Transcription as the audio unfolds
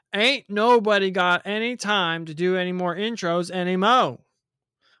Ain't nobody got any time to do any more intros anymore.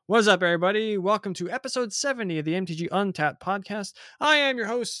 What's up, everybody? Welcome to episode 70 of the MTG Untapped podcast. I am your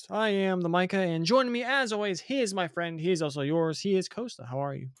host. I am the Micah, and joining me, as always, he is my friend. He is also yours. He is Costa. How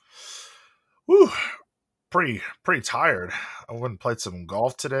are you? Woo, pretty tired. I went and played some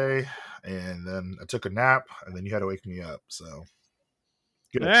golf today, and then I took a nap, and then you had to wake me up. So,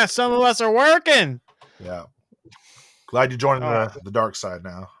 good. Yeah, some of us are working. Yeah, glad you joined the dark side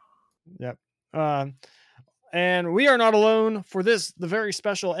now. Yep. And we are not alone for this, the very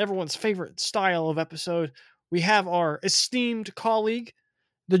special, everyone's favorite style of episode. We have our esteemed colleague,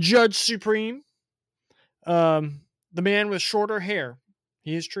 the Judge Supreme, the man with shorter hair.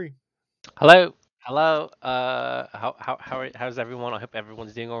 He is Tree. Hello. How's everyone? I hope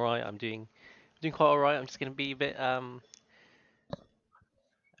everyone's doing all right. I'm doing quite all right. I'm just gonna be a bit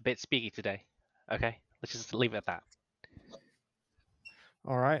speaky today. Okay, let's just leave it at that.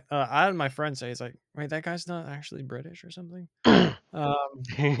 All right. I had my friend say, he's like, wait, that guy's not actually British or something. All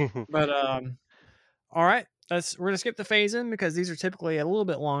right. We're gonna skip the phase in because these are typically a little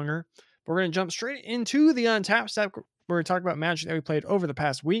bit longer. But we're gonna jump straight into the Untapped step. We're gonna talk about Magic that we played over the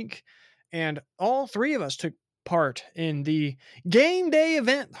past week, and all three of us took part in the game day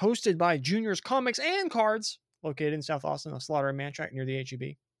event hosted by Juniors Comics and Cards, located in South Austin, a Slaughter and Mantrack near the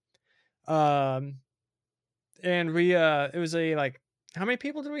HEB. And we it was a like, how many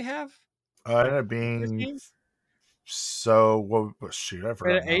people did we have? It ended up being 15? So what? Shoot, I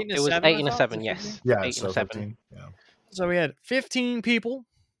forgot. It was 8 and a 7. Yes. Yeah. 8 so and 7. 15, yeah. So we had 15 people,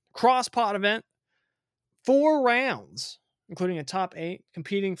 cross pot event, 4 rounds, including a top 8,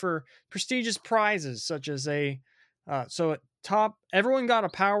 competing for prestigious prizes such as so at top, everyone got a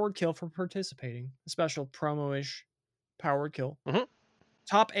power word kill for participating, a special promo-ish power word kill. Mm-hmm.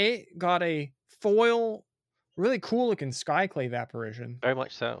 Top 8 got a foil, really cool looking Skyclave apparition. Very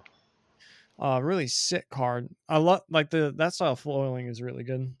much so. Really sick card. I love that style of foiling is really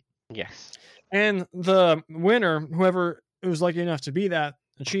good. Yes. And the winner, whoever was lucky enough to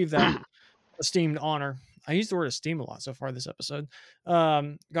achieve that esteemed honor. I use the word esteem a lot so far this episode.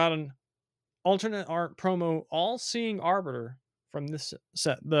 Got an alternate art promo All Seeing Arbiter from this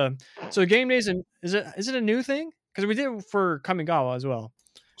set. So game days, and is it a new thing? Because we did it for Kamigawa as well.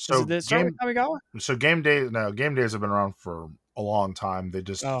 So Kamigawa? So game days have been around for a long time. They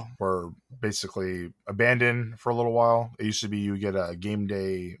just were basically abandoned for a little while. It used to be you get a game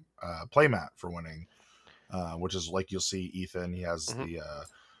day playmat for winning, which is like you'll see Ethan. He has the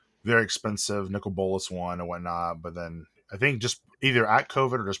very expensive Nicol Bolas one and whatnot. But then I think just either at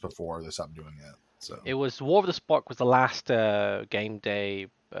COVID or just before they stopped doing it. So it was War of the Spark was the last game day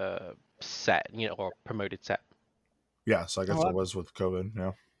set, or promoted set. Yeah, so I guess it was with COVID.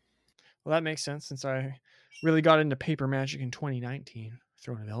 Yeah. Well, that makes sense since I really got into paper Magic in 2019,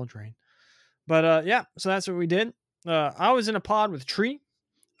 Throne of Eldraine. But so that's what we did. I was in a pod with Tree.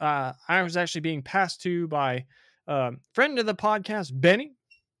 I was actually being passed to by friend of the podcast, Benny,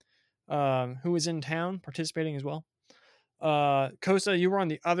 who was in town participating as well. Costa, you were on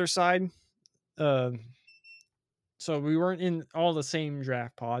the other side. So we weren't in all the same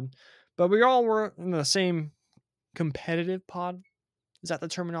draft pod, but we all were in the same competitive pod. Is that the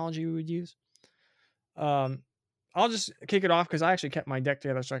terminology we would use? I'll just kick it off because I actually kept my deck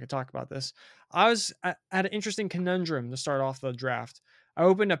together so I could talk about this. I had an interesting conundrum to start off the draft. I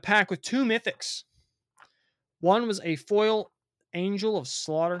opened a pack with 2 mythics. One was a foil Angel of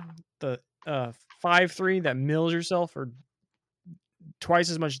Slaughter, the 5/3 that mills yourself for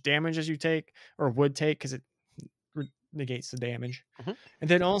twice as much damage as you take or would take because it negates the damage. Mm-hmm. And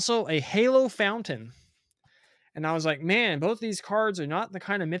then also a Halo Fountain. And I was like, man, both these cards are not the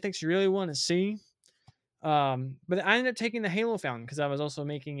kind of mythics you really want to see. But I ended up taking the Halo Fountain because I was also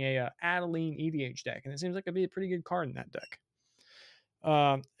making a Adeline EDH deck, and it seems like it'd be a pretty good card in that deck.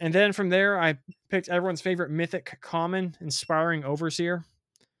 And then from there, I picked everyone's favorite mythic common, Inspiring Overseer.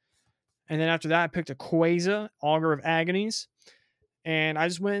 And then after that, I picked a Quasar, Augur of Agonies. And I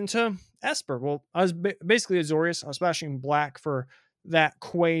just went into Esper. Well, I was basically Azorius. I was splashing black for that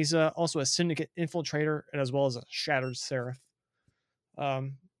Quasar, also a Syndicate Infiltrator, and as well as a Shattered Seraph.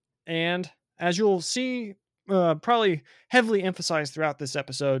 And as you'll see, probably heavily emphasized throughout this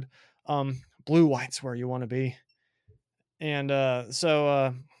episode, blue-white's where you want to be. And so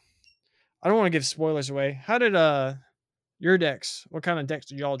I don't want to give spoilers away. How did your decks, what kind of decks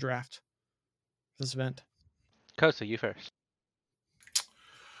did y'all draft for this event? Kosa, you first.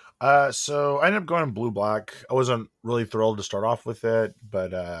 So I ended up going blue-black. I wasn't really thrilled to start off with it,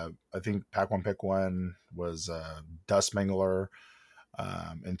 but I think pack one, pick one was Dust Mangler.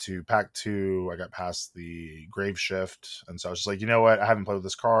 Into pack 2, I got past the Grave Shift, and so I was just like, you know what? I haven't played with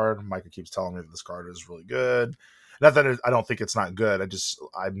this card. Micah keeps telling me that this card is really good. Not that I don't think it's not good.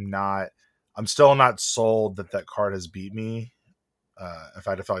 I'm still not sold that card has beat me. In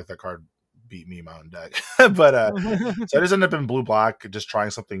fact, I felt like that card beat me in my own deck. But so I just ended up in blue black, just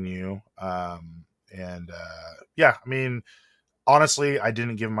trying something new. Yeah, I mean, honestly, I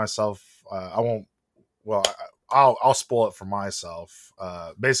didn't give myself. I won't. Well, I'll spoil it for myself.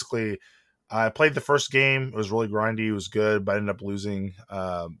 Basically, I played the first game. It was really grindy. It was good, but I ended up losing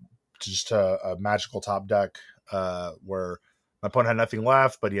just a magical top deck where my opponent had nothing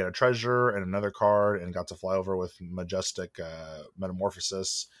left, but he had a treasure and another card and got to fly over with Majestic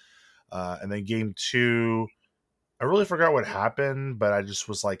Metamorphosis. And then game 2, I really forgot what happened, but I just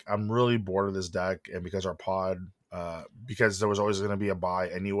was like, I'm really bored of this deck. And because our pod, because there was always going to be a buy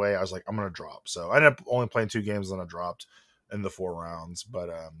anyway, I was like, I'm going to drop. So I ended up only playing 2 games, and I dropped in the 4 rounds. But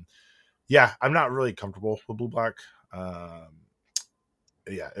yeah, I'm not really comfortable with blue black.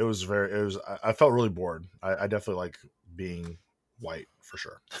 Yeah, I felt really bored. I definitely like being white for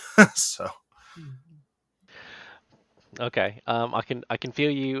sure. So okay, I can feel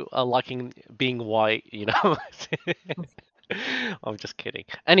you liking being white, you know. I'm just kidding.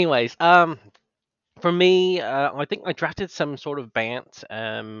 Anyways, for me, I think I drafted some sort of Bant.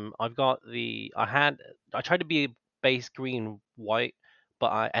 I tried to be base green white,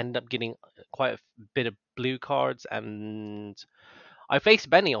 but I ended up getting quite a bit of blue cards, and I faced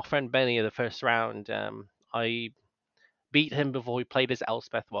Benny, our friend Benny, in the first round. I beat him before he played his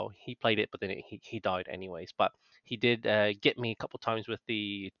Elspeth. Well, he played it, but then he died anyways. But he did get me a couple times with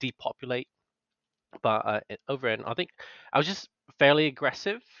the depopulate. But over and I think I was just fairly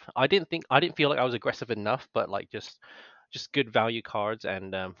aggressive. I didn't feel like I was aggressive enough, but like just good value cards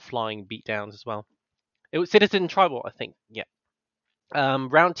and flying beatdowns as well. It was Citizen Tribal, I think. Yeah.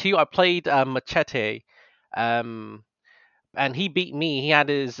 Round 2, I played Machete. And he beat me. He had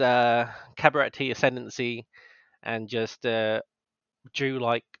his Cabaret Ascendancy and just drew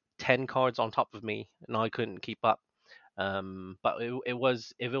like 10 cards on top of me, and I couldn't keep up. But it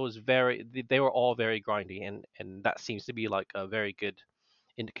was very, they were all very grindy, and that seems to be like a very good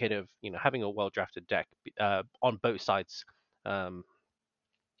indicator of, you know, having a well drafted deck on both sides. Um,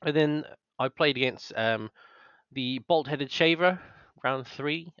 and then I played against the Bolt Headed Shaver round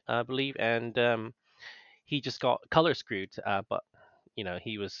 3, I believe, and he just got color screwed. But you know,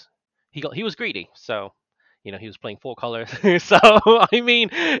 he was greedy, so you know he was playing 4 colors. So I mean,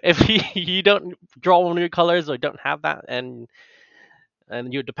 if you don't draw one of your colors or don't have that, and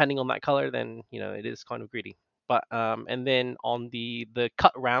you're depending on that color, then you know it is kind of greedy. But and then on the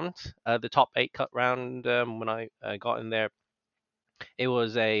cut round, the top 8 cut round, when I got in there, it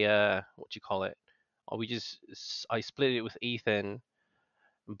was a what you call it? Oh, I split it with Ethan,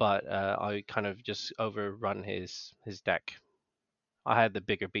 but I kind of just overrun his deck. I had the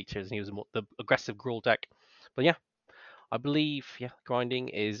bigger beaches, and he was the aggressive Gruul deck. But yeah, I believe grinding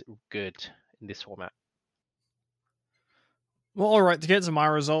is good in this format. Well, all right. To get to my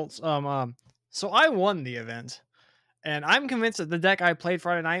results, so I won the event, and I'm convinced that the deck I played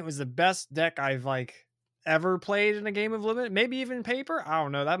Friday night was the best deck I've like ever played in a game of Limited. Maybe even paper. I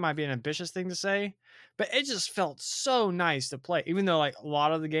don't know. That might be an ambitious thing to say, but it just felt so nice to play, even though like a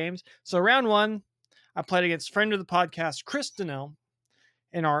lot of the games. So round 1, I played against friend of the podcast, Chris Donnell,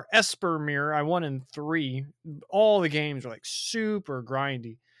 in our Esper mirror. I won in 3. All the games were like super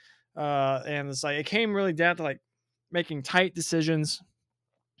grindy. And it's like it came really down to like making tight decisions,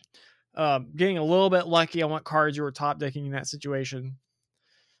 getting a little bit lucky on what cards you were top decking in that situation.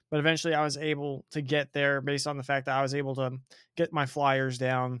 But eventually I was able to get there based on the fact that I was able to get my flyers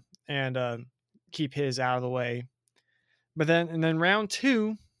down and keep his out of the way. But then round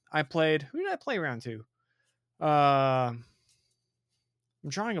 2, I played. Who did I play round 2? I'm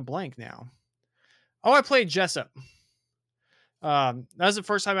drawing a blank now. Oh, I played Jessup. That was the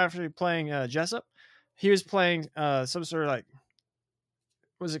first time after playing Jessup. He was playing some sort of like,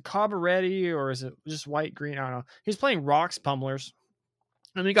 was it Cabaretti or is it just white green? I don't know. He's playing Rocks Pummelers,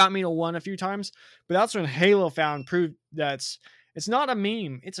 and he got me to 1 a few times. But that's when Halo Found proved that it's not a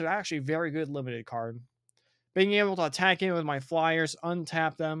meme. It's actually a very good limited card. Being able to attack in with my flyers,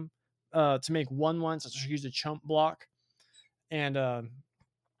 untap them to make 1/1s, such as use a chump block, and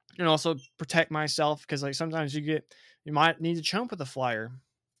also protect myself, because like sometimes you might need to chump with a flyer.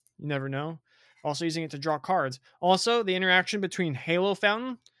 You never know. Also using it to draw cards. Also, the interaction between Halo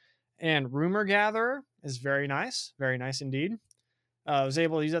Fountain and Rumor Gatherer is very nice. Very nice indeed. I was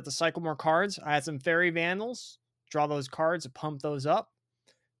able to use that to cycle more cards. I had some Fairy Vandals, draw those cards and pump those up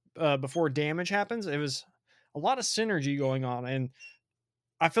before damage happens. It was a lot of synergy going on. And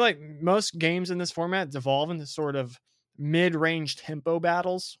I feel like most games in this format devolve into sort of mid-range tempo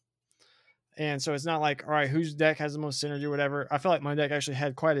battles. And so it's not like, all right, whose deck has the most synergy or whatever. I feel like my deck actually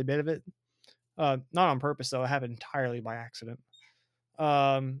had quite a bit of it. Not on purpose, though. It happened entirely by accident.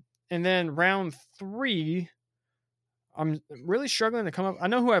 And then round 3, I'm really struggling to come up. I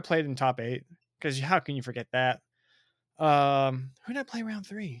know who I played in top 8, because how can you forget that? Who did I play round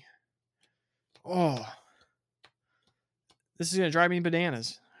 3? Oh, this is gonna drive me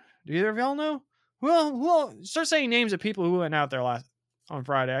bananas. Do either of y'all know? Well, start saying names of people who went out there on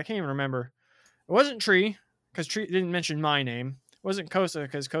Friday. I can't even remember. It wasn't Tree, because Tree didn't mention my name. It wasn't Costa,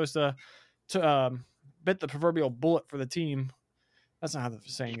 because Costa bit the proverbial bullet for the team. That's not how the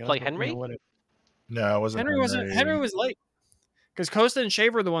saying goes. Play Henry? No, it wasn't Henry. Henry was late, because Costa and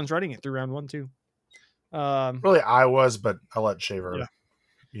Shaver are the ones running it through round 1 too. Really, I was, but I'll let Shaver. Yeah.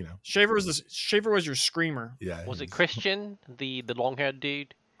 You know, Shaver was your screamer. Yeah. Was it Christian, the long-haired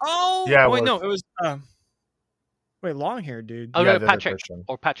dude? Oh, yeah. Wait, no, it was. Wait, long-haired dude. Oh yeah, no, Patrick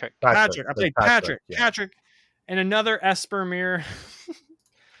or Patrick. Patrick. I played Patrick. Yeah. Patrick, and another Esper mirror.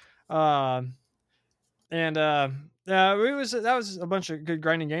 That was a bunch of good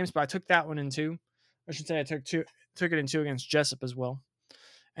grinding games, but I took that one in 2. I should say I took it in 2 against Jessup as well.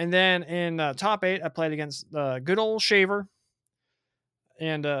 And then in top 8, I played against the good old Shaver.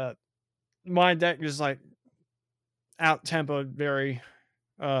 And my deck is like out tempoed very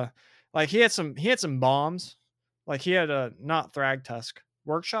like he had some bombs. Like he had a not Thragtusk.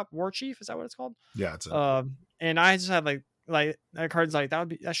 Workshop War Chief, is that what it's called? Yeah, it's and I just had like that card's like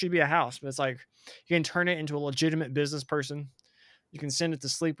that should be a house, but it's like you can turn it into a legitimate business person. You can send it to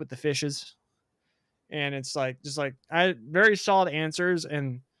sleep with the fishes. And it's like just like I had very solid answers,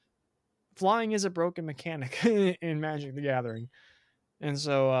 and flying is a broken mechanic in Magic the Gathering. And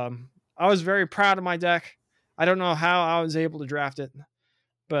so I was very proud of my deck. I don't know how I was able to draft it,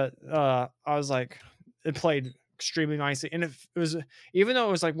 but I was like, it played extremely nicely. And it was, even though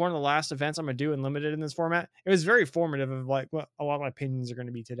it was like one of the last events I'm going to do in Limited in this format, it was very formative of like what a lot of my opinions are going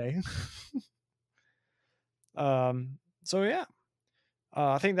to be today. So yeah,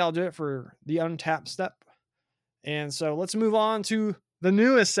 I think that'll do it for the Untapped step. And so let's move on to the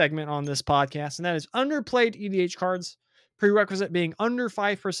newest segment on this podcast, and that is underplayed EDH cards. Prerequisite being under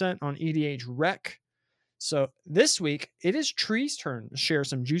 5% on EDH Rec. So this week, it is Tree's turn to share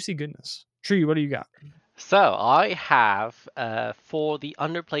some juicy goodness. Tree, what do you got? So I have for the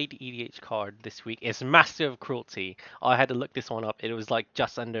underplayed EDH card this week is Master of Cruelty. I had to look this one up. It was like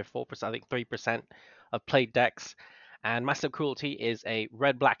just under 4%, I think 3% of played decks. And Master of Cruelty is a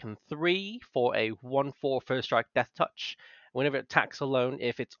red, black, and 3 for a 1/4 first strike death touch. Whenever it attacks alone,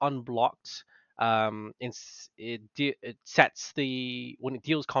 if it's unblocked, it sets when it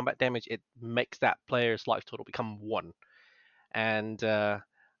deals combat damage, it makes that player's life total become 1. And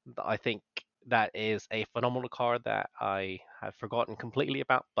I think that is a phenomenal card that I have forgotten completely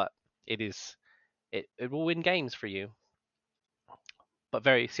about, but it will win games for you, but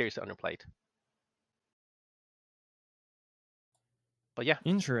very seriously underplayed. But yeah,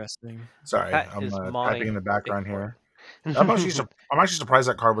 interesting. Sorry, I'm typing in the background here. I'm actually surprised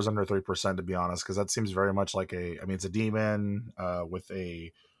that card was under 3%, to be honest, because that seems very much like it's a demon with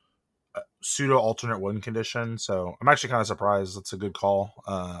a pseudo alternate win condition. So I'm actually kind of surprised. That's a good call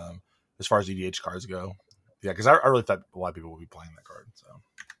as far as EDH cards go. Yeah, because I really thought a lot of people would be playing that card. So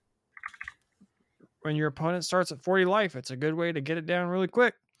when your opponent starts at 40 life, it's a good way to get it down really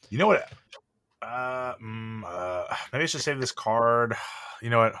quick. You know what? Maybe I should save this card.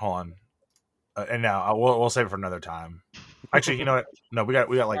 You know what? Hold on. And now we'll save it for another time. Actually, you know what? No, we got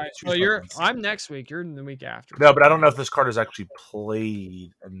like. Right, so I'm next week. You're in the week after. No, but I don't know if this card is actually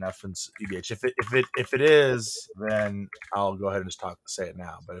played enough in EDH. If it is, then I'll go ahead and just say it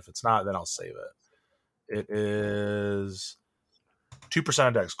now. But if it's not, then I'll save it. It is 2%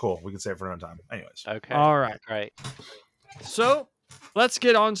 of decks. Cool. We can save it for another time. Anyways. Okay. All right. Great. So let's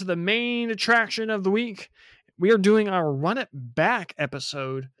get on to the main attraction of the week. We are doing our Run It Back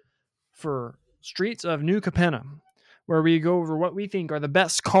episode for Streets of New Capenna, where we go over what we think are the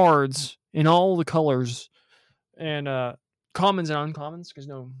best cards in all the colors, and commons and uncommons, because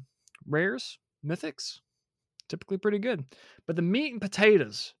no rares, mythics, typically pretty good. But the meat and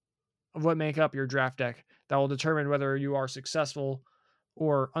potatoes of what make up your draft deck that will determine whether you are successful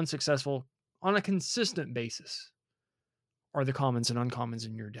or unsuccessful on a consistent basis are the commons and uncommons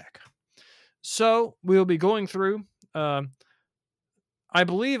in your deck. So we'll be going through. I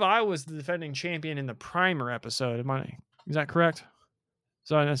believe I was the defending champion in the primer episode. Is that correct?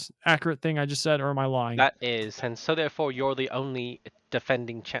 So that's an accurate thing I just said, or am I lying? That is, and so therefore you're the only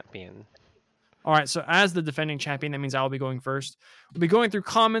defending champion. All right, so as the defending champion, that means I'll be going first. We'll be going through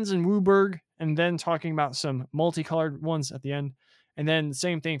commons and WUBRG, and then talking about some multicolored ones at the end. And then the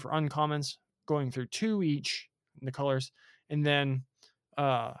same thing for uncommons, going through 2 each in the colors. And then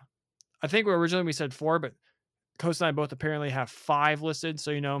I think originally we said 4, but Coast and I both apparently have 5 listed.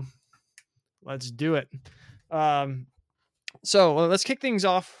 So, let's do it. So let's kick things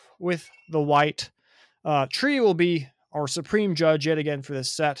off with the white. Tree will be our supreme judge yet again for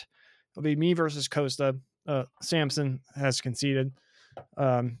this set. It'll be me versus Costa. Samson has conceded.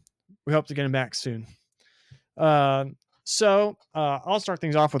 We hope to get him back soon. So I'll start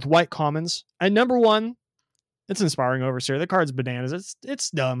things off with white commons. At number 1, it's Inspiring Overseer. The card's bananas.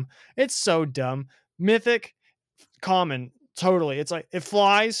 It's dumb. It's so dumb. Mythic, common, totally. It's like, it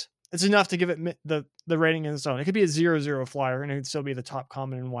flies. It's enough to give it the rating in its own. It could be a 0/0 flyer, and it would still be the top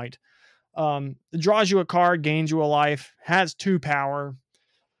common in white. It draws you a card, gains you a life, has 2 power.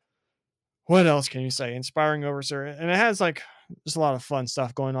 What else can you say? Inspiring Overseer. And it has like just a lot of fun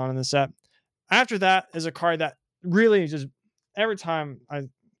stuff going on in the set. After that is a card that really just every time I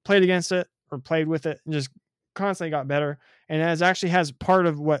played against it or played with it, and just constantly got better. And it actually has part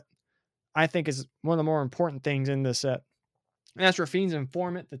of what I think is one of the more important things in this set. And that's Rafine's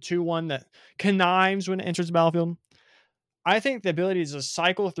Informant, the 2/1 that connives when it enters the battlefield. I think the ability to just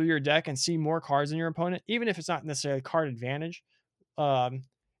cycle through your deck and see more cards than your opponent, even if it's not necessarily card advantage,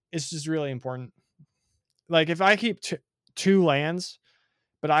 it's just really important. Like if I keep 2 lands,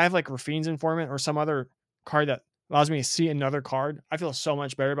 but I have like Rafine's Informant or some other card that allows me to see another card, I feel so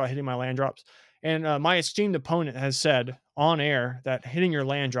much better about hitting my land drops. And my esteemed opponent has said on air that hitting your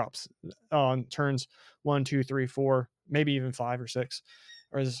land drops on turns 1, 2, 3, 4, maybe even 5 or 6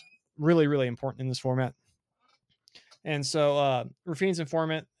 is really, really important in this format. And so Rafine's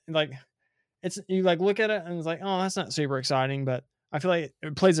Informant, like you like look at it and it's like, oh, that's not super exciting, but I feel like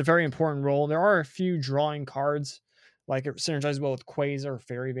it plays a very important role. There are a few drawing cards, like it synergizes well with Quasar or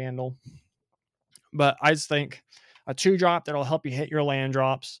Fairy Vandal. But I just think a 2-drop that'll help you hit your land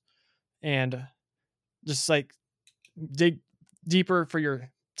drops and just like dig deeper for your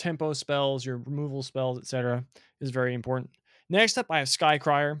tempo spells, your removal spells, etc. is very important. Next up, I have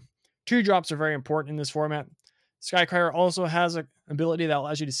Skycrier. 2-drops are very important in this format. Skycrier also has an ability that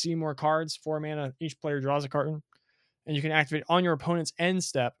allows you to see more cards. 4 mana, each player draws a card, and you can activate on your opponent's end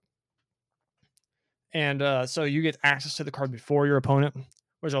step. And so you get access to the card before your opponent,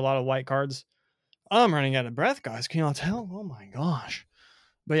 which are a lot of white cards. I'm running out of breath, guys. Can you all tell? Oh my gosh.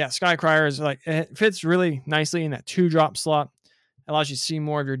 But yeah, Skycrier is like, it fits really nicely in that 2-drop slot. It allows you to see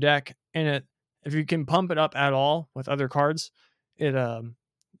more of your deck. And if you can pump it up at all with other cards, it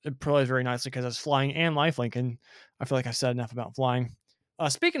plays very nicely because it's flying and lifelink. And I feel like I've said enough about flying.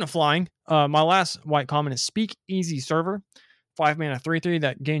 Speaking of flying, my last white common is Speakeasy Server. 5 mana 3/3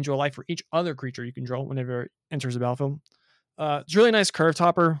 that gains you a life for each other creature you control whenever it enters the battlefield. It's really nice curve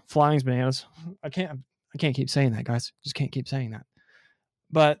topper. Flying's bananas. I can't keep saying that, guys. Just can't keep saying that.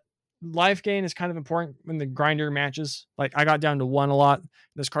 But life gain is kind of important when the grinder matches. Like I got down to 1 a lot.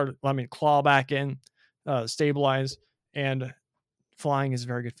 This card allowed me to claw back in, stabilize, and flying is a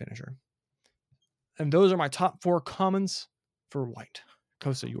very good finisher. And those are my top 4 commons for white.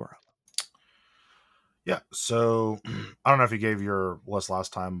 Kosa, you are up. Yeah, so I don't know if you gave your list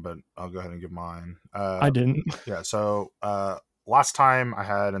last time, but I'll go ahead and give mine. I didn't. Yeah, so last time I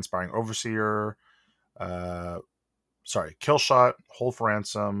had Inspiring Overseer, Killshot, Hold for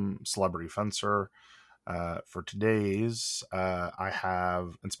Ransom, Celebrity Fencer. For today's, I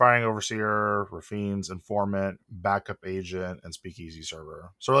have Inspiring Overseer, Rafine's Informant, Backup Agent, and Speakeasy Server.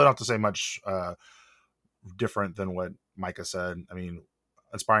 So really don't have to say much different than what Micah said. I mean,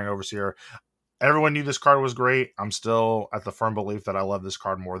 Inspiring Overseer, everyone knew this card was great. I'm still at the firm belief that I love this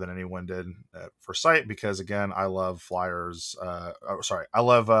card more than anyone did for sight, because again, I love flyers. I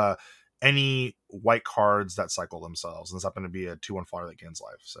love any white cards that cycle themselves, and this happened to be a 2/1 flyer that gains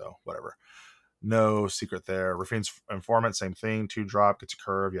life. So whatever, no secret there. Rafine's Informant, same thing. 2-drop, gets a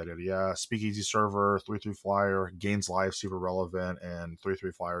curve, yada yada yada. Speakeasy Server, 3/3 flyer, gains life, super relevant, and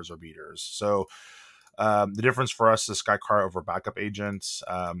 3/3 flyers are beaters. So the difference for us is Skycrier over Backup Agent.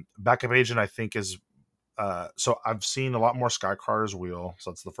 Backup Agent, I think, is so I've seen a lot more Skycrier's wheel.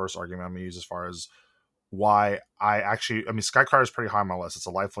 So that's the first argument I'm going to use as far as why Skycrier is pretty high on my list. It's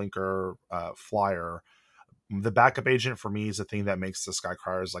a lifelinker flyer. The Backup Agent for me is the thing that makes the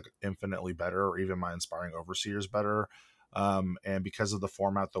Skycriers like infinitely better, or even my Inspiring Overseers better. And because of the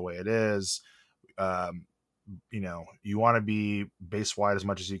format the way it is, you want to be base wide as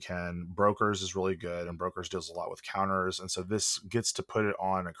much as you can. Brokers is really good, and Brokers deals a lot with counters, and so this gets to put it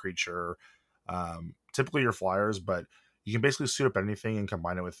on a creature, typically your flyers, but you can basically suit up anything and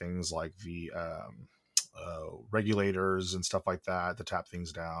combine it with things like the regulators and stuff like that to tap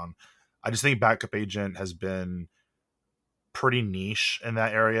things down. I just think Backup Agent has been pretty niche in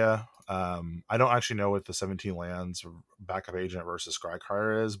that area. I don't actually know what the 17 lands Backup Agent versus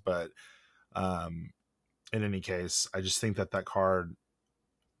Scrycrier is, but in any case, I just think that card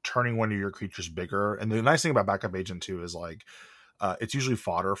turning one of your creatures bigger, and the nice thing about Backup Agent too is like it's usually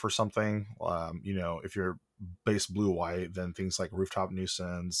fodder for something. If you're base blue-white, then things like Rooftop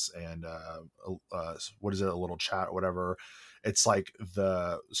Nuisance and what is it, a little chat or whatever. It's like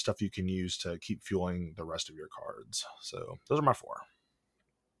the stuff you can use to keep fueling the rest of your cards. So those are my 4.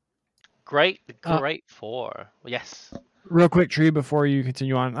 Great 4. Yes. Real quick, Tree, before you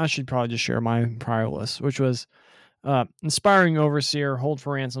continue on, I should probably just share my prior list, which was Inspiring Overseer, Hold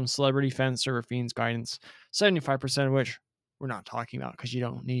for Ransom, Celebrity Fencer, Fiend's Guidance, 75% of which we're not talking about because you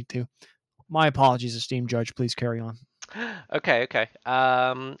don't need to. My apologies, esteemed judge. Please carry on. Okay.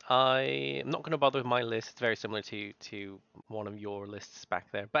 I'm not going to bother with my list. It's very similar to one of your lists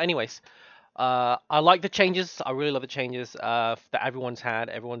back there. But anyways, I like the changes. I really love the changes that everyone's had.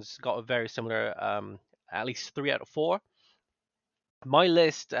 Everyone's got a very similar, at least 3 out of 4. My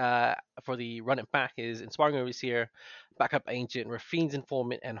list for the run it back is Inspiring Overseer, Backup Agent, Rafine's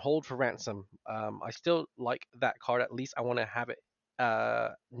Informant, and Hold for Ransom. I still like that card. At least I want to have it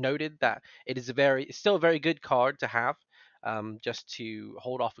noted that it's still a very good card to have, just to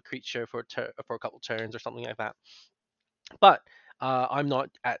hold off a creature for a couple turns or something like that. But I'm not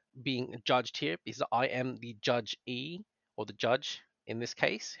at being judged here because I am the judge or the judge in this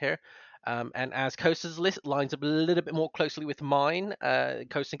case here. And as Costa's list lines up a little bit more closely with mine,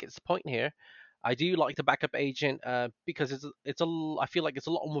 Costa gets the point here. I do like the Backup Agent because I feel like it's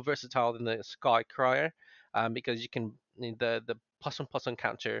a lot more versatile than the Scrycrier, because you can the +1/+1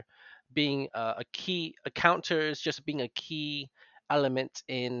 counter being a counter is just being a key element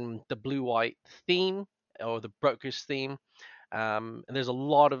in the blue-white theme or the broker's theme. And there's a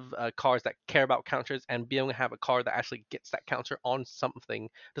lot of cards that care about counters, and being able to have a card that actually gets that counter on something,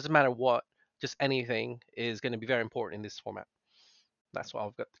 doesn't matter what, just anything, is going to be very important in this format. That's all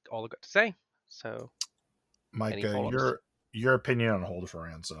I've got to say. So, Micah, your opinion on Hold for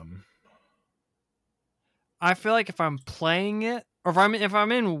Ransom? I feel like if I'm playing it, or if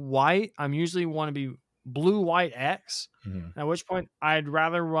I'm in white, I'm usually want to be blue-white X. Mm-hmm. At which point, I'd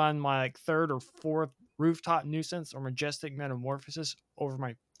rather run my 3rd or 4th Rooftop Nuisance or Majestic Metamorphosis over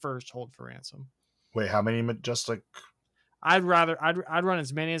my first Hold for Ransom. Wait, how many Majestic? I'd run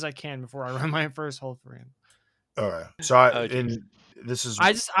as many as I can before I run my first Hold for Ransom. Okay, so I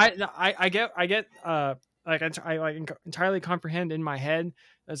get I entirely comprehend in my head.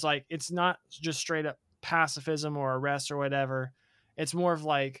 It's like it's not just straight up pacifism or arrest or whatever. It's more of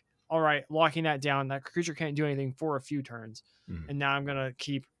like, all right, locking that down. That creature can't do anything for a few turns, and now I'm gonna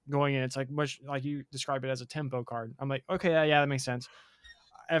keep going in. It's like much like you describe it as a tempo card. I'm like, okay, yeah, that makes sense.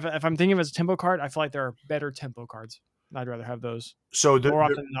 If I'm thinking of it as a tempo card, I feel like there are better tempo cards. I'd rather have those. So more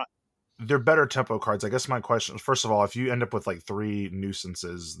often than not, they're better tempo cards. I guess my question is, first of all, if you end up with 3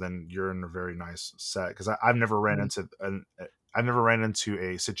 nuisances, then you're in a very nice set, because I've never ran into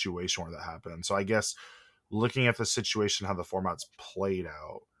a situation where that happened. So I guess looking at the situation, how the format's played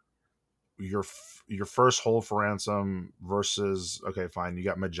out, your first Hold for Ransom versus, okay, fine, you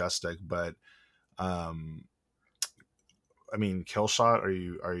got Majestic, but I mean, Killshot,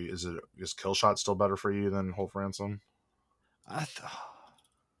 is Killshot still better for you than Hold for Ransom?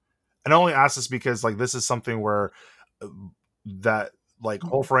 And I only ask this because this is something where that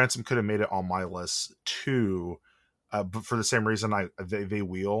Hold for Ransom could have made it on my list too, but for the same reason they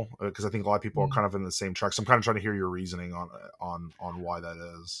wheel, because I think a lot of people are kind of in the same track. So I'm kind of trying to hear your reasoning on why that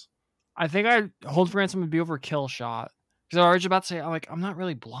is. I think Hold for Ransom would be over Killshot, because I was about to say I'm not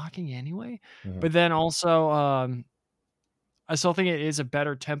really blocking anyway, but then also I still think it is a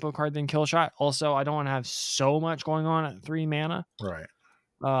better tempo card than Killshot. Also, I don't want to have so much going on at 3 mana. Right.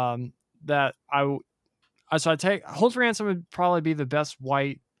 That I'd take Hold for Ransom would probably be the best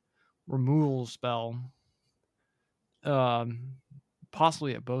white removal spell.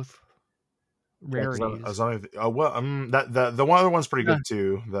 Possibly at both rarities. The one other one's pretty good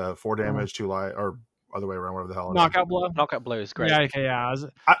too. The 4 damage, 2 light, or other way around, whatever the hell. Knockout blow. Knockout blow is great. Yeah, okay, yeah.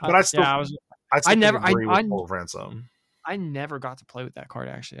 Ransom. I never got to play with that card,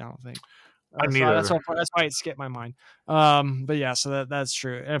 actually. I don't think. That's why it skipped my mind. But yeah, so that's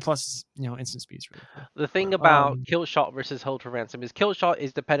true. And plus, instant speed's really cool. The thing about Killshot versus Hold for Ransom is Killshot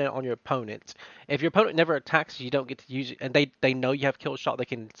is dependent on your opponent. If your opponent never attacks, you don't get to use it, and they know you have Killshot, they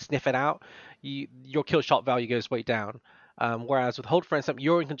can sniff it out. Your Killshot value goes way down. Whereas with Hold for Ransom,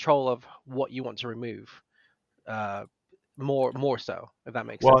 you're in control of what you want to remove. more so, if that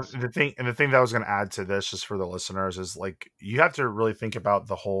makes Well, sense. the thing that I was going to add to this, just for the listeners, is like you have to really think about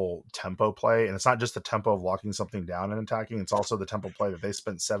the whole tempo play, and it's not just the tempo of locking something down and attacking; it's also the tempo play that they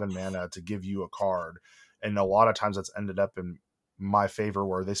spent 7 mana to give you a card, and a lot of times that's ended up in my favor,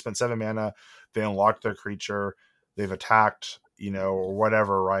 where they spent 7 mana, they unlocked their creature, they've attacked, or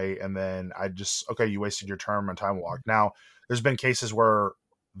whatever, right? And then okay, you wasted your turn on time walk. Now, there's been cases where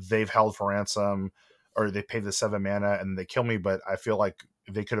they've held for ransom, or they paid the 7 mana and they kill me, but I feel like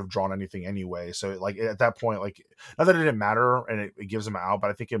they could have drawn anything anyway. So like at that point, like, not that it didn't matter and it gives them out, but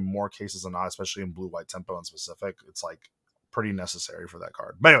I think in more cases than not, especially in blue-white tempo in specific, it's like pretty necessary for that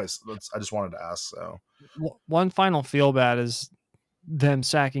card. But anyways, I just wanted to ask. So one final feel bad is them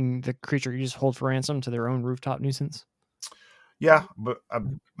sacking the creature you just hold for ransom to their own Rooftop Nuisance. Yeah, but I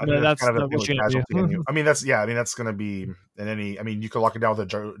mean, that's kind of what you do. I mean, that's going to be in any. I mean, you could lock it down with a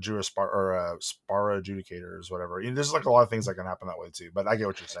Spara Adjudicators, whatever. There's like a lot of things that can happen that way too. But I get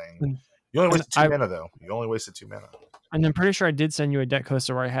what you're saying. You only wasted 2 mana though. You only wasted 2 mana. And I'm pretty sure I did send you a deck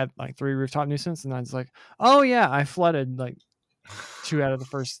coaster where I had like 3 Rooftop Nuisance, and I was like, oh yeah, I flooded like 2 out of the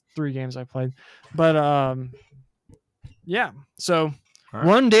first 3 games I played. But yeah. So right.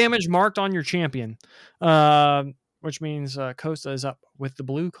 1 damage marked on your champion. Which means Costa is up with the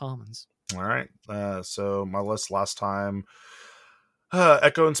blue commons. All right. So my list last time,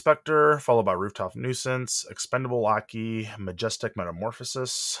 Echo Inspector, followed by Rooftop Nuisance, Expendable Lackey, Majestic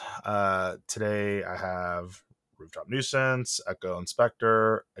Metamorphosis. Today I have Rooftop Nuisance, Echo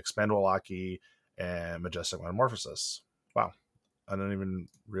Inspector, Expendable Lackey, and Majestic Metamorphosis. Wow. I didn't even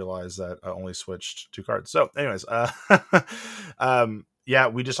realize that I only switched 2 cards. So anyways, yeah,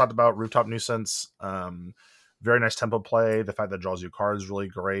 we just talked about Rooftop Nuisance. Very nice tempo play. The fact that it draws you cards is really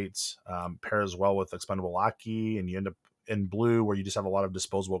great. Pairs well with Expendable Lackey, and you end up in blue where you just have a lot of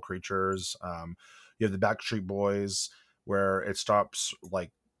disposable creatures. You have the Backstreet Boys where it stops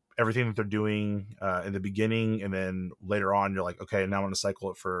like everything that they're doing in the beginning, and then later on you're like, okay, now I'm going to cycle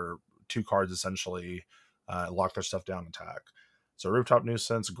it for 2 cards essentially, lock their stuff down, attack. So Rooftop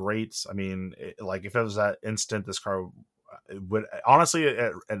Nuisance, great. I mean, like if it was that instant, this card would honestly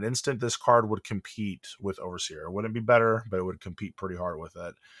at an instant this card would compete with Overseer. It wouldn't be better, but it would compete pretty hard with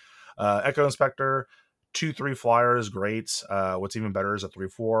it. Echo Inspector, 2/3 flyer is great. What's even better is a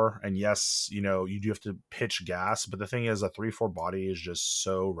 3/4, and yes, you do have to pitch gas, but the thing is a 3/4 body is just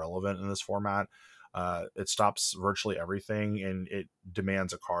so relevant in this format. It stops virtually everything, and it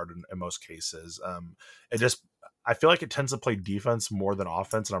demands a card in most cases. I feel like it tends to play defense more than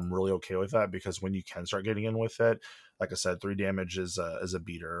offense, and I'm really okay with that because when you can start getting in with it, like I said, 3 damage is a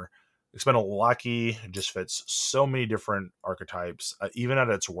beater. Expendable Lackey just fits so many different archetypes. Even at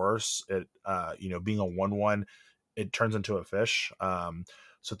its worst, it being a 1/1, it turns into a fish.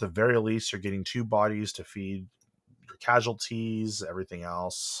 So at the very least, you're getting 2 bodies to feed your casualties, everything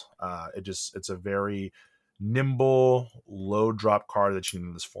else. It's a very nimble, low drop card that you need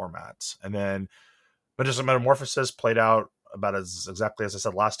in this format. And then Majestic Metamorphosis played out about as exactly as I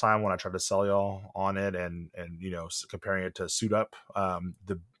said last time when I tried to sell y'all on it, and comparing it to Suit Up.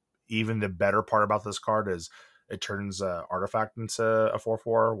 Even the better part about this card is it turns Artifact into a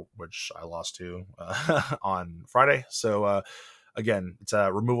 4/4, which I lost to on Friday. So again, it's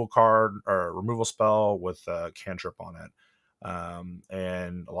a removal card or a removal spell with a cantrip on it.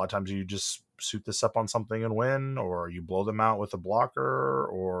 And a lot of times you just suit this up on something and win, or you blow them out with a blocker,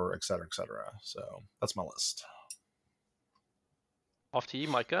 or et cetera, et cetera. So that's my list. Off to you,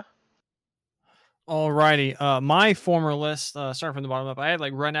 Micah. Alrighty. My former list, starting from the bottom up, I had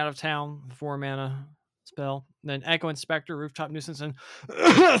like Run Out of Town, 4 mana spell, then Echo Inspector, Rooftop Nuisance, and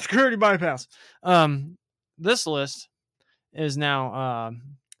Security Bypass. This list is now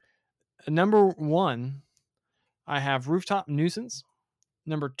number 1. I have Rooftop Nuisance.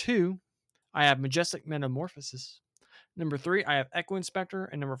 Number 2, I have Majestic Metamorphosis. Number 3, I have Echo Inspector.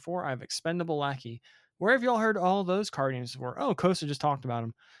 And number 4, I have Expendable Lackey. Where have y'all heard all those card names before? Oh, Costa just talked about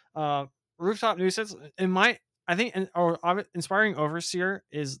them. Rooftop Nuisance, Inspiring Overseer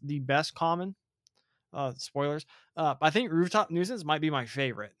is the best common. Spoilers. I think Rooftop Nuisance might be my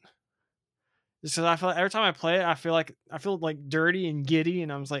favorite. Just because I feel like every time I play it, I feel like dirty and giddy,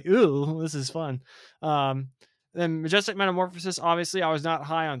 and I was like, ooh, this is fun. Then Majestic Metamorphosis, obviously, I was not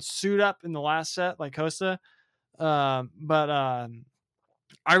high on Suit Up in the last set, like Costa.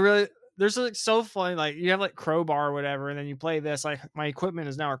 There's like so funny, like you have like Crowbar or whatever, and then you play this, like my equipment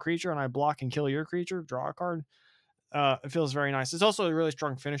is now a creature, and I block and kill your creature, draw a card. It feels very nice. It's also a really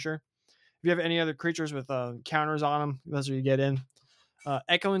strong finisher. If you have any other creatures with counters on them, that's where you get in.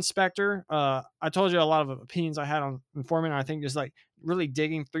 Echo Inspector, I told you a lot of opinions I had on Informant. I think just like really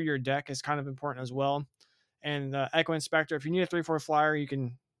digging through your deck is kind of important as well. and Echo Inspector. If you need a 3/4 flyer, you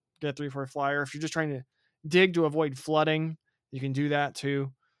can get a 3/4 flyer. If you're just trying to dig to avoid flooding, you can do that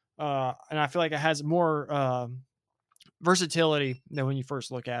too. And I feel like it has more versatility than when you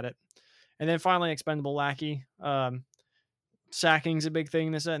first look at it. And then finally, Expendable Lackey. Sacking's a big thing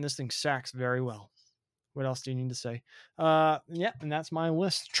in this set, and this thing sacks very well. What else do you need to say? Yeah, and that's my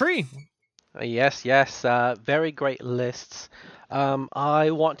list. Tree. Yes, very great lists.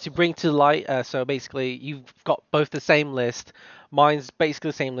 I want to bring to light. So basically, you've got both the same list. Mine's basically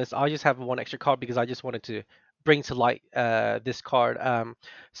the same list. I just have one extra card because I just wanted to bring to light this card.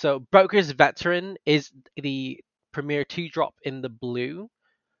 So Broker's Veteran is the premier 2-drop in the blue.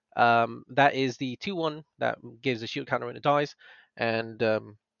 That is the 2/1 that gives a shield counter when it dies, and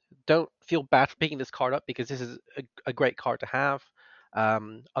don't feel bad for picking this card up because this is a great card to have.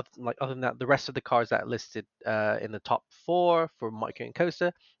 Other than that, the rest of the cards that are listed in the top 4 for Micah and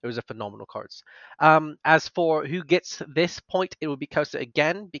Kosa, those are phenomenal cards. As for who gets this point, it will be Kosa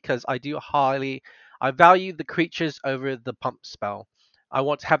again because I value the creatures over the pump spell. I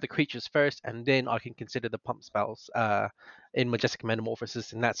want to have the creatures first, and then I can consider the pump spells in Majestic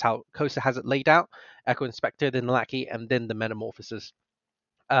Metamorphosis, and that's how Kosa has it laid out. Echo Inspector, then Lackey, and then the Metamorphosis.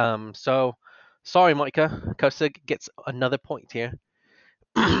 So, sorry, Micah. Kosa gets another point here.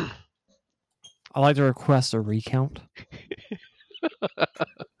 I'd like to request a recount.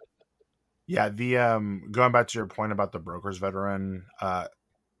 Yeah, the going back to your point about the Broker's Veteran,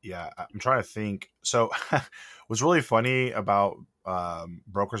 yeah, I'm trying to think. So what's really funny about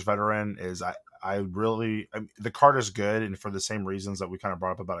Broker's Veteran is the card is good, and for the same reasons that we kind of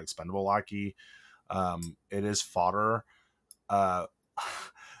brought up about Expendable Lackey, it is fodder.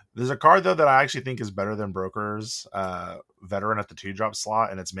 There's a card though that I actually think is better than Broker's Veteran at the 2-drop slot,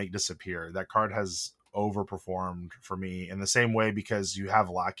 and it's Make Disappear. That card has overperformed for me in the same way because you have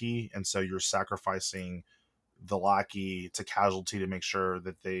Lackey, and so you're sacrificing the Lackey to Casualty to make sure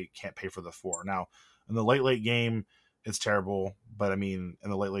that they can't pay for the 4. Now, in the late game, it's terrible, but I mean, in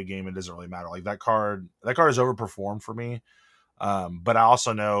the late game, it doesn't really matter. Like that card is overperformed for me. But I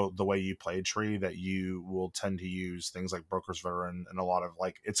also know the way you play Tree that you will tend to use things like Broker's Veteran and a lot of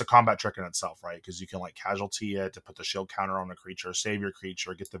it's a combat trick in itself, right? Because you can Casualty it to put the shield counter on a creature, save your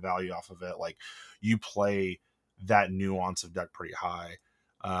creature, get the value off of it. Like you play that nuance of deck pretty high.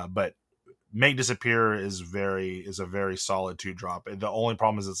 But Make Disappear is a very solid 2-drop. The only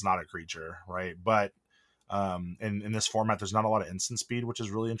problem is it's not a creature, right? But in this format, there's not a lot of instant speed, which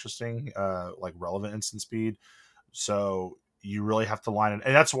is really interesting, relevant instant speed. So you really have to line it.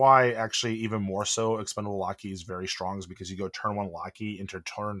 And that's why actually even more so Expendable Lackey is very strong, is because you go turn 1 Lackey into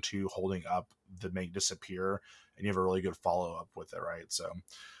turn 2 holding up the Make Disappear, and you have a really good follow-up with it, right? So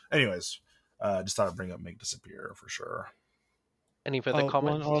anyways, just thought I'd bring up Make Disappear for sure. Any further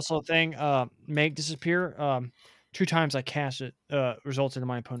comments? One also thing, Make Disappear, 2 times I cast it, resulted in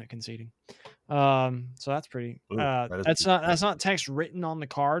my opponent conceding. So that's pretty. That's not text written on the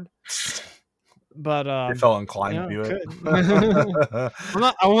card, but they felt inclined to do it.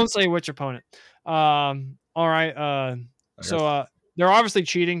 I won't say which opponent. All right. So they're obviously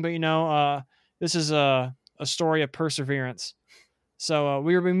cheating, but this is a story of perseverance. So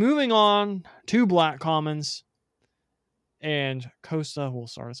we will be moving on to Black Commons, and Kosa will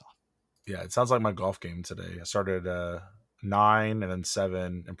start us off. Yeah, it sounds like my golf game today. I started 9 and then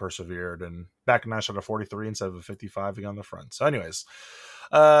 7 and persevered, and back in I shot a 43 instead of a 55 again on the front. So anyways,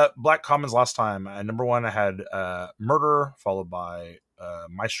 Black Commons last time. Number 1, I had Murder, followed by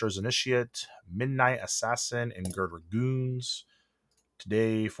Maestro's Initiate, Midnight Assassin, and Girder Goons.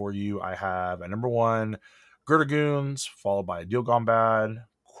 Today for you, I have a number 1, Girder Goons, followed by Deal Gone Bad,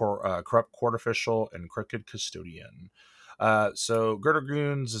 Corrupt Court Official, and Crooked Custodian. So Girder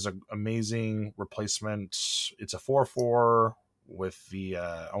Goons is an amazing replacement. It's a 4/4 with the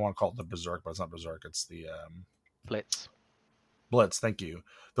I want to call it the Berserk, but it's not Berserk. It's the Blitz. Thank you.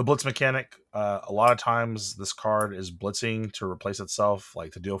 The Blitz mechanic. A lot of times this card is blitzing to replace itself,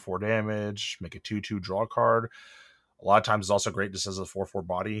 like to deal 4 damage, make a 2/2 draw card. A lot of times it's also great just as a 4/4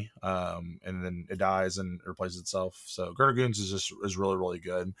 body, and then it dies and it replaces itself. So Girder Goons is really, really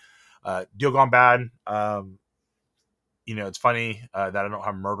good. Deal Gone Bad. It's funny that I don't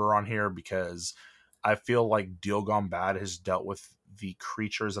have Murder on here because I feel like Deal Gone Bad has dealt with the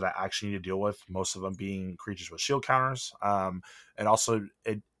creatures that I actually need to deal with, most of them being creatures with shield counters. And also,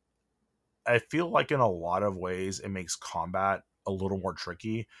 I feel like in a lot of ways, it makes combat a little more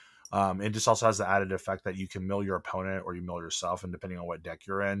tricky. It just also has the added effect that you can mill your opponent or you mill yourself, and depending on what deck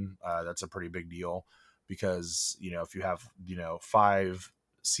you're in, that's a pretty big deal because, if you have, 5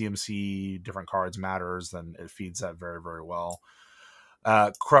 CMC different cards matters, then it feeds that very, very well.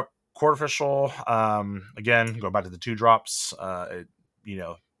 Corrupt Court Official, again, go back to the 2-drops.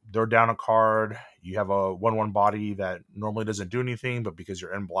 They're down a card. You have a 1/1 body that normally doesn't do anything, but because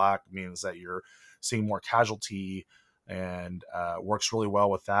you're in black means that you're seeing more casualty, and works really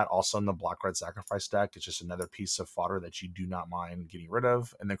well with that. Also in the black-red sacrifice deck, it's just another piece of fodder that you do not mind getting rid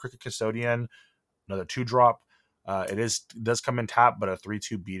of. And then Cricket Custodian, another 2-drop. It does come in tap, but a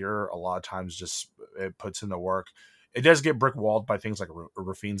 3/2 beater a lot of times just it puts in the work. It does get brick walled by things like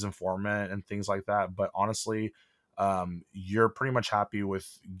Rafine's Informant and things like that, but honestly, you're pretty much happy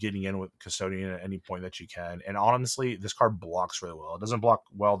with getting in with Custodian at any point that you can. And honestly, this card blocks really well. It doesn't block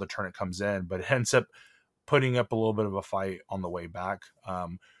well the turn it comes in, but it ends up putting up a little bit of a fight on the way back,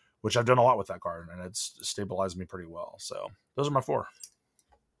 which I've done a lot with that card, and it's stabilized me pretty well. So those are my 4.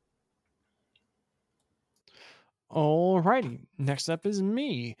 Alrighty, next up is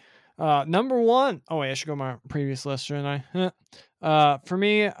me. Number 1. Oh wait, I should go my previous list, shouldn't I? For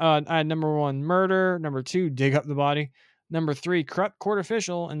me, I had number 1, Murder. Number 2, Dig Up the Body. Number 3, Corrupt Court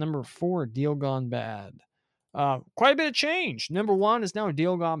Official. And number 4, Deal Gone Bad. Quite a bit of change. Number 1 is now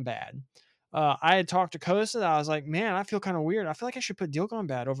Deal Gone Bad. I had talked to Kosa. I was like, man, I feel kind of weird. I feel like I should put Deal Gone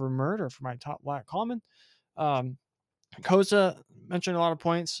Bad over Murder for my top black common. Kosa mentioned a lot of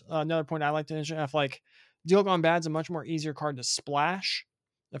points. Another point I like to mention, I feel like Deal Gone Bad is a much more easier card to splash.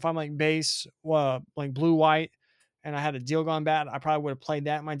 If I'm like base, like blue-white, and I had a Deal Gone Bad, I probably would have played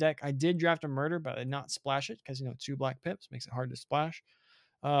that in my deck. I did draft a Murder, but I did not splash it because, 2 black pips makes it hard to splash.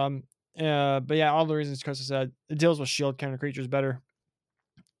 But yeah, all the reasons Kosa said, it deals with shield counter creatures better.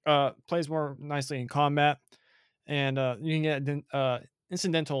 Plays more nicely in combat, and you can get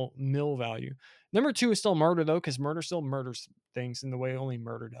incidental mill value. Number 2 is still Murder, though, because Murder still murders things in the way only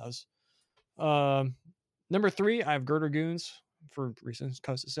Murder does. Number 3, I have Girder Goons, for reasons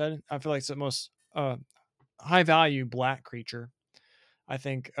Kosa said. I feel like it's the most high value black creature, I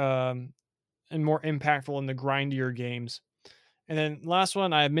think, and more impactful in the grindier games. And then last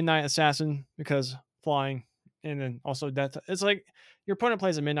one, I have Midnight Assassin, because flying, and then also death. It's like your opponent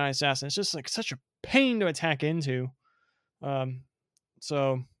plays a Midnight Assassin. It's just like such a pain to attack into.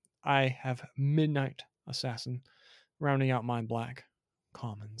 So I have Midnight Assassin rounding out my black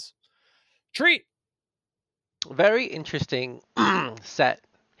commons. Treat. Very interesting set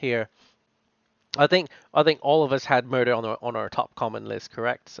here. I think all of us had Murder on our top common list,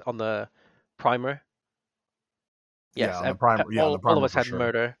 correct? On the primer. Yes, on the primer. Yeah, all of us had sure.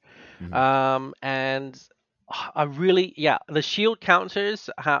 Murder. Mm-hmm. And I really, the shield counters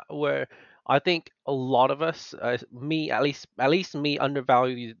were. I think a lot of us, me at least me,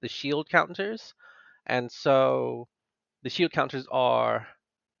 undervalued the shield counters, and so the shield counters are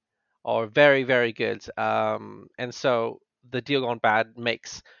very, very good. And so the Deal Gone Bad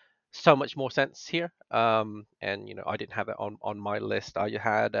makes so much more sense here. And I didn't have it on my list. I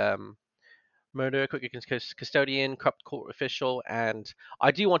had Murder, Quick Custodian, Corrupt Court Official, and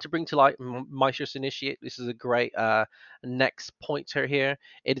I do want to bring to light Maestros Initiate. This is a great next pointer here.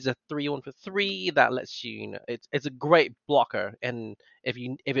 It is a 3/1 for 3 that lets you, it's a great blocker, and if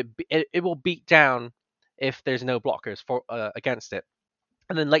it will beat down if there's no blockers for against it.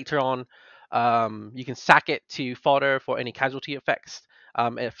 And then later on, you can sack it to fodder for any casualty effects.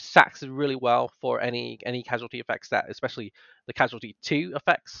 It sacks really well for any casualty effects, that especially the casualty 2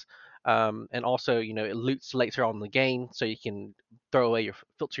 effects. And also, it loots later on in the game, so you can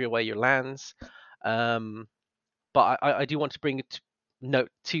filter away your lands. But I do want to bring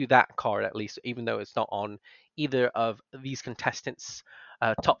note to that card, at least, even though it's not on either of these contestants'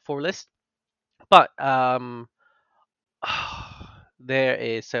 top 4 list. But there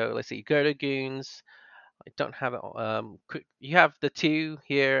is, so let's see, Girder Goons. I don't have it. You have the 2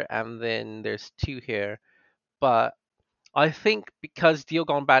 here, and then there's 2 here. But I think because Deal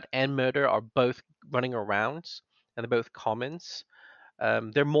Gone Bad and Murder are both running around, and they're both commons,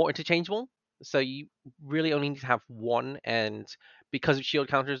 they're more interchangeable. So you really only need to have one, and because of shield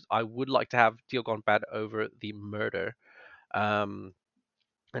counters, I would like to have Deal Gone Bad over the Murder. And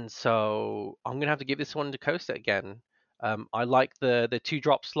so I'm going to have to give this one to Kosa again. I like the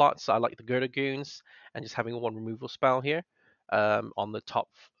 2-drop slots. I like the Girder Goons, and just having one removal spell here on the top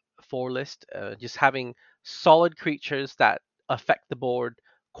 4 list. Just having solid creatures that affect the board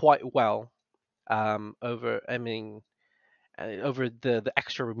quite well over the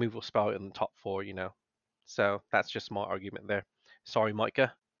extra removal spell in the top 4, So that's just my argument there. Sorry,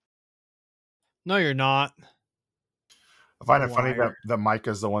 Micah. No, you're not. I find it funny that Micah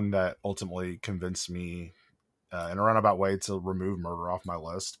is the one that ultimately convinced me in a roundabout way to remove Murder off my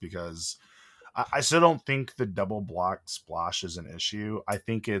list, because I still don't think the double block splash is an issue. I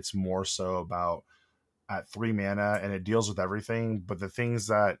think it's more so about at 3 mana, and it deals with everything, but the things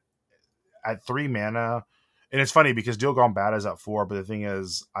that at 3 mana, and it's funny because Deal Gone Bad is at 4, but the thing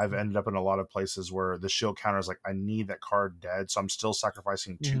is, I've ended up in a lot of places where the shield counter is like, I need that card dead, so I'm still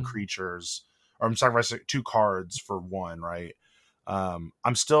sacrificing 2 creatures, or I'm sacrificing 2 cards for 1, right? I'm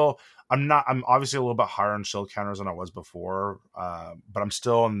obviously a little bit higher on shield counters than I was before, but I'm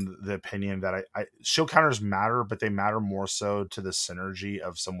still in the opinion that I shield counters matter, but they matter more so to the synergy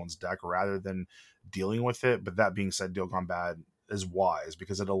of someone's deck rather than dealing with it. But that being said, Deal Gone Bad is wise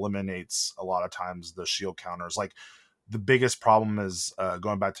because it eliminates a lot of times the shield counters. Like the biggest problem is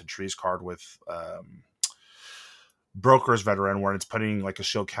going back to Tree's card with Broker's Veteran, where it's putting like a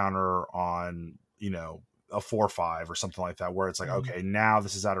shield counter on, a 4/5 or something like that, where it's like, okay, now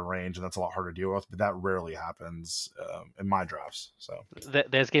this is out of range, and that's a lot harder to deal with. But that rarely happens in my drafts. So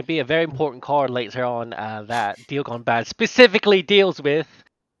there's going to be a very important card later on that Deal Gone Bad specifically deals with.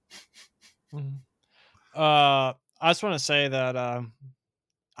 I just want to say that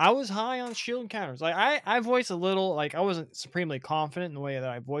I was high on shield counters. Like I voiced a little, like I wasn't supremely confident in the way that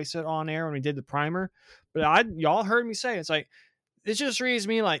I voiced it on air when we did the primer, but y'all heard me say it's like it just reads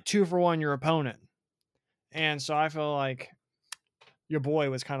me like 2 for 1 your opponent. And so I feel like your boy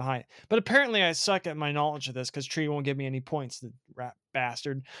was kind of high. But apparently I suck at my knowledge of this because Tree won't give me any points, the rat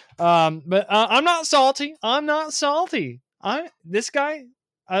bastard. But I'm not salty. This guy,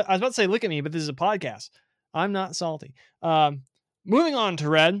 I was about to say look at me, but this is a podcast. I'm not salty. Moving on to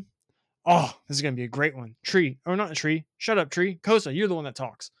red. Oh, this is going to be a great one. Tree. Or not a Tree. Shut up, Tree. Kosa, you're the one that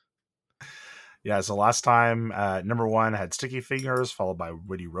talks. Yeah, so last time, number 1 had Sticky Fingers, followed by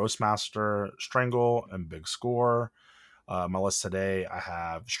Witty Roastmaster, Strangle, and Big Score. My list today, I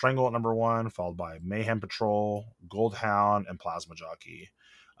have Strangle at number 1, followed by Mayhem Patrol, Goldhound, and Plasma Jockey.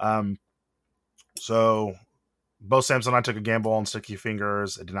 So both Samson and I took a gamble on Sticky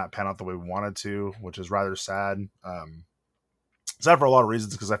Fingers. It did not pan out the way we wanted to, which is rather sad. Sad for a lot of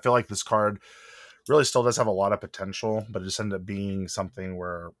reasons, because I feel like this card really still does have a lot of potential, but it just ended up being something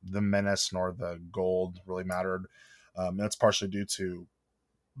where the menace nor the gold really mattered. And that's partially due to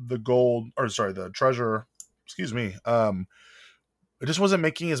the treasure. Excuse me. It just wasn't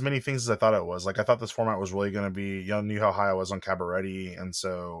making as many things as I thought it was. Like I thought this format was really going to be, y'all knew how high I was on Cabaretti. And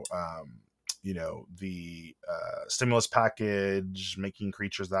so, the stimulus package, making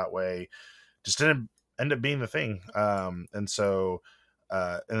creatures that way just didn't end up being the thing. And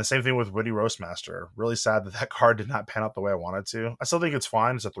the same thing with Witty Roastmaster. Really sad that card did not pan out the way I wanted to. I still think it's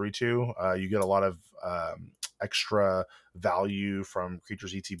fine. It's a 3/2. You get a lot of extra value from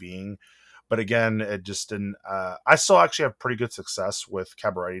creatures ETBing. But again, it just didn't. I still actually have pretty good success with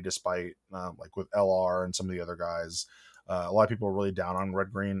Cabaretti, despite like with LR and some of the other guys. A lot of people are really down on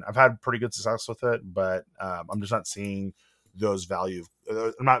red green. I've had pretty good success with it, but I'm just not seeing those value.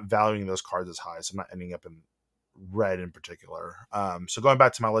 I'm not valuing those cards as high, so I'm not ending up in red in particular. So going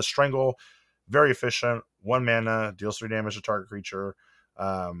back to my list, Strangle, very efficient, 1 mana, deals 3 damage to target creature.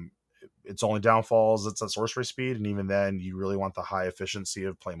 Its only downfalls, it's at sorcery speed, and even then you really want the high efficiency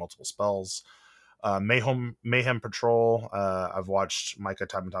of playing multiple spells. Mayhem Patrol, I've watched Micah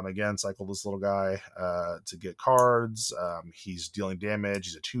time and time again cycle this little guy to get cards. He's dealing damage,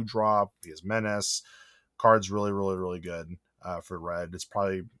 he's a 2-drop, he has menace. Card's really, really, really good for red. It's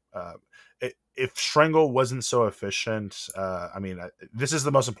probably if Strangle wasn't so efficient, this is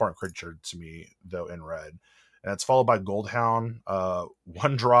the most important creature to me, though, in red. And it's followed by Goldhound,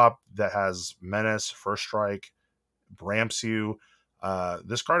 1-drop that has menace, first strike, ramps you.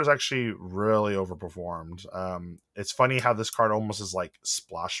 This card is actually really overperformed. It's funny how this card almost is like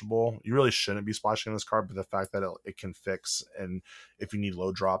splashable. You really shouldn't be splashing this card, but the fact that it can fix, and if you need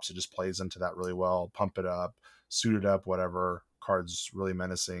low drops, it just plays into that really well. Pump it up, suit it up, whatever. Card's really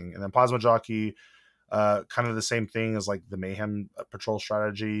menacing. And then Plasma Jockey, kind of the same thing as like the Mayhem Patrol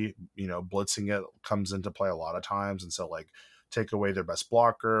strategy. Blitzing it comes into play a lot of times, and so like take away their best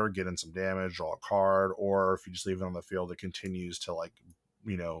blocker, get in some damage, draw a card, or if you just leave it on the field, it continues to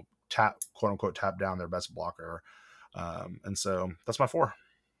tap, quote unquote, tap down their best blocker. And so that's my 4.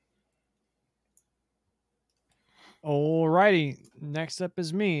 Alrighty, next up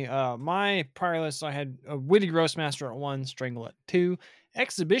is me. My prior list, I had a Witty Roastmaster at 1, Strangle at 2,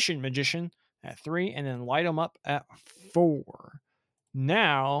 Exhibition Magician at 3, and then Light 'em Up at 4.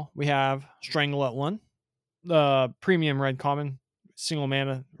 Now we have Strangle at 1, the premium red common, single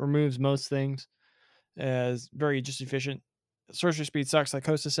mana, removes most things, is very just efficient. Sorcery speed sucks, like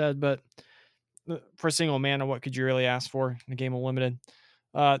Costa said, but for single mana, what could you really ask for in a game of limited?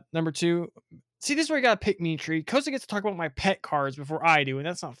 Number 2. See, this is where you gotta pick me, Tree. Costa gets to talk about my pet cards before I do, and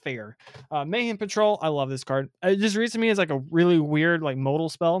that's not fair. Mayhem Patrol, I love this card. It just reads to me as like a really weird, like modal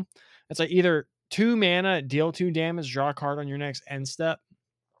spell. It's like either 2 mana, deal 2 damage, draw a card on your next end step.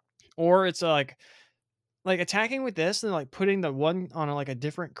 Or it's like attacking with this and like putting the one on a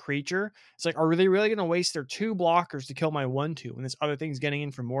different creature. It's like, are they really going to waste their 2 blockers to kill my 1/2 when this other thing's getting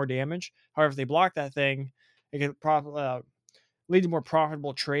in for more damage? However, if they block that thing, it could lead to more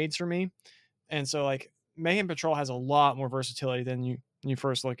profitable trades for me. And so like Mayhem Patrol has a lot more versatility than you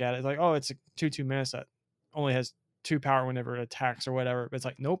first look at it. It's like, oh, it's a 2/2 menace that only has 2 power whenever it attacks or whatever. But it's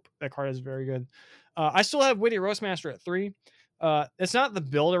like, nope, that card is very good. I still have Witty Roastmaster at 3. It's not the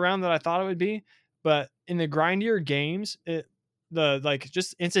build around that I thought it would be, but in the grindier games,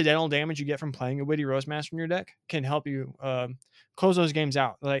 just incidental damage you get from playing a Witty Roastmaster in your deck can help you close those games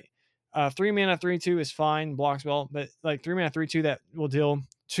out. Like 3 mana 3/2 is fine, blocks well, but like 3 mana 3/2 that will deal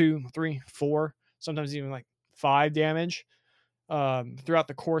 2, 3, 4, sometimes even like 5 damage throughout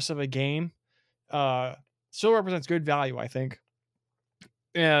the course of a game still represents good value, I think.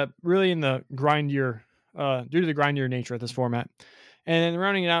 Really in the grindier, due to the grindier nature of this format. And then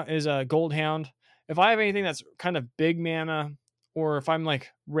rounding it out is a Gold Hound. If I have anything that's kind of big mana, or if I'm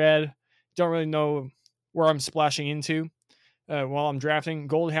like red, don't really know where I'm splashing into while I'm drafting,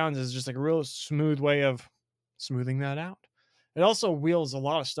 Gold Hounds is just like a real smooth way of smoothing that out. It also wields a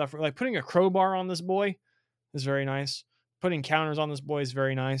lot of stuff. Like putting a crowbar on this boy is very nice. Putting counters on this boy is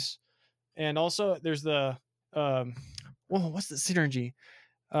very nice. And also there's the what's the synergy?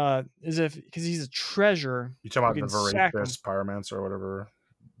 Is if because he's a treasure. You talking about the Voracious Pyromancer or whatever?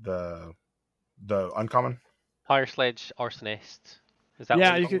 The uncommon? Fire Sledge Arsonist. Is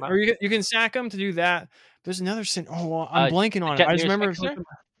that you can, or you can sack him to do that. There's another sin. Oh, well, I'm blanking on it. I just remember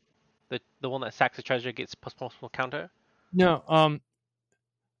the one that sacks a treasure gets possible counter. No,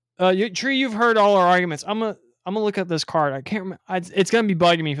 Tree, you've heard all our arguments. I'm gonna look up this card. I can't remember. It's gonna be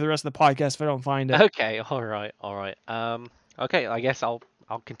bugging me for the rest of the podcast if I don't find it. Okay, all right. Okay, I guess I'll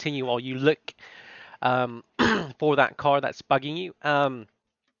continue while you look for that card that's bugging you.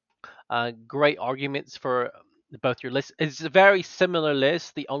 Great arguments for both your lists. It's a very similar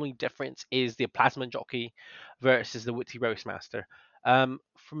list. The only difference is the Plasma Jockey versus the Witty Roastmaster.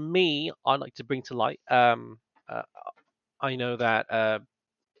 For me, I'd like to bring to light. I know that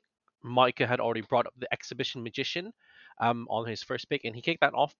Micah had already brought up the Exhibition Magician on his first pick, and he kicked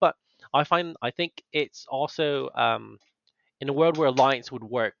that off. But I think it's also in a world where Alliance would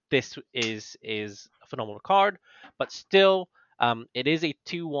work, this is a phenomenal card. But still, it is a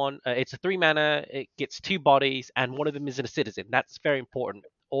 2/1. It's a 3 mana. It gets 2 bodies, and one of them is a citizen. That's very important.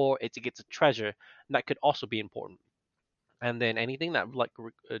 Or it gets a treasure, and that could also be important. And then anything that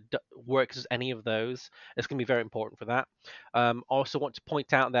works as any of those is going to be very important for that. Also want to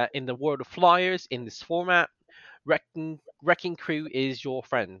point out that in the world of flyers in this format, Wrecking Crew is your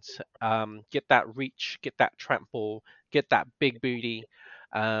friend. Get that reach, get that trample, get that big booty.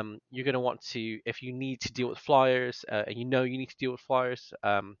 You're going to want to, if you need to deal with flyers, and you know you need to deal with flyers,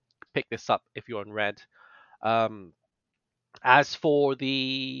 pick this up if you're on red. As for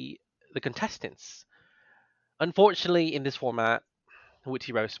the contestants, unfortunately in this format,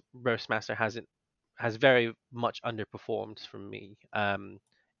 Witty Roastmaster has very much underperformed for me.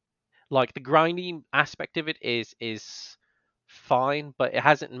 Like the grinding aspect of it is fine, but it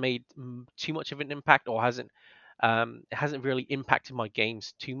hasn't made too much of an impact, or it hasn't really impacted my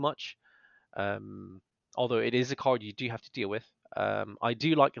games too much. Although it is a card you do have to deal with. I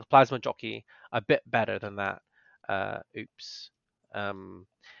do like the Plasma Jockey a bit better than that.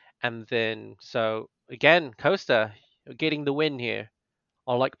 And then so again, Costa, you're getting the win here.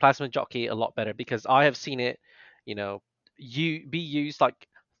 I like Plasma Jockey a lot better because I have seen it, be used. Like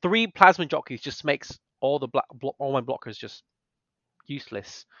 3 Plasma Jockeys just makes all my blockers just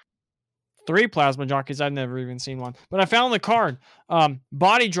useless. 3 Plasma Jockeys, I've never even seen one. But I found the card.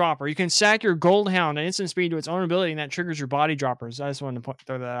 Body Dropper. You can sack your Gold Hound at instant speed to its own ability, and that triggers your Body Droppers. I just wanted to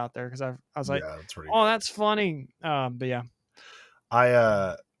throw that out there because I was like, that's funny. But yeah.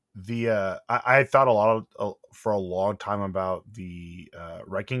 I thought for a long time about the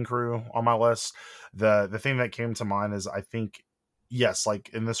Wrecking Crew on my list. The thing that came to mind is, I think, yes, like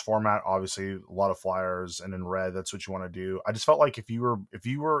in this format, obviously a lot of flyers, and in red, that's what you want to do. I just felt like if you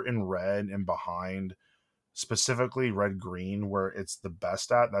were in red and behind specifically red green, where it's the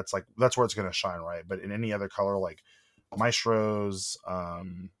best at, that's where it's going to shine, right? But in any other color, like Maestros,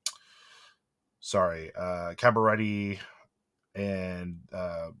 Cabaretti, and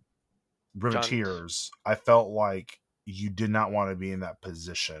Riveteers, I felt like you did not want to be in that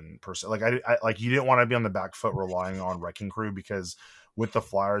position per se. Like I like, you didn't want to be on the back foot relying on Wrecking Crew, because with the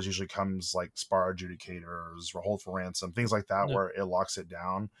flyers usually comes like Spire Adjudicators, Hold for Ransom, things like that, where it locks it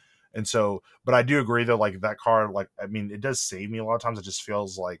down. And so, but I do agree though, like that card, like, I mean, it does save me a lot of times. It just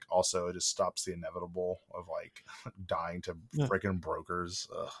feels like also it just stops the inevitable of like dying to freaking brokers.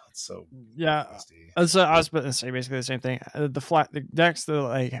 Ugh, it's so nasty. So I was about to say basically the same thing. The decks that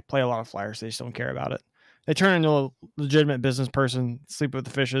like play a lot of flyers, they just don't care about it. They turn into a legitimate business person, sleep with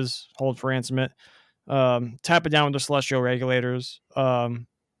the fishes, hold for ransom it, tap it down with the celestial regulators.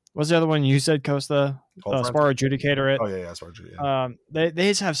 What's the other one you said, Costa? Spar Adjudicator it. Oh yeah, Spar Adjudicator. They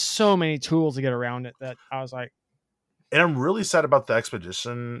just have so many tools to get around it that I was like, and I'm really sad about the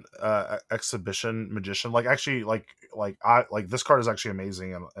exhibition magician. Like actually, like this card is actually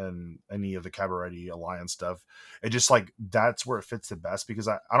amazing in any of the Cabaret Alliance stuff. It just like that's where it fits the best because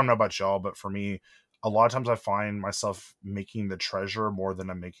I don't know about y'all, but for me, a lot of times I find myself making the treasure more than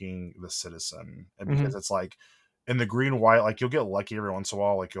I'm making the citizen, and because it's like in the green white, like you'll get lucky every once in a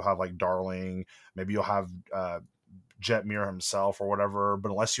while, like you'll have like Darling, maybe you'll have Jetmir himself or whatever,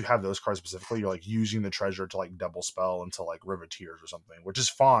 but unless you have those cards specifically, you're like using the treasure to like double spell into like Riveteers or something, which is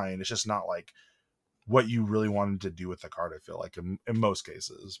fine. It's just not like what you really wanted to do with the card, I feel like in most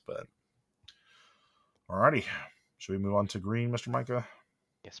cases. But alrighty, should we move on to green, Mr. Micah?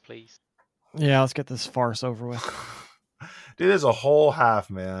 Yes, please. Yeah, let's get this farce over with. Dude, there's a whole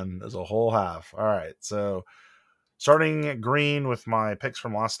half, man. There's a whole half. All right, so starting at green with my picks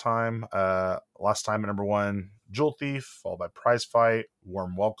from last time. Last time at number 1, Jewel Thief, followed by Prize Fight,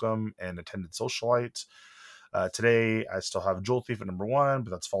 Warm Welcome, and Attended Socialite. Today, I still have Jewel Thief at number 1,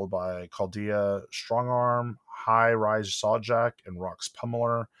 but that's followed by Chaldea, Strongarm, High Rise Sawjack, and Rock's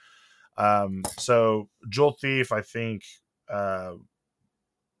Pummeler. So Jewel Thief, I think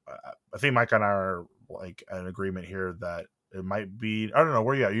Mike and I are like an agreement here that it might be. I don't know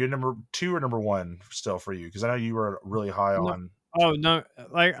where you at. You number 2 or number 1 still for you? Because I know you were really high on. Oh no!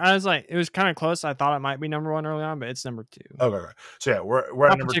 Like I was like, it was kind of close. I thought it might be number 1 early on, but it's number 2. Okay. So yeah, we're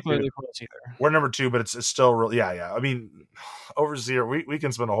not at number 2. Particularly close either. We're number 2, but it's still really yeah. I mean, Overseer. We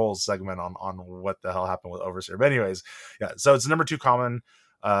can spend a whole segment on what the hell happened with Overseer. But anyways, yeah. So it's number 2 common.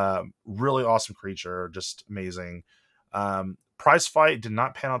 Really awesome creature, just amazing. Prize Fight did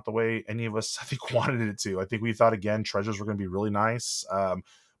not pan out the way any of us, I think, wanted it to. I think we thought, again, treasures were going to be really nice.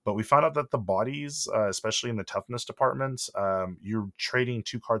 But we found out that the bodies, especially in the toughness department, you're trading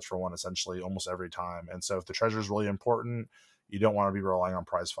 2 cards for 1, essentially, almost every time. And so if the treasure is really important, you don't want to be relying on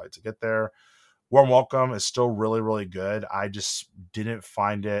Prize Fight to get there. Warm Welcome is still really, really good. I just didn't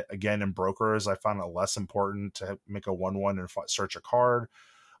find it, again, in Brokers. I found it less important to make a 1/1 and search a card.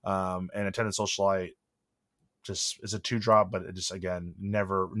 And Attended Socialite just is a 2-drop, but it just, again,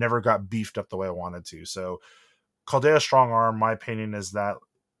 never got beefed up the way I wanted to. So Chaldea Strongarm, my opinion is that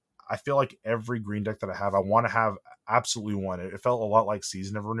I feel like every green deck that I have, I want to have absolutely one. It felt a lot like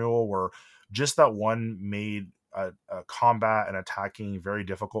Season of Renewal, where just that one made a combat and attacking very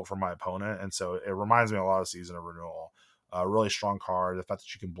difficult for my opponent. And so it reminds me a lot of Season of Renewal. A really strong card. The fact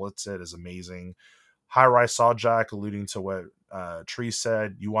that you can blitz it is amazing. High Rise Sawjack, alluding to what Tree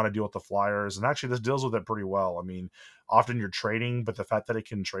said, you want to deal with the flyers, and actually this deals with it pretty well. I mean, often you're trading, but the fact that it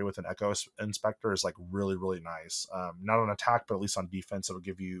can trade with an Echo Inspector is like really, really nice. Not on attack, but at least on defense, it'll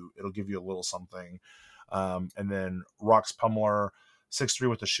give you a little something. And then Rock's Pummeler, 6/3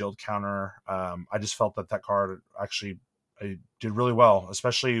 with the shield counter. I just felt that card actually did really well,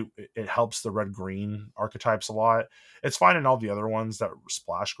 especially it helps the red-green archetypes a lot. It's fine in all the other ones that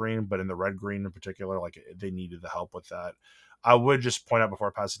splash green, but in the red-green in particular, like they needed the help with that. I would just point out before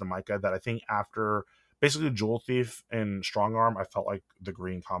I pass it to Micah that I think after basically Jewel Thief and Strongarm, I felt like the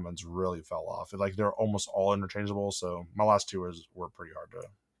green commons really fell off. Like they're almost all interchangeable, so my last 2 were pretty hard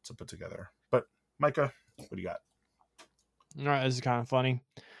to put together. But Micah, what do you got? All right, this is kind of funny.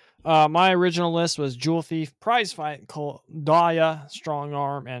 My original list was Jewel Thief, Prize Fight, Chaldea,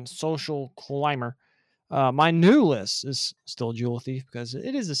 Strongarm, and Social Climber. My new list is still Jewel Thief because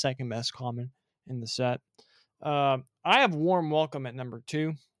it is the second best common in the set. I have Warm Welcome at number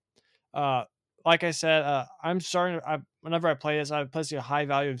 2. Like I said, I'm starting. Whenever I play this, I place a high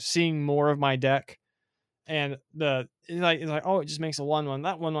value of seeing more of my deck, and it's like oh, it just makes a 1/1.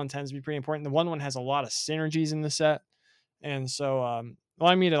 That 1/1 tends to be pretty important. The 1/1 has a lot of synergies in the set, and so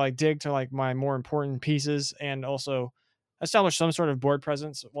allowing me to like dig to like my more important pieces and also establish some sort of board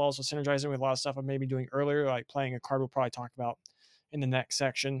presence while also synergizing with a lot of stuff I may be doing earlier, like playing a card we'll probably talk about in the next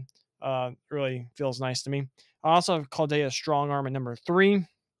section. Really feels nice to me. I also have Chaldea Strongarm at number 3.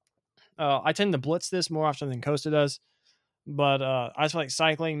 I tend to blitz this more often than Costa does, but I just feel like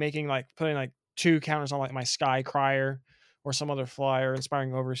cycling, putting like 2 counters on like my Sky Crier or some other flyer,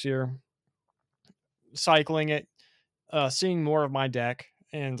 Inspiring Overseer, cycling it, seeing more of my deck,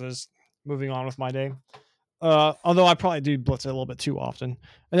 and just moving on with my day. Although I probably do blitz it a little bit too often.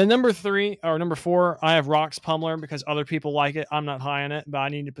 And then number 4, I have Rocks Pummeler because other people like it. I'm not high on it, but I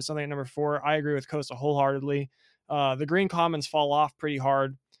need to put something at number 4. I agree with Costa wholeheartedly. The green commons fall off pretty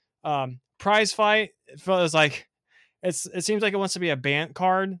hard. Prize Fight, it feels like it seems like it wants to be a Bant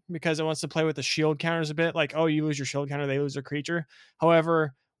card because it wants to play with the shield counters a bit. Like, oh, you lose your shield counter, they lose their creature.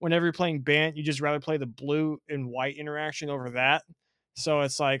 However, whenever you're playing Bant, you just rather play the blue and white interaction over that. So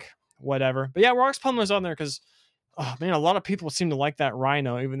it's like, whatever. But yeah, Rocks Pummeler's on there because, oh man, a lot of people seem to like that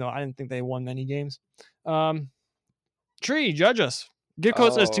Rhino, even though I didn't think they won many games. Tree, judge us. Get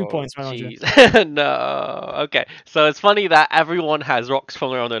close to 2 points, why don't you? No. Okay. So it's funny that everyone has Rocks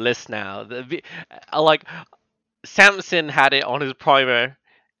Pummeler on their list now. Like, Samson had it on his primer,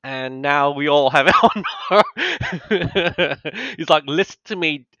 and now we all have it on our... He's like, listen to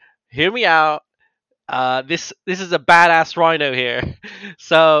me, hear me out. This is a badass Rhino here.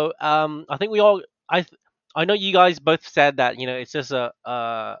 So I think we all... I know you guys both said that, you know, it's just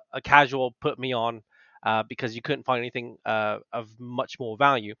a casual put me on because you couldn't find anything of much more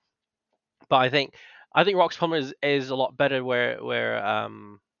value. But I think Rocks Pummeler is a lot better where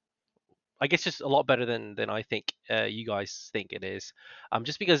I guess just a lot better than I think you guys think it is.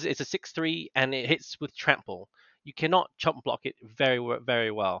 Just because it's a 6/3 and it hits with trample, you cannot chump block it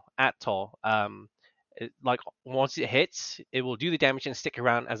very well at all. Like once it hits, it will do the damage and stick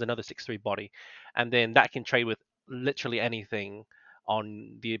around as another 6/3 body, and then that can trade with literally anything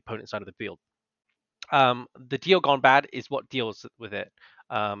on the opponent's side of the field. The deal gone bad is what deals with it,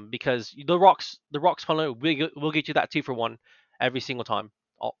 because the rocks funnel will get you that 2-for-1 every single time,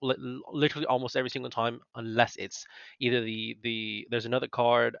 literally almost every single time, unless it's either there's another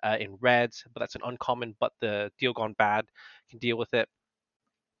card in red, but that's an uncommon, but the deal gone bad can deal with it.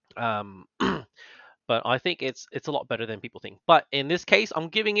 But I think it's a lot better than people think. But in this case, I'm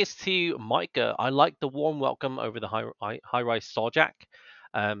giving it to Micah. I like the warm welcome over the high rise Sawjack.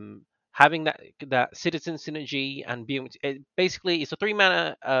 Having that citizen synergy and being basically it's a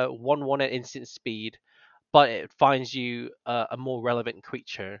 3-mana 1/1 at instant speed, but it finds you a more relevant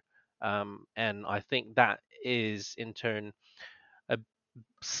creature, and I think that is in turn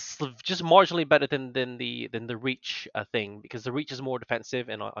just marginally better than the reach thing, because the reach is more defensive,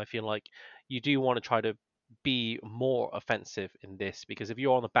 and I feel like you do want to try to be more offensive in this, because if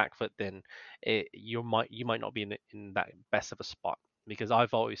you're on the back foot, then you might not be in that best of a spot. Because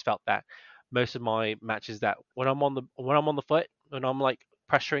I've always felt that most of my matches, that when I'm on the foot, when I'm like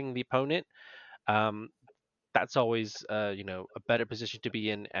pressuring the opponent, that's always a better position to be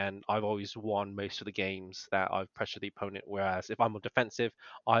in, and I've always won most of the games that I've pressured the opponent. Whereas if I'm on defensive,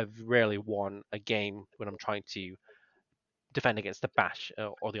 I've rarely won a game when I'm trying to defend against the bash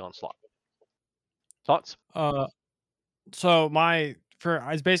or the onslaught. Thoughts? So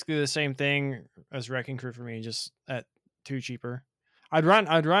it's basically the same thing as Wrecking Crew for me, just at 2 cheaper. I'd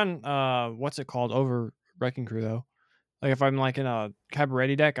run what's it called over Wrecking Crew though. Like if I'm like in a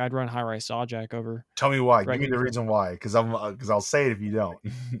Cabaret deck, I'd run High Rise Sawjack over. Tell me why. Give me the reason why, because I'll say it if you don't.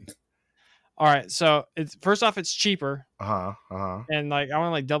 All right, so it's first off, it's cheaper. And like I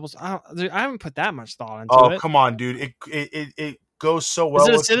want like doubles. I haven't put that much thought into it. Oh come on, dude! It goes so well. Is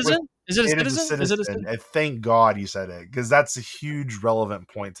it a citizen? Is it a citizen? Is it a citizen? And thank God you said it, because that's a huge relevant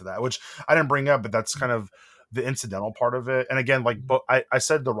point to that, which I didn't bring up, but that's kind of the incidental part of it. And again, like I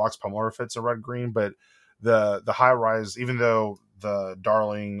said, the Rocks Pummeler fits a red green, but the high rise, even though the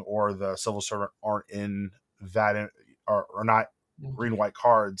Darling or the Civil Servant aren't in that are not green white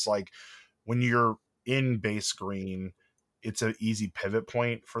cards, like when you're in base green, it's an easy pivot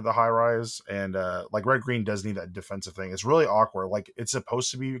point for the high rise. And like red green does need that defensive thing. It's really awkward. Like it's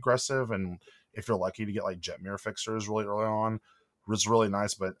supposed to be aggressive, and if you're lucky to get like Jetmir fixers really early on, it's really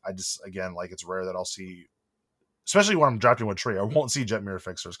nice. But I just, again, like it's rare that I'll see, especially when I'm drafting with Tree, I won't see Jetmir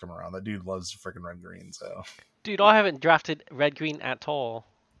fixers come around. That dude loves freaking red green. So, dude, I haven't drafted red green at all.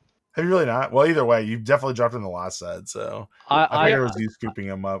 Have you really not? Well, either way, you've definitely dropped in the last set. So I think it was you scooping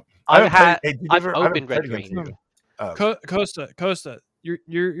him up. I've opened red green. Costa,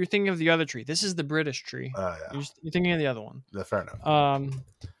 you're thinking of the other tree. This is the British tree. Yeah. You're thinking of the other one. Yeah, fair enough.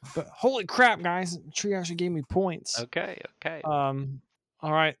 But holy crap, guys! The tree actually gave me points. Okay. All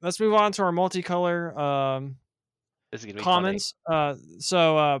right, let's move on to our multicolor this is gonna be commons.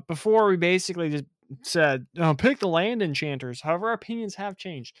 So before we basically just said pick the land enchanters. However, our opinions have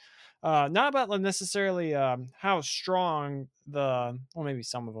changed. Not about necessarily how strong maybe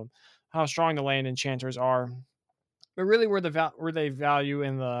some of them, how strong the land enchanters are, but really where they value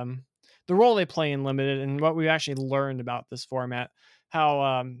in the role they play in limited, and what we actually learned about this format.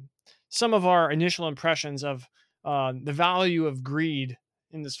 How some of our initial impressions of the value of greed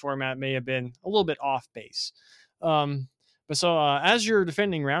in this format may have been a little bit off base. But so as your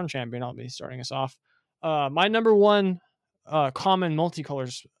defending round champion, I'll be starting us off. My number one common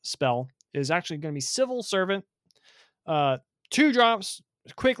multicolor spell is actually going to be Civil Servant. 2 drops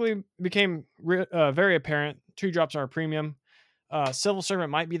quickly became very apparent. 2 drops are a premium. Civil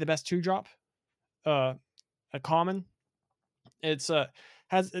Servant might be the best 2-drop. A common. It's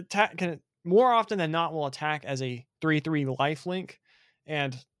has attack can more often than not will attack as a 3/3 lifelink,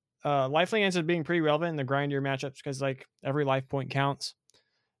 and lifelink ends up being pretty relevant in the grindier matchups because like every life point counts,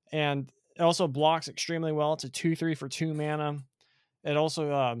 and it also blocks extremely well. It's a 2/3 for 2 mana. It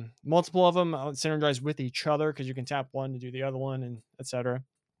also multiple of them synergize with each other because you can tap one to do the other one, and etc.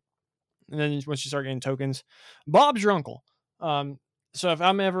 And then once you start getting tokens, Bob's your uncle. So if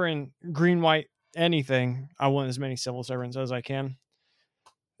I'm ever in green white anything, I want as many Civil Servants as I can.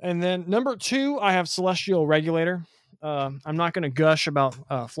 And then number 2, I have Celestial Regulator. I'm not going to gush about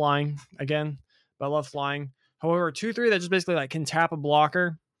flying again, but I love flying. However, 2/3 that just basically like can tap a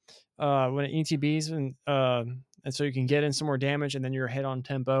blocker when it ETBs, and so you can get in some more damage, and then you're hit on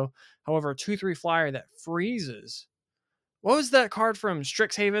tempo. However, a 2/3 flyer that freezes. What was that card from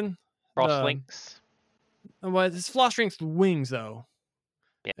Strixhaven? Frostlinks. Well, it's Flaw Strength Wings though.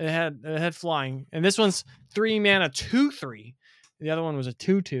 Yeah. It had flying, and this one's 3 mana 2/3. The other one was a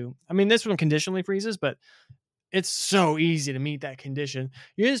 2/2. I mean, this one conditionally freezes, but it's so easy to meet that condition.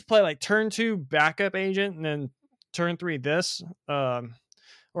 You just play like turn 2 backup agent, and then turn 3 this.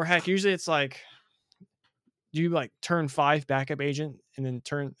 Or heck, usually it's like you like turn 5 backup agent, and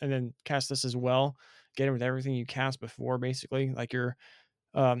then cast this as well. Get it with everything you cast before, basically, like your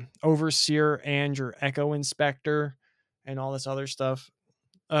Overseer and your Echo Inspector and all this other stuff.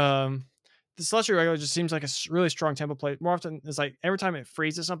 The Celestial Regulator just seems like a really strong tempo play. More often, it's like every time it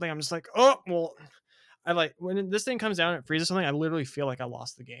freezes something, I'm just like, oh, well, I like when this thing comes down and it freezes something, I literally feel like I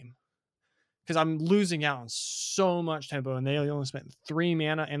lost the game because I'm losing out on so much tempo, and they only spent 3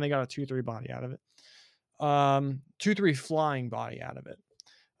 mana and they got a 2/3 body out of it. 2/3 flying body out of it.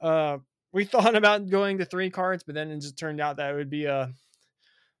 We thought about going to 3 cards, but then it just turned out that it would be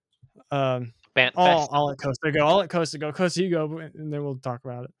I'll let Costa go. Costa, you go, and then we'll talk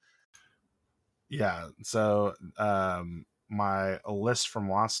about it. Yeah. So my list from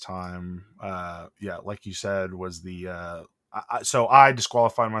last time, like you said, was the so I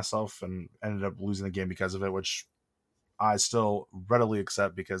disqualified myself and ended up losing the game because of it, which I still readily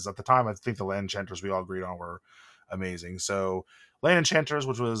accept because at the time I think the Land Enchanters we all agreed on were amazing. So Land Enchanters,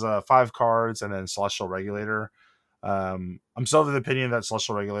 which was 5 cards, and then Celestial Regulator. I'm still of the opinion that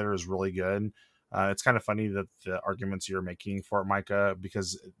Celestial Regulator is really good. It's kind of funny that the arguments you're making for it, Micah,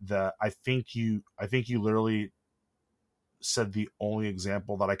 because I think you literally said the only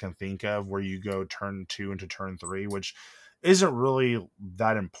example that I can think of where you go turn 2 into turn 3, which isn't really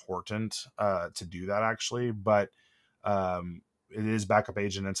that important to do that actually, but it is backup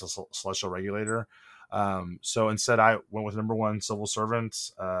agent into Celestial Regulator. So instead I went with number 1 Civil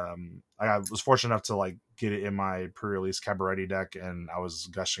Servant. I was fortunate enough to like get it in my pre-release Cabaretti deck, and I was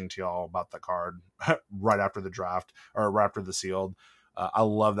gushing to y'all about the card right after the draft, or right after the sealed. I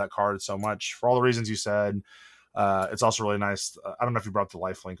love that card so much for all the reasons you said. It's also really nice. I don't know if you brought the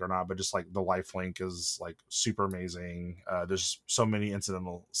lifelink or not, but just like the lifelink is like super amazing. There's so many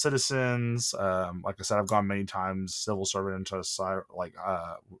incidental citizens. Like I said, I've gone many times Civil Servant into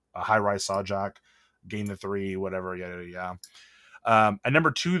a high-rise Sawjack, gain the 3, whatever. Yeah. At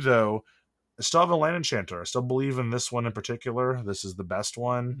number 2 though, I still have a Land Enchanter. I still believe in this one in particular. This is the best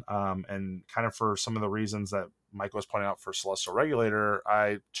one. And kind of for some of the reasons that Mike was pointing out for Celestial Regulator,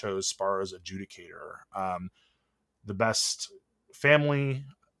 I chose Spara's Adjudicator. The best family,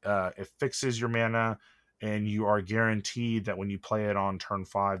 it fixes your mana, and you are guaranteed that when you play it on turn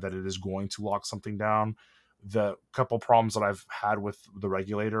 5 that it is going to lock something down. The couple problems that I've had with the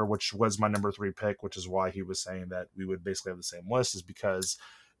Regulator, which was my number 3 pick, which is why he was saying that we would basically have the same list, is because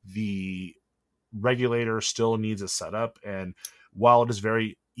the Regulator still needs a setup, and while it is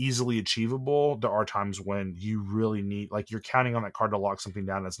very easily achievable, there are times when you really need, like, you're counting on that card to lock something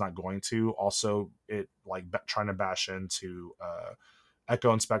down that's not going to. Also, it like trying to bash into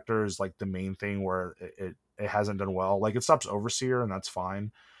Echo Inspector is like the main thing where it hasn't done well. Like, it stops Overseer, and that's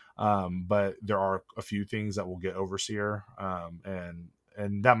fine, but there are a few things that will get Overseer,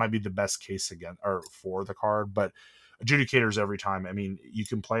 and that might be the best case again or for the card. But Adjudicators every time. I mean, you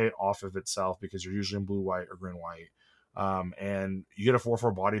can play it off of itself because you're usually in blue, white, or green, white. And you get a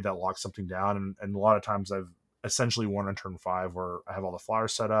 4/4 body that locks something down. And a lot of times I've essentially won on turn 5 where I have all the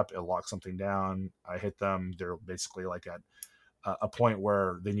flyers set up. It locks something down. I hit them. They're basically like at a point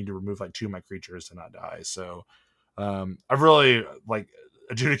where they need to remove like 2 of my creatures to not die. So I've really like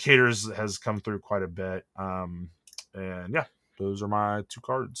Adjudicators has come through quite a bit. And yeah, those are my 2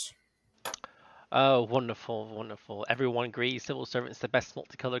 cards. Oh, wonderful, wonderful. Everyone agrees Civil Servant's the best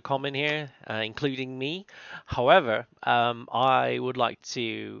multicolored common here, including me. However, I would like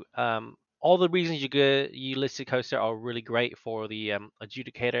to. All the reasons you listed, Coaster, are really great for the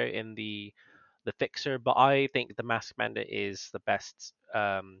Adjudicator in the Fixer, but I think the Masked Bandit is the best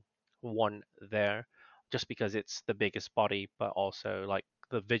one there, just because it's the biggest body, but also like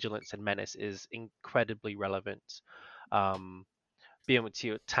the Vigilance and Menace is incredibly relevant. Um, be able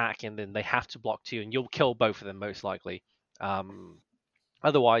to attack, and then they have to block too, and you'll kill both of them most likely.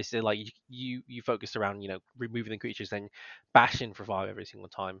 Otherwise, they're like you focus around removing the creatures, then bashing for 5 every single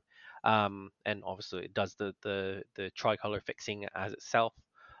time. And obviously it does the tricolor fixing as itself.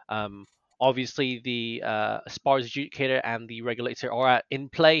 Obviously the Aspara's Adjudicator and the Regulator are in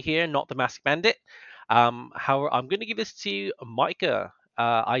play here, not the Masked Bandit. However, I'm going to give this to Micah.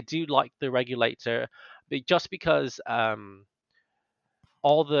 I do like the Regulator, but just because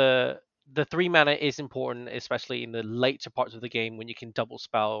all the 3 mana is important, especially in the later parts of the game when you can double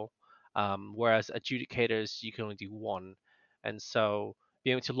spell. Whereas Adjudicators you can only do 1, and so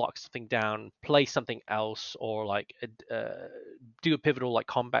being able to lock something down, play something else, or like do a pivotal like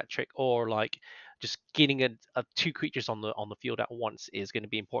combat trick, or like just getting a 2 creatures on the field at once is going to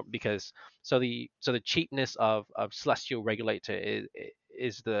be important, because the cheapness of Celestial Regulator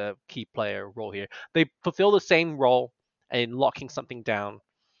is the key player role here. They fulfill the same role in locking something down,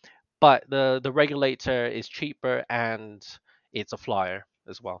 but the Regulator is cheaper and it's a flyer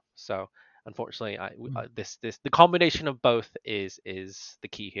as well. So unfortunately, the combination of both is the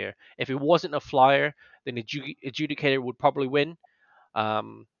key here. If it wasn't a flyer, then Adjudicator would probably win.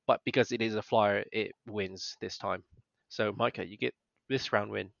 But because it is a flyer, it wins this time. So Micah, you get this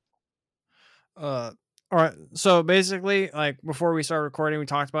round win. All right. So basically, like before we start recording, we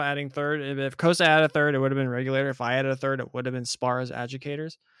talked about adding third. If Costa added a third, it would have been Regulator. If I added a third, it would have been Spara's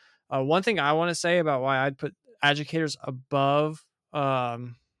Adjudicators. One thing I want to say about why I'd put Adjudicators above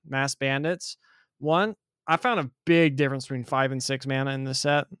Masked Bandits. One, I found a big difference between 5 and 6 mana in this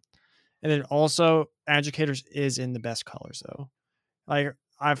set. And then also, Adjudicators is in the best colors, though. Like,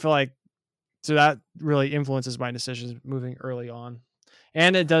 I feel like, so that really influences my decisions moving early on.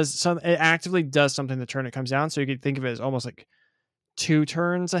 And it actively does something the turn it comes down. So you could think of it as almost like 2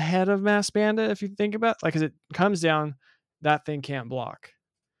 turns ahead of Masked Bandit if you think about it. Like, as it comes down, that thing can't block.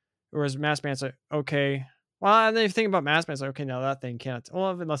 Whereas Masked Bandit's like, okay. Well, then if you think about Masked Bandit's like, okay, no, that thing can't. Well,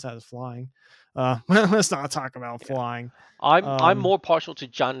 unless that is flying. Let's not talk about flying. I'm more partial to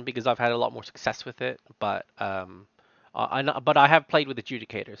Jund because I've had a lot more success with it. But I have played with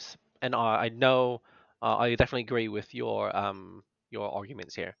Adjudicators, and I know I definitely agree with your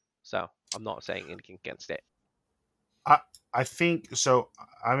arguments here. So I'm not saying anything against it. I think so.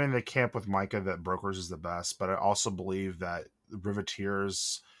 I'm in the camp with Micah that Brokers is the best, but I also believe that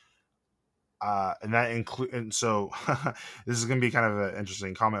Riveteers, and that include. And so this is going to be kind of an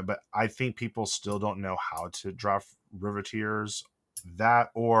interesting comment, but I think people still don't know how to draft Riveteers. That,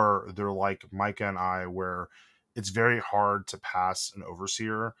 or they're like Micah and I, where it's very hard to pass an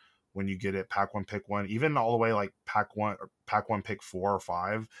Overseer when you get it pack 1 pick 1, even all the way like pack 1 pick 4 or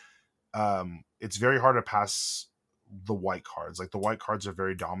 5. It's very hard to pass the white cards. Like the white cards are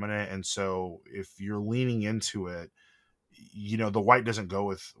very dominant, and so if you're leaning into it, the white doesn't go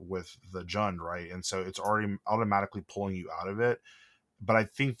with the Jund, right? And so it's already automatically pulling you out of it. But I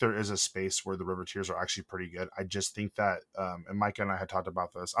think there is a space where the Riveteers are actually pretty good. I just think that, and Micah and I had talked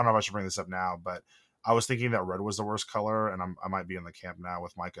about this. I don't know if I should bring this up now, but I was thinking that red was the worst color, and I might be in the camp now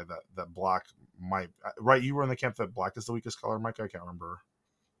with Micah that black might. Right, you were in the camp that black is the weakest color, Micah? I can't remember.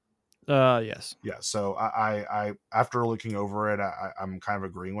 Yes. Yeah. So I after looking over it, I'm kind of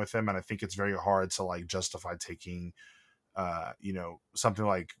agreeing with him, and I think it's very hard to like justify taking, something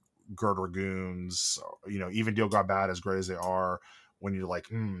like Gird Dragoons, even Deal God Bad, as great as they are, when you're like,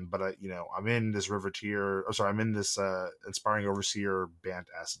 but I'm in this Riveteer, I'm in this Inspiring Overseer Bant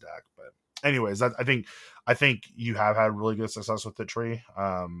S deck. But anyways, I think you have had really good success with the tree,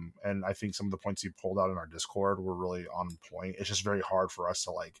 and I think some of the points you pulled out in our Discord were really on point. It's just very hard for us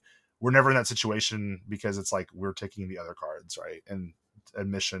to like. We're never in that situation because it's like we're taking the other cards, right? And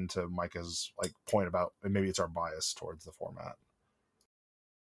admission to Micah's like point about, and maybe it's our bias towards the format.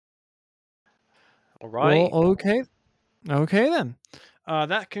 All right. Well, okay then.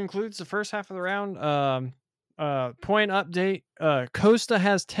 That concludes the first half of the round. Point update. Costa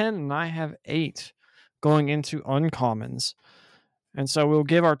has 10 and I have 8 going into uncommons. And so we'll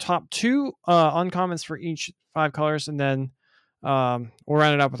give our top 2 uncommons for each 5 colors, and then we'll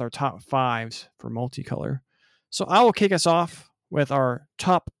round it up with our top 5s for multicolor. So I will kick us off with our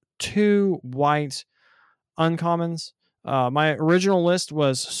top 2 white uncommons. My original list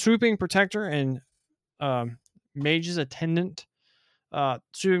was Swooping Protector and Mage's Attendant.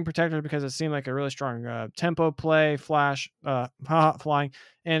 Swooping Protector because it seemed like a really strong tempo play, flash, flying,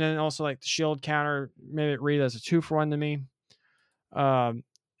 and then also like the shield counter made it read as a 2-for-1 to me.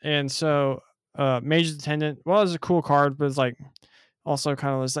 And so Mage's Attendant, well, it's a cool card, but it's like also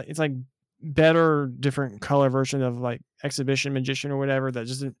kind of it's like better different color version of like Exhibition Magician or whatever that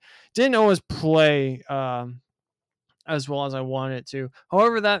just didn't always play as well as I wanted it to.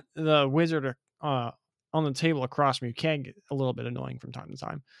 However, that the wizard on the table across me can get a little bit annoying from time to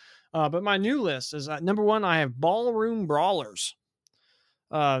time. But my new list is number 1. I have Ballroom Brawlers.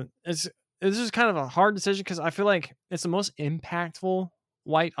 This is kind of a hard decision because I feel like it's the most impactful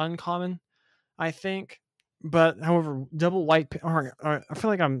white uncommon, I think. But however, double white. I feel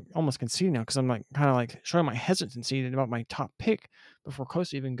like I'm almost conceding now because I'm like kind of like showing my hesitancy about my top pick before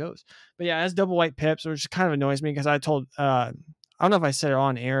Costa even goes. But yeah, as double white pips, which kind of annoys me because I told I don't know if I said it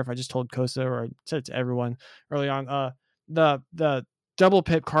on air, if I just told Costa or I said it to everyone early on. The double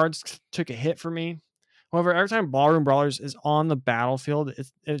pip cards took a hit for me. However, every time Ballroom Brawlers is on the battlefield,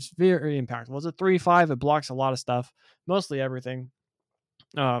 it's very impactful. It's a 3/5. It blocks a lot of stuff, mostly everything.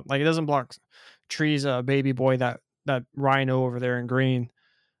 Like it doesn't block Tree's baby boy, that rhino over there in green,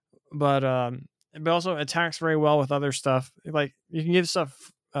 but also attacks very well with other stuff. Like you can give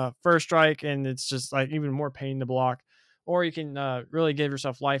stuff first strike, and it's just like even more pain to block, or you can really give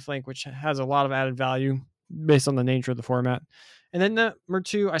yourself lifelink, which has a lot of added value based on the nature of the format. And then number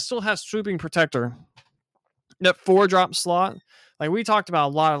 2, I still have Swooping Protector. That 4-drop slot, like we talked about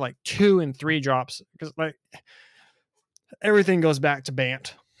a lot of like 2 and 3 drops because like everything goes back to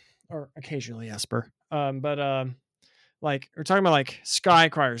Bant or occasionally Esper. Like we're talking about like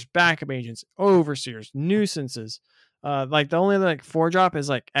Skycriers, backup agents, overseers, nuisances. Like the only like 4-drop is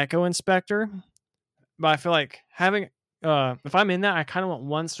like Echo Inspector. But I feel like having if I'm in that, I kind of want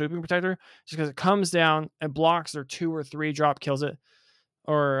 1 Swooping Protector just because it comes down, it blocks their 2 or 3 drop, kills it.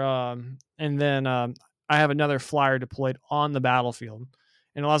 Or and then I have another flyer deployed on the battlefield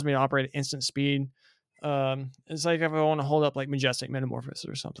and allows me to operate at instant speed. It's like if I want to hold up like Majestic Metamorphosis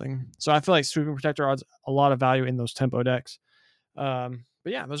or something. So I feel like Swooping Protector adds a lot of value in those tempo decks. But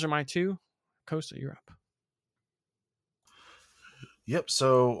yeah, those are my 2. Costa, you're up. Yep.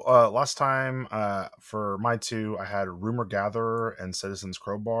 So last time for my 2, I had Rumor Gatherer and Citizen's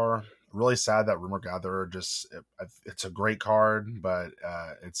Crowbar. Really sad that Rumor Gatherer it's a great card, but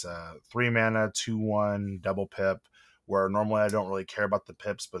it's a 3 mana 2/1 double pip. Where normally I don't really care about the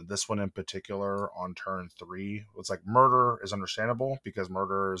pips, but this one in particular on turn 3, it's like Murder is understandable because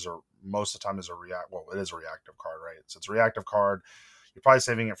Murder is most of the time is it is a reactive card, right? So it's a reactive card. You're probably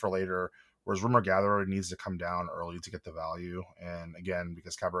saving it for later. Whereas Rumor Gatherer needs to come down early to get the value. And again,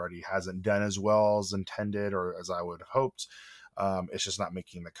 because Cabaretti hasn't done as well as intended or as I would have hoped, it's just not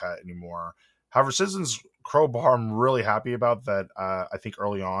making the cut anymore. However, Citizen's Crowbar, I'm really happy about that. I think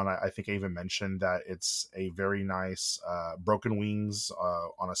early on, I think I even mentioned that it's a very nice Broken Wings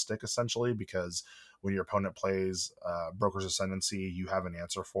on a stick, essentially, because when your opponent plays Broker's Ascendancy, you have an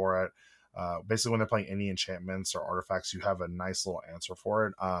answer for it. Basically, when they're playing any enchantments or artifacts, you have a nice little answer for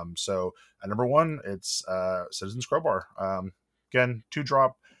it. So at number 1, it's Citizen's Crowbar. Again,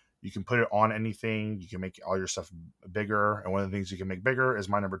 2-drop. You can put it on anything. You can make all your stuff bigger. And one of the things you can make bigger is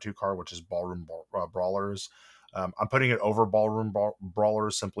my number 2 card, which is Ballroom Brawlers. I'm putting it over Ballroom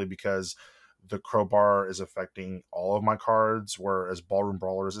Brawlers simply because the Crowbar is affecting all of my cards, whereas Ballroom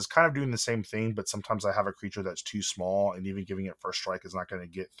Brawlers is kind of doing the same thing, but sometimes I have a creature that's too small, and even giving it first strike is not going to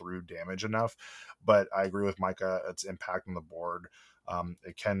get through damage enough. But I agree with Micah, its impact on the board.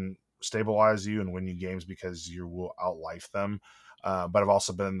 It can stabilize you and win you games because you will outlife them. But I've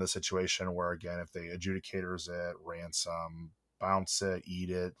also been in the situation where, again, if they Adjudicators it, Ransom, bounce it, eat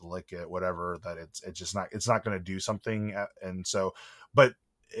it, lick it, whatever, that it's not going to do something. And so, but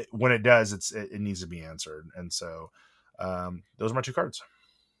when it does, it needs to be answered. And so, those are my 2 cards.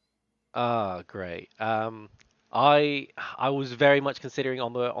 Great. I was very much considering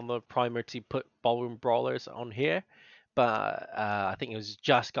on the primer to put Ballroom Brawlers on here, but I think it was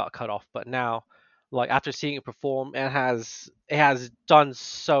just got cut off. But now, like after seeing it perform, it has done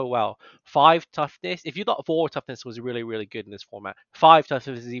so well. 5 toughness. If you thought 4 toughness was really really good in this format, 5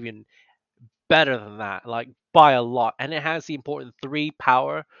 toughness is even better than that, like by a lot. And it has the important 3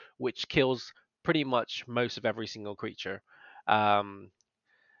 power, which kills pretty much most of every single creature. So,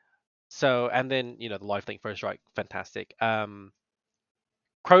 and then, the lifelink first strike, fantastic.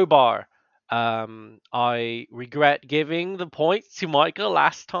 Crowbar. I regret giving the point to Michael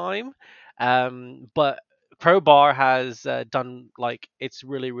last time. But Crowbar has done like it's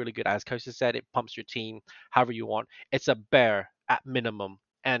really really good. As Kosa said, it pumps your team however you want. It's a bear at minimum,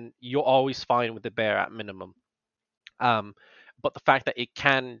 and you're always fine with the bear at minimum. But the fact that it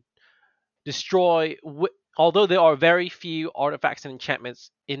can destroy, although there are very few artifacts and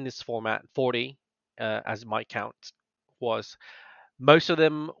enchantments in this format, 40 as my count was, most of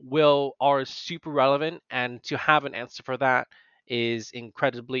them are super relevant, and to have an answer for that is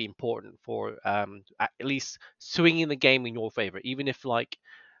incredibly important for at least swinging the game in your favor. Even if like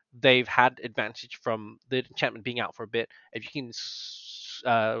they've had advantage from the enchantment being out for a bit, if you can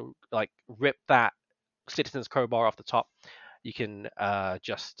like rip that Citizen's Crowbar off the top, you can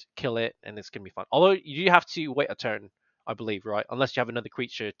just kill it, and it's gonna be fun. Although you do have to wait a turn, I believe, right? Unless you have another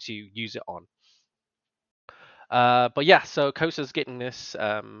creature to use it on. But yeah, so Kosa's getting this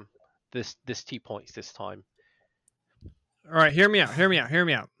 2 points this time. All right, hear me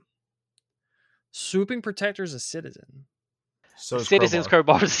out. Swooping Protector's a citizen. So Citizen's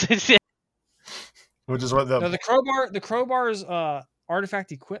Crowbar. Which is what the crowbar's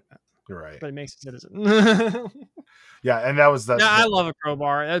artifact equipment. You're right. But it makes a citizen. Yeah, and that was that. Yeah, I love a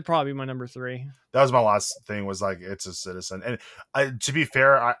crowbar. That'd probably be my number 3. That was my last thing. Was like it's a citizen, and to be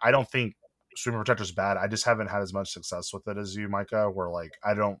fair, I don't think Swooping Protector's bad. I just haven't had as much success with it as you, Micah. Where like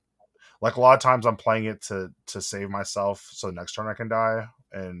I don't like a lot of times I'm playing it to save myself so next turn I can die,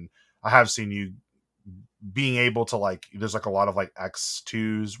 and I have seen you being able to like there's like a lot of like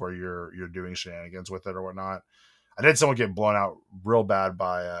X2s where you're doing shenanigans with it or whatnot. I did someone get blown out real bad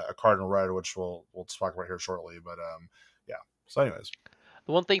by a cardinal red, which we'll talk about here shortly. But yeah. So, anyways,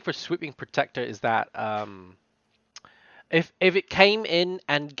 the one thing for Swooping Protector is that if it came in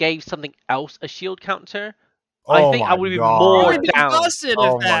and gave something else a shield counter, I think I would be more down.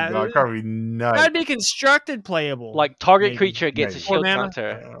 Oh my god, that would be nuts. That'd be constructed playable. Like target creature gets a shield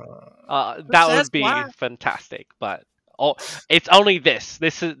counter. That would be fantastic, but. Oh, it's only this.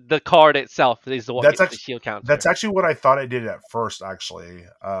 This is the card itself is the one that gets the shield counter. That's actually what I thought it did at first, actually.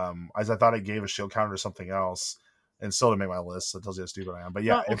 As I thought it gave a shield counter to something else, and still didn't make my list. So it tells you how stupid I am. But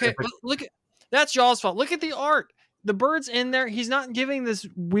yeah, okay. Look at that's y'all's fault. Look at the art. The bird's in there. He's not giving this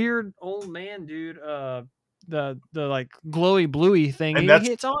weird old man dude the like glowy bluey thing.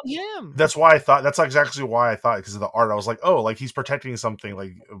 It's on him. That's why I thought. That's exactly why I thought, because of the art. I was like, oh, like he's protecting something.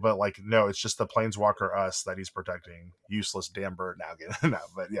 Like, but like no, it's just the Planeswalker us that he's protecting. Useless damn bird. Now again, no,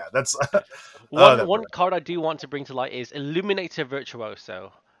 but yeah, that's one card I do want to bring to light is Illuminator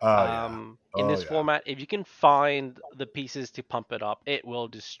Virtuoso. In this format, if you can find the pieces to pump it up, it will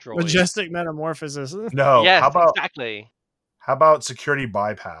destroy. Majestic Metamorphosis. No, yes, exactly. How about Security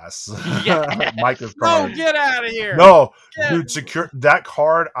Bypass? Yes. Micah's card. No, get out of here. No, dude, that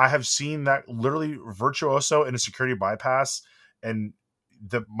card, I have seen that literally Virtuoso in a Security Bypass, and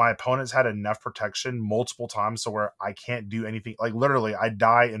my opponents had enough protection multiple times to where I can't do anything. Like, literally, I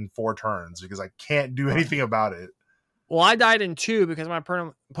die in 4 turns because I can't do anything about it. Well, I died in 2 because my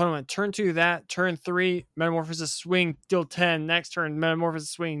opponent went turn 2 that, turn 3, Metamorphosis swing, deal 10. Next turn, Metamorphosis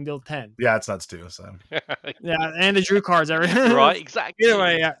swing, deal 10. Yeah, it's nuts too. So yeah, and the drew cards, everything. Right, exactly. Either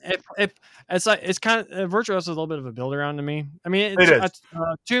way, yeah. If it's like it's kind of Virtuoso is a little bit of a build around to me. I mean, it is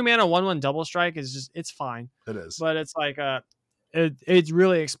 2 mana 1/1 double strike is just it's fine. It is, but it's like it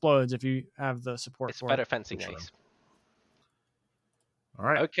really explodes if you have the support. It's better fencing ace. All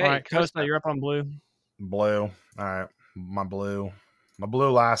right, okay. All right, Costa, you're up on blue. Blue. All right. My blue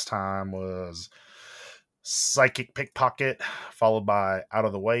last time was Psychic Pickpocket, followed by Out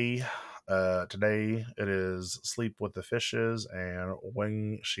of the Way. Today it is Sleep with the Fishes and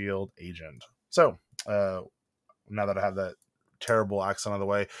Wing Shield Agent. So now that I have that terrible accent out of the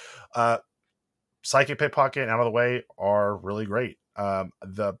way, Psychic Pickpocket and Out of the Way are really great.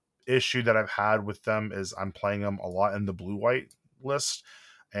 The issue that I've had with them is I'm playing them a lot in the blue-white list.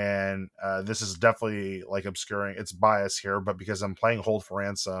 And this is definitely like obscuring. It's bias here, but because I'm playing Hold for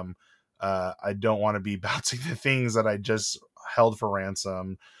Ransom, I don't want to be bouncing the things that I just held for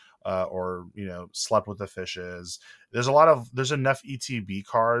ransom, or slept with the fishes. There's enough ETB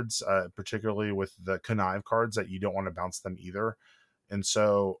cards, particularly with the connive cards, that you don't want to bounce them either. And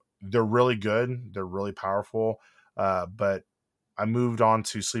so they're really good. They're really powerful. But I moved on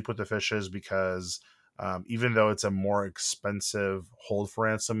to Sleep with the Fishes because. Even though it's a more expensive Hold for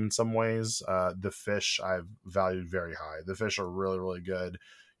Ransom in some ways, the fish I've valued very high. The fish are really, really good.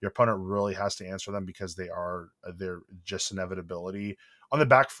 Your opponent really has to answer them because they're just inevitability. On the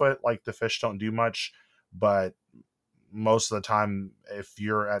back foot, like the fish don't do much, but most of the time, if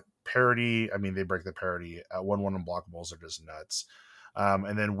you're at parity, I mean, they break the parity. At 1/1 unblockables are just nuts.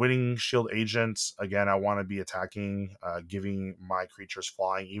 And then winning shield agents, again, I want to be attacking, giving my creatures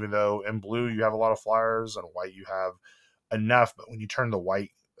flying, even though in blue you have a lot of flyers and white you have enough. But when you turn the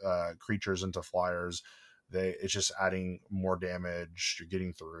white creatures into flyers, it's just adding more damage. You're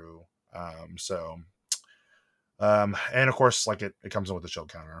getting through. And of course, like it comes in with a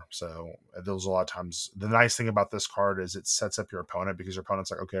shield counter. So there's a lot of times. The nice thing about this card is it sets up your opponent, because your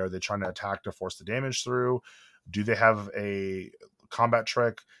opponent's like, okay, are they trying to attack to force the damage through? Do they have a combat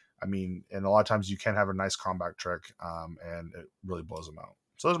trick? I mean, and a lot of times you can have a nice combat trick, and it really blows them out.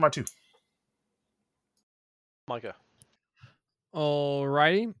 So those are my two. Micah.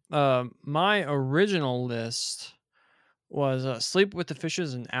 Alrighty. My original list was Sleep with the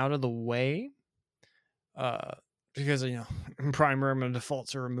Fishes and Out of the Way. Because in Primer, my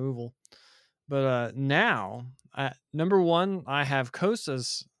defaults are removal. But now, at number 1, I have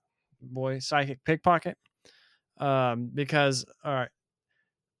Kosa's boy, Psychic Pickpocket. Because all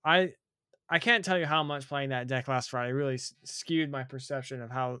right, I can't tell you how much playing that deck last Friday really skewed my perception of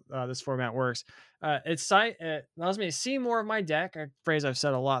how this format works. It allows me to see more of my deck, a phrase I've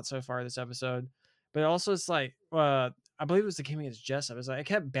said a lot so far this episode. But also it's like, I believe it was the game against Jessup. It's like I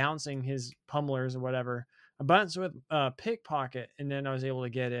kept bouncing his pummelers or whatever. I bounced with Pickpocket, and then I was able to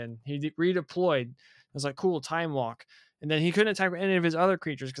get in. He redeployed. I was like, cool, Time Walk. And then he couldn't attack any of his other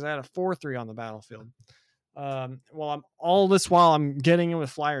creatures because I had a 4/3 on the battlefield. While I'm getting in with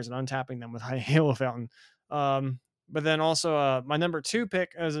flyers and untapping them with Halo Fountain. But then also my number 2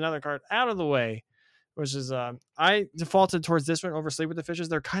 pick is another card, Out of the Way, which is I defaulted towards this one over Sleep with the Fishes.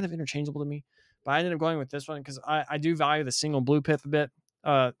 They're kind of interchangeable to me, but I ended up going with this one because I do value the single blue pip a bit.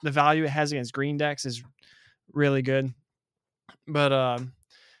 The value it has against green decks is really good, but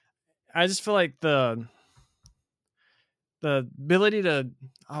I just feel like the ability to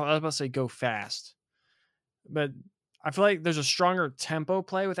I was about to say go fast, but I feel like there's a stronger tempo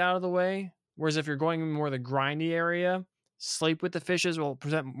play with Out of the Way. Whereas if you're going more the grindy area, Sleep with the Fishes will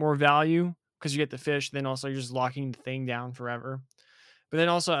present more value because you get the fish. Then also you're just locking the thing down forever. But then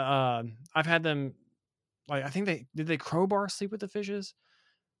also I've had them, like, I think they crowbar Sleep with the Fishes,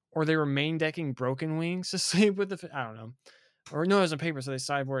 or they were main decking Broken Wings to Sleep with the I don't know. Or no, it was on paper, so they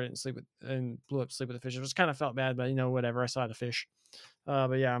sideboarded it and blew up Sleep with the Fishes, which kind of felt bad, but whatever. I saw the fish.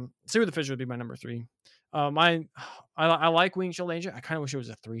 But yeah, Sleep with the Fishes would be my number 3. I like Wing Shield Agent. I kind of wish it was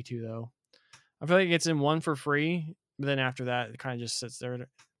a 3/2 though. I feel like it gets in 1 for free, but then after that, it kind of just sits there,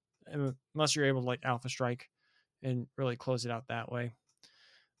 unless you're able to like Alpha Strike and really close it out that way.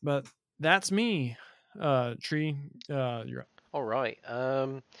 But that's me, Tree. You're up. All right.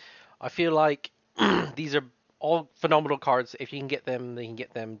 I feel like these are all phenomenal cards. If you can get them, then you can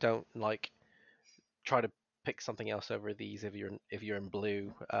get them. Don't like try to pick something else over these if you're in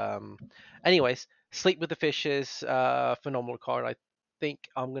blue. Anyways, Sleep with the Fishes, phenomenal card. I think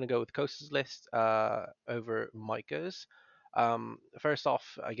I'm gonna go with Kosa's list over Micah's. First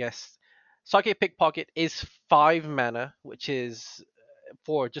off, I guess Psychic Pickpocket is 5 mana, which is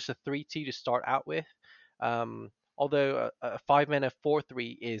for just a 3/2 to start out with. Although a 5 mana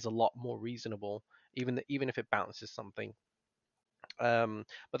 4/3 is a lot more reasonable, even if it bounces something. But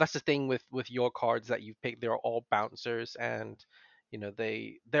that's the thing with your cards that you've picked. They're all bouncers, and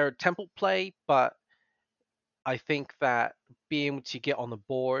they're temple play, but I think that being able to get on the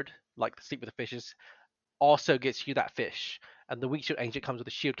board, like the Sleep with the Fishes, also gets you that fish. And the Weak Shield Agent comes with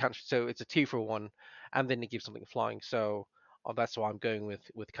a shield counter, so it's a 2-for-1, and then it gives something flying. So that's why I'm going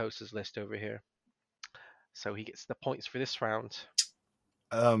with Kosa's list over here. So he gets the points for this round.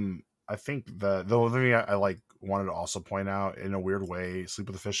 I think the only thing I like wanted to also point out, in a weird way, Sleep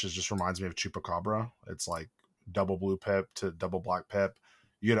with the Fishes just reminds me of Chupacabra. It's like double blue pip to double black pip.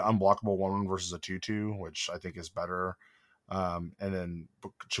 You get an unblockable 1/1 versus a 2/2, which I think is better. And then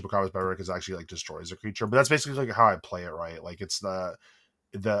Chupacabra is better because it actually like destroys a creature. But that's basically like how I play it, right? Like it's the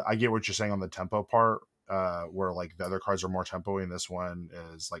I get what you're saying on the tempo part, where like the other cards are more tempo-y and this one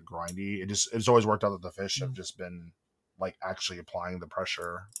is like grindy. It's always worked out that the fish have just been like actually applying the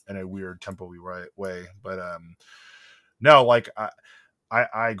pressure in a weird tempo-y way. But no, like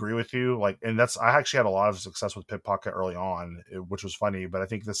I agree with you. Like, and I actually had a lot of success with Pickpocket early on, which was funny. But I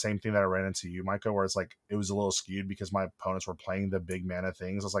think the same thing that I ran into you, Micah, where it's like it was a little skewed because my opponents were playing the big mana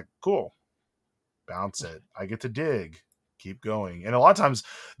things. I was like, cool, bounce it. I get to dig, keep going. And a lot of times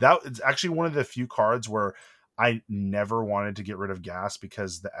that is actually one of the few cards where I never wanted to get rid of gas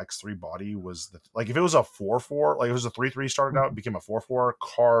because the X3 body was like if it was a 4/4, like it was a 3/3 started out, it became a 4/4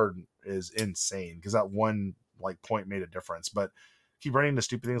 card is insane because that one like point made a difference. But keep running into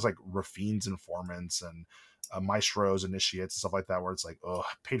stupid things like Rafine's Informants and Maestro's Initiates and stuff like that, where it's like, oh,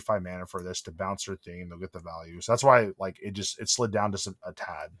 I paid 5 mana for this to bounce their thing and they'll get the value. So that's why like it slid down just a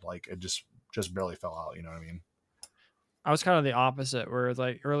tad. Like it just barely fell out, you know what I mean? I was kind of the opposite, where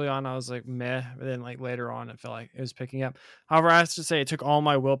like early on I was like meh, but then like later on it felt like it was picking up. However, I have to say it took all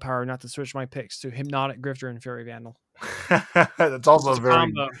my willpower not to switch my picks to Hypnotic Grifter and Fury Vandal. That's also very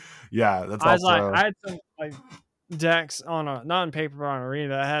combo. Yeah, that's I was also like, I had some like decks on a not on paper but on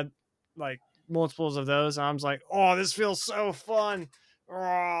Arena that had like multiples of those, and I was like, oh, this feels so fun.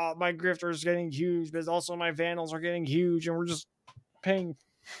 Oh, my Grifter is getting huge, but also my Vandals are getting huge, and we're just paying.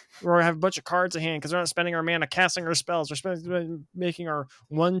 Or have a bunch of cards in hand because we're not spending our mana casting our spells. We're making our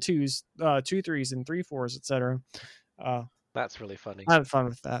 1/2s, 2/3s, and 3/4s, etc. That's really funny. I had fun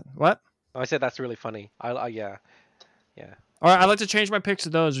with that. What? I said that's really funny. Yeah. All right, I'd like to change my picks to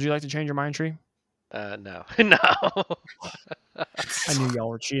those. Would you like to change your mind tree? No, no. I knew y'all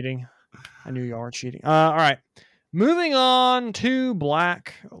were cheating. All right, moving on to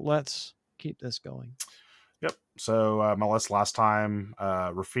black. Let's keep this going. Yep. So my last time,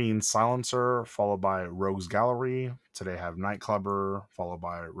 Rafine's Silencer, followed by Rogue's Gallery. Today I have Nightclubber, followed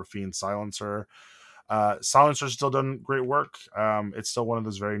by Rafine's Silencer. Silencer's still done great work. It's still one of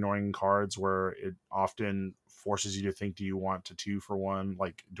those very annoying cards where it often forces you to think, do you want to 2-for-1?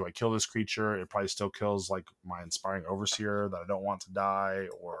 Like, do I kill this creature? It probably still kills like my Inspiring Overseer that I don't want to die,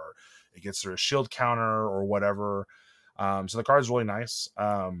 or it gets through a shield counter or whatever. So the card's really nice.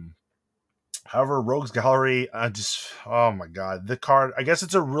 However, Rogue's Gallery, oh my god, the card, I guess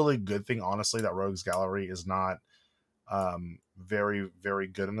it's a really good thing, honestly, that Rogue's Gallery is not very, very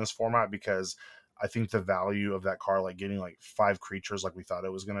good in this format, because I think the value of that card, like getting like 5 creatures like we thought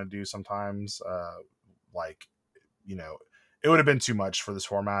it was going to do sometimes, like, you know, it would have been too much for this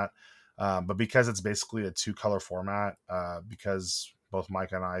format. But because it's basically a 2-color format, because both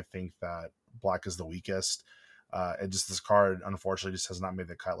Mike and I think that black is the weakest, this card unfortunately just has not made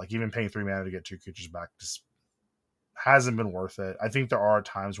the cut. Like, even paying 3 mana to get 2 creatures back just hasn't been worth it. I think there are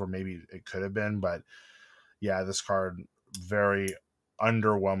times where maybe it could have been, but yeah, this card very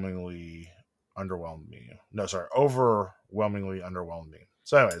overwhelmingly underwhelmed me.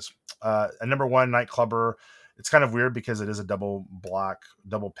 So anyways, at number 1, Nightclubber. It's kind of weird because it is a double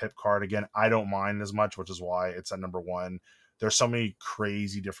pip card. Again, I don't mind as much, which is why it's at number 1. There's so many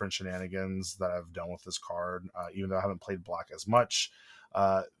crazy different shenanigans that I've done with this card, even though I haven't played black as much.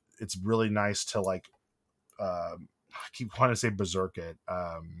 It's really nice to like, I keep wanting to say berserk it,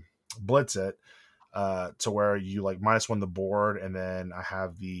 blitz it, to where you like -1 the board, and then I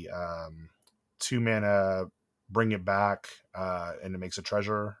have the 2 mana bring it back, and it makes a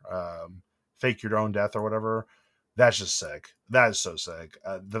treasure, fake your own death or whatever. That's just sick. That is so sick.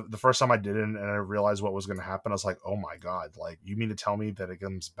 The first time I did it and I realized what was going to happen, I was like, oh my god, like, you mean to tell me that it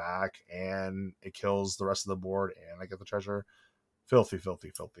comes back and it kills the rest of the board and I get the treasure? Filthy.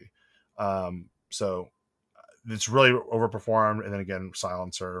 So it's really overperformed. And then again,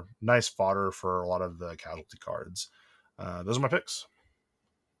 Silencer, nice fodder for a lot of the casualty cards. Those are my picks.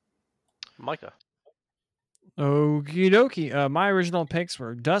 Micah. Okie dokie. My original picks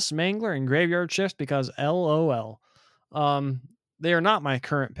were Dust Mangler and Graveyard Shift because LOL. They are not my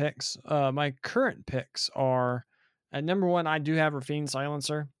current picks. My current picks are, at number 1, I do have Rafine's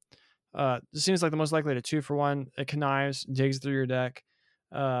Silencer. This seems like the most likely to 2-for-1. It connives, digs through your deck.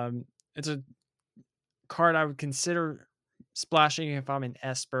 It's a card I would consider splashing if I'm in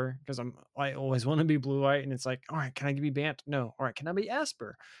Esper, because I always want to be blue-white, and it's like, all right, can I be Bant? No. All right, can I be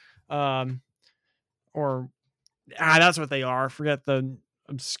Esper? Or that's what they are. Forget the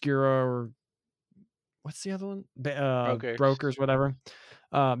Obscura, or what's the other one? Brokers, whatever.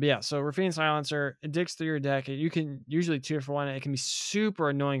 But yeah, so Rafine's Silencer, it digs through your deck. You can usually 2-for-1. It can be super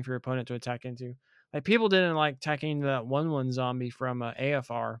annoying for your opponent to attack into. Like, people didn't like attacking that 1/1 zombie from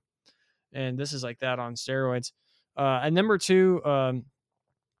AFR, and this is like that on steroids. At number 2, so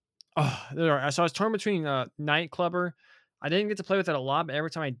I was torn between Nightclubber. I didn't get to play with it a lot, but every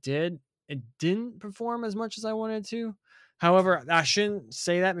time I did, it didn't perform as much as I wanted to. However, I shouldn't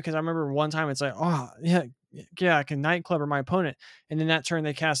say that, because I remember one time it's like, oh yeah, I can Nightclubber my opponent, and then that turn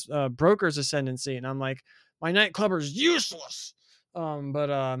they cast Broker's Ascendancy, and I'm like, my Nightclubber is useless.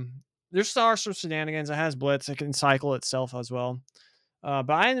 But there's still are some shenanigans. It has Blitz. It can cycle itself as well. But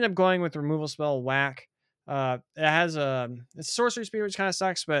I ended up going with removal spell Whack. It has it's sorcery speed, which kind of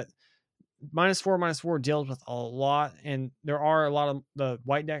sucks, but -4/-4 deals with a lot, and there are a lot of the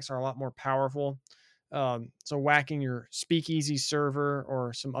white decks are a lot more powerful. So whacking your Speakeasy server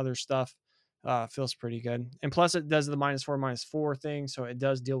or some other stuff feels pretty good. And plus it does the -4/-4 thing, so it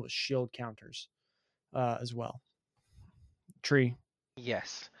does deal with shield counters as well. Tree,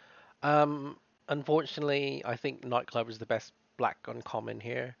 Yes. Unfortunately, I think Nightclub is the best black uncommon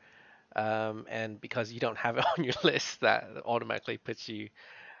here. And because you don't have it on your list, that automatically puts you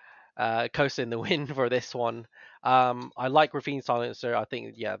close in the win for this one. I like Ravine Silencer. I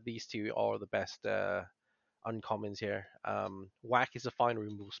think yeah, these two are the best uncommons here. Whack is a fine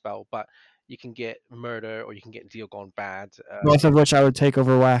removal spell, but you can get Murder or you can get Deal Gone Bad. Both of which I would take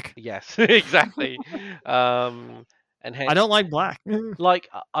over Whack. Yes, exactly. And I don't like black. like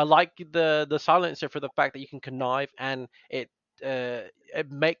I like the silencer for the fact that you can connive and it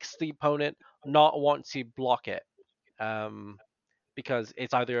makes the opponent not want to block it. Um, because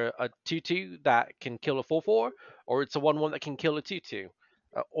it's either a 2/2 that can kill a 4/4, or it's a 1/1 that can kill a 2/2,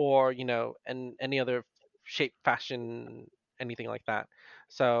 or and any other shape, fashion, anything like that.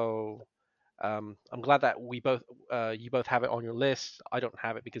 So I'm glad that you both have it on your list. I don't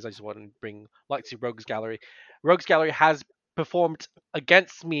have it because I just want to bring light to Rogues Gallery. Rogues Gallery has performed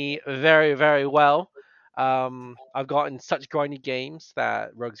against me very, very well. I've gotten such grindy games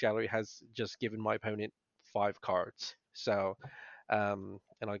that Rogues Gallery has just given my opponent 5 cards. So, and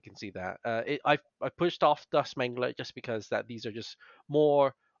I can see that. I pushed off Dust Mangler just because that these are just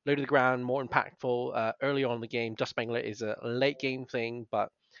more low to the ground, more impactful early on in the game. Dust Mangler is a late game thing,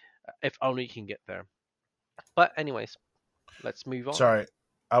 but if only you can get there. But anyways, let's move on. Sorry,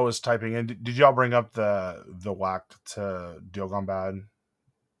 I was typing in. Did y'all bring up the Whack to Deal Gone Bad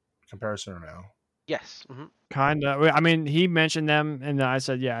comparison or no? Yes. Mm-hmm. Kind of. I mean, he mentioned them, and I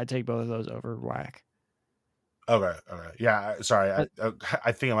said, yeah, I take both of those over Whack. Okay. Yeah. Sorry,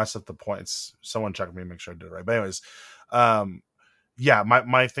 I think I messed up the points. Someone check me, make sure I did it right. But anyways, yeah,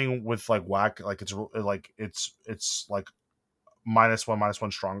 my thing with like Whack, like it's like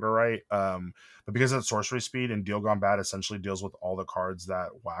 -1/-1 stronger, right? But because of sorcery speed and Deal Gone Bad essentially deals with all the cards that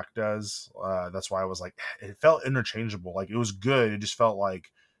Whack does, that's why I was like, it felt interchangeable. Like it was good. It just felt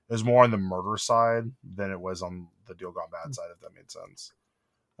like it was more on the murder side than it was on the Deal Gone Bad side, if that made sense.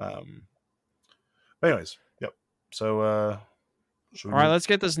 But anyways, yep. So all right, let's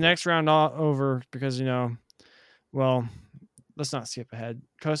get this next round over because well, let's not skip ahead.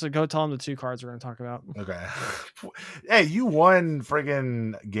 Kosa, go tell him the 2 cards we're going to talk about. Okay. Hey, you won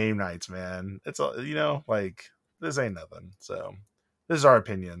friggin' game nights, man. It's like this ain't nothing. So this is our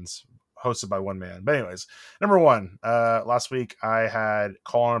opinions, hosted by one man. But anyways, number 1. Last week I had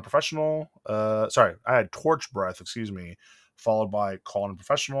Call on a Professional. I had Torch Breath, followed by Call on a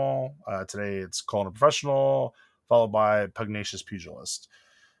Professional. Today it's Call on a Professional, followed by Pugnacious Pugilist.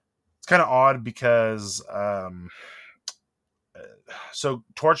 It's kind of odd because so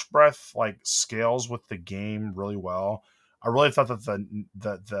Torch Breath like scales with the game really well. I really thought that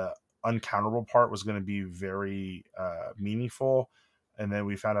the uncounterable part was going to be very meaningful, and then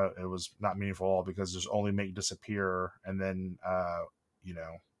we found out it was not meaningful at all because there's only Make Disappear, and then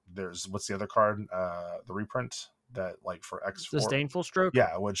there's what's the other card, the reprint that like for X4 Disdainful Stroke.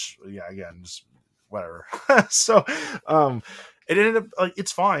 Yeah, which again just whatever. So it ended up like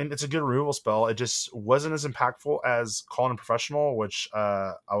it's fine. It's a good removal spell. It just wasn't as impactful as Calling a Professional, which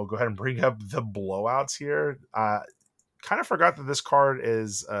I will go ahead and bring up the blowouts here. Kind of forgot that this card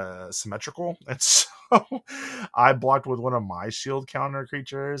is symmetrical, and so I blocked with one of my shield counter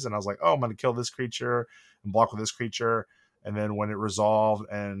creatures, and I was like, "Oh, I'm going to kill this creature and block with this creature." And then when it resolved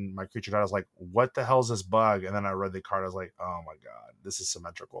and my creature died, I was like, "What the hell is this bug?" And then I read the card. I was like, "Oh my god, this is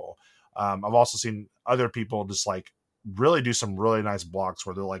symmetrical." I've also seen other people just like really do some really nice blocks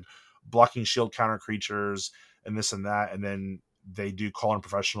where they're like blocking shield counter creatures and this and that, and then they do Call on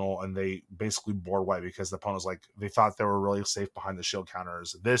Professional and they basically board wipe because the opponent's like they thought they were really safe behind the shield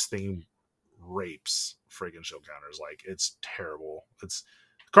counters. This thing rapes friggin' shield counters. Like it's terrible. The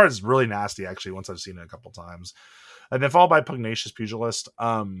card is really nasty actually once I've seen it a couple times. And then followed by Pugnacious Pugilist.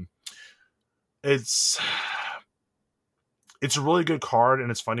 It's a really good card,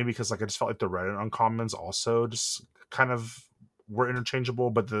 and it's funny because like I just felt like the red uncommons also just kind of were interchangeable.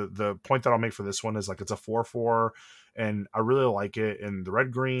 But the point that I'll make for this one is like it's a 4/4, and I really like it in the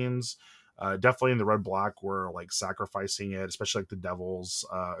red greens. Definitely in the red black, where like sacrificing it, especially like the devils,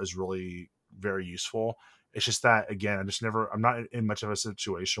 is really very useful. It's just that again, I'm not in much of a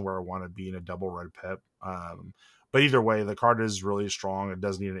situation where I want to be in a double red pip. But either way, the card is really strong. It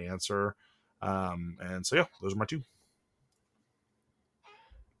does need an answer. And so yeah, those are my 2.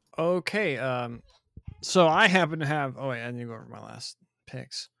 Okay, so I happen to have. Oh wait, I need to go over my last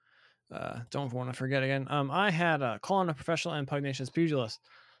picks. Don't want to forget again. I had Call on a Professional and Pugnacious Pugilist.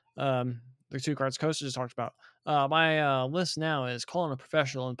 The 2 cards Kosa just talked about. My list now is Call on a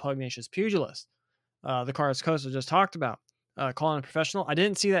Professional and Pugnacious Pugilist. The cards Kosa just talked about. calling a professional. I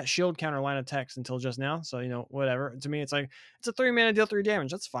didn't see that shield counter line of text until just now, so whatever. To me, it's like it's a 3 mana, deal 3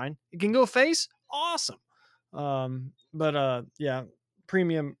 damage. That's fine. It can go face, awesome. But yeah,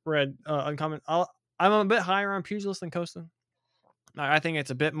 premium red uncommon. I'm a bit higher on Pugilist than Costa. I think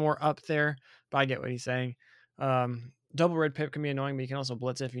it's a bit more up there, but I get what he's saying. Double red pip can be annoying, but you can also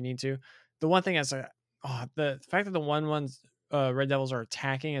blitz it if you need to. The one thing is the fact that the 1/1s Red Devils are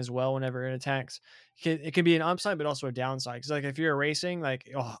attacking as well whenever it attacks. It can be an upside, but also a downside. Because like if you're erasing,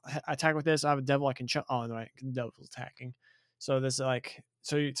 like attack with this, I have a devil I can chuck. Oh no, the devil's attacking. So this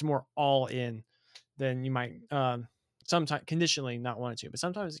so it's more all in than you might sometimes conditionally not want to, but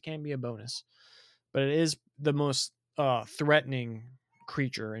sometimes it can be a bonus. But it is the most threatening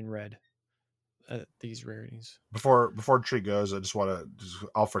creature in red. These rarities. Before Tree goes, I just want to.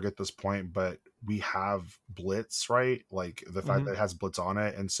 I'll forget this point, but we have Blitz, right? Like the fact that it has Blitz on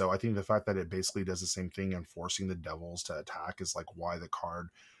it, and so I think the fact that it basically does the same thing and forcing the Devils to attack is like why the card.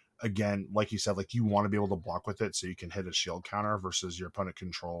 Again, like you said, like you want to be able to block with it so you can hit a shield counter versus your opponent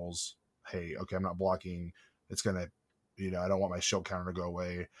controls. Hey, okay, I'm not blocking. It's gonna, I don't want my shield counter to go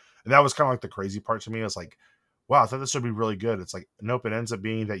away. And that was kind of like the crazy part to me. It's like, wow, I thought this would be really good. It's like, nope, it ends up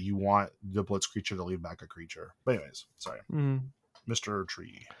being that you want the Blitz creature to leave back a creature. But anyways, sorry. Mr.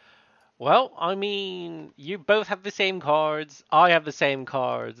 Tree. Well, I mean, you both have the same cards. I have the same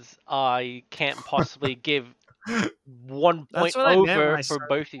cards. I can't possibly give 1 point over for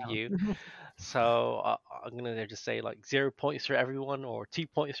both of you. So I'm going to just say like 0 points for everyone or 2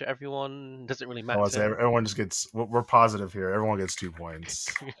 points for everyone. Doesn't really matter. Everyone just gets, we're positive here. Everyone gets 2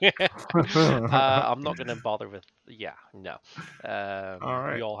 points. I'm not going to bother with, no. All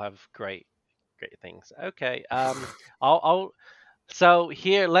right. We all have great things. Okay. So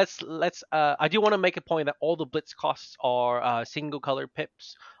here, let's. I do want to make a point that all the blitz costs are single color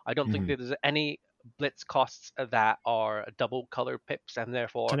pips. I don't think that there's any blitz costs that are double color pips, and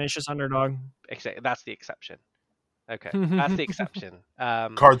therefore Tenacious Underdog. That's the exception. Okay, that's the exception.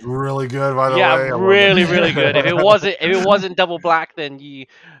 Card's really good, by the way. Yeah, really, really good. If it wasn't double black, then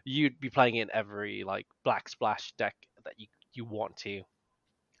you'd be playing it in every like black splash deck that you want to.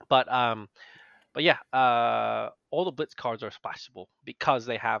 But yeah, all the blitz cards are splashable because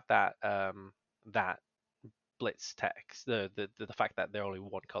they have that that blitz text. The fact that they're only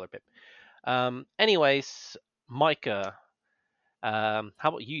one color pip. Anyways, Micah, how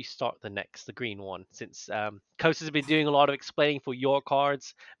about you start the green one? Since Coast has been doing a lot of explaining for your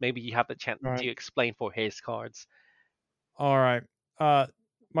cards, maybe you have the chance to explain for his cards. All right.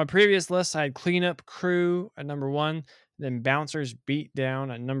 My previous list, I had Cleanup Crew at number 1, then Bouncers Beat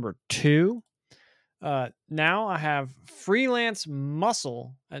Down at number 2. Now I have Freelance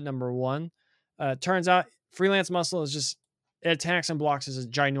Muscle at number 1. Turns out Freelance Muscle is just, it attacks and blocks as a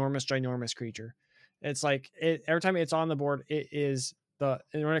ginormous creature. It's like every time it's on the board, it is and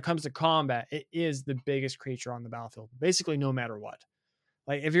when it comes to combat, it is the biggest creature on the battlefield, basically no matter what.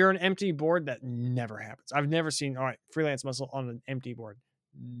 Like if you're an empty board, that never happens. I've never seen Freelance Muscle on an empty board.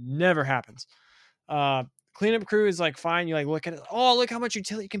 Never happens. Cleanup Crew is like fine. You like look at it. Oh, look how much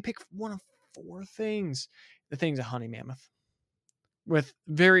utility. You can pick one of 4 things. The thing's a Honey Mammoth with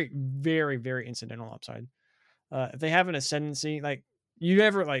very, very, very incidental upside. If they have an ascendancy, like you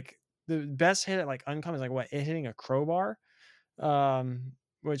never like the best hit at like uncommon is like what, it hitting a crowbar,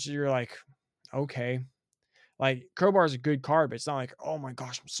 which you're like, okay. Like crowbar is a good card, but it's not like, oh my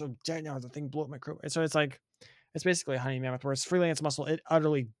gosh, I'm so dead now. The thing blew up my crowbar. So it's like, it's basically a Honey Mammoth. Whereas Freelance Muscle, it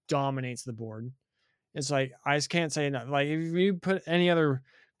utterly dominates the board. It's like, I just can't say enough. Like if you put any other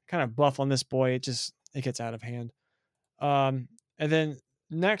kind of buff on this boy, it gets out of hand. And then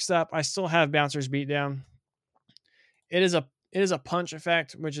next up, I still have Bouncers Beatdown. It is a punch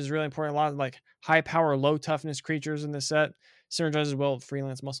effect, which is really important. A lot of like high power, low toughness creatures in this set synergizes well with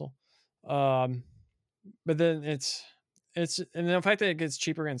Freelance Muscle. But then it's and the fact that it gets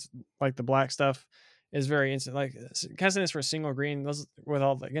cheaper against like the black stuff is very instant. Like casting this for a single green, those with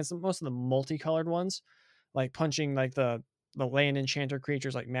all against most of the multicolored ones, like punching like the land enchanter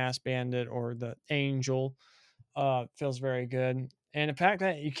creatures like Mass Bandit or the Angel, feels very good. And the fact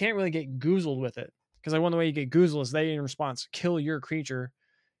that you can't really get goozled with it, because like one of the way you get goozled is they in response kill your creature.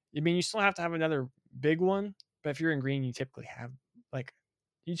 I mean, you still have to have another big one, but if you're in green, you typically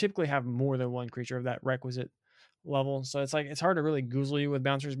have more than one creature of that requisite level. So it's like, it's hard to really goozle you with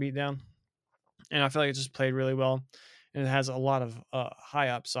Bouncers Beatdown. And I feel like it just played really well. And it has a lot of high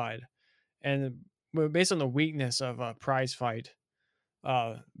upside. And based on the weakness of Prize Fight,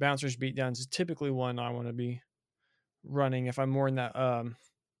 Bouncers Beatdown is typically one I want to be running if I'm more in that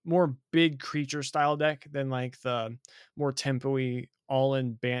more big creature style deck than like the more tempo-y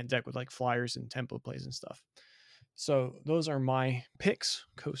all-in Bant deck with like flyers and tempo plays and stuff. So those are my picks.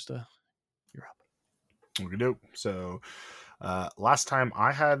 Costa, you're up. We do. So last time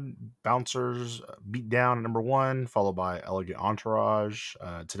I had Bouncers beat down number 1, followed by Elegant Entourage.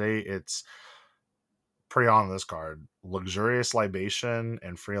 Today it's pretty on this card: Luxurious Libation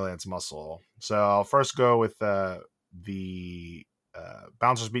and Freelance Muscle. So I'll first go with the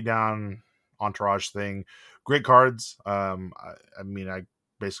Bouncers beat down Entourage thing. Great cards. I mean, I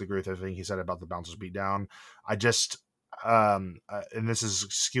basically agree with everything he said about the Bouncers beat down. I just and this is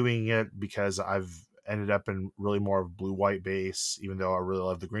skewing it because I've ended up in really more of blue-white base, even though I really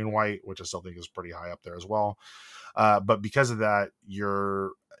love the green-white, which I still think is pretty high up there as well. But because of that,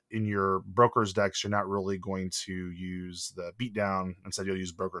 in your Broker's decks, you're not really going to use the beatdown. Instead, you'll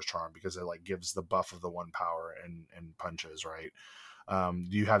use Broker's Charm because it like gives the buff of the 1 power and punches, right?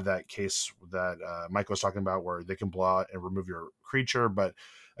 You have that case that Mike was talking about where they can blow out and remove your creature, but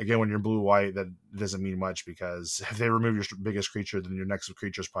again, when you're blue-white, that doesn't mean much because if they remove your biggest creature, then your next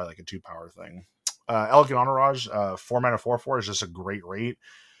creature is probably like a 2-power thing. Elegant Entourage, 4 mana 4/4 is just a great rate.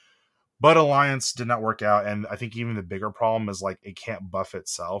 But Alliance did not work out, and I think even the bigger problem is like it can't buff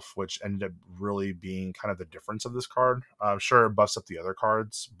itself, which ended up really being kind of the difference of this card. Sure, it buffs up the other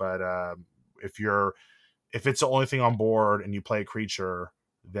cards, but if it's the only thing on board and you play a creature,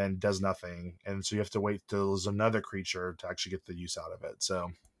 then does nothing, and so you have to wait till there's another creature to actually get the use out of it.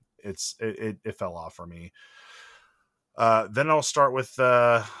 So it fell off for me. Then I'll start with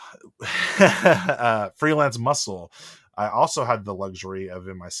Freelance Muscle. I also had the luxury of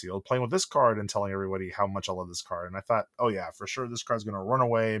in my sealed playing with this card and telling everybody how much I love this card. And I thought, oh yeah, for sure this card's going to run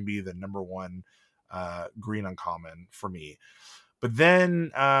away and be the number 1 green uncommon for me. But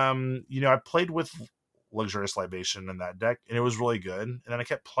then, I played with Luxurious Libation in that deck and it was really good. And then I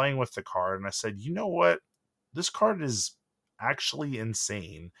kept playing with the card and I said, you know what? This card is actually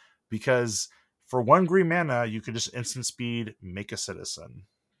insane because for 1 green mana, you could just instant speed, make a citizen.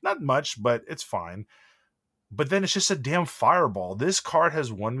 Not much, but it's fine. But then it's just a damn fireball. This card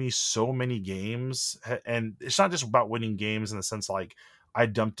has won me so many games. And it's not just about winning games in the sense like I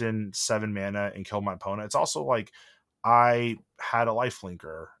dumped in 7 mana and killed my opponent. It's also like I had a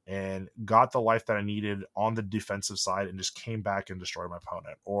lifelinker and got the life that I needed on the defensive side and just came back and destroyed my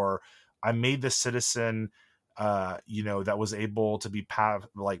opponent. Or I made the citizen that was able to be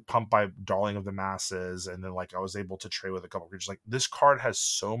pumped by Darling of the Masses, and then like I was able to trade with a couple of creatures. Like this card has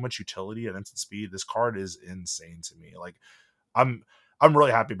so much utility at instant speed. This card is insane to me. Like I'm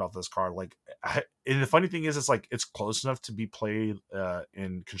really happy about this card. Like, and the funny thing is, it's like it's close enough to be played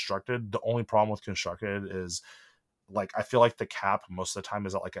in Constructed. The only problem with Constructed is like I feel like the cap most of the time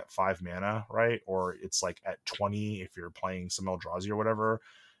is at 5 mana, right? Or it's like at 20 if you're playing some Eldrazi or whatever.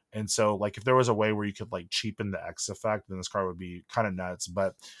 And so, like, if there was a way where you could, like, cheapen the X effect, then this card would be kind of nuts.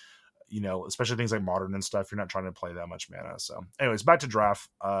 But, especially things like Modern and stuff, you're not trying to play that much mana. So, anyways, back to draft.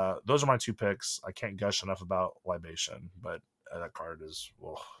 Those are my 2 picks. I can't gush enough about Libation, but that card is,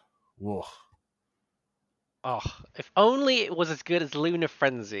 whoa. Oh, if only it was as good as Lunar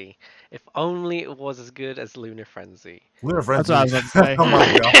Frenzy. If only it was as good as Lunar Frenzy. Lunar Frenzy. That's what I was about to say. Oh,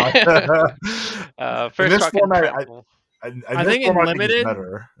 my God. First this format, I think in limited,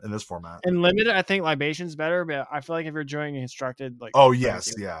 better in this format. In limited, I think Libation's better, but I feel like if you're doing Constructed, like oh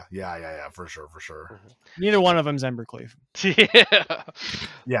yes, yeah, for sure. Neither one of them's Embercleave.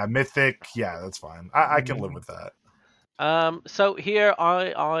 Yeah, Mythic, yeah, that's fine. I can live with that. So here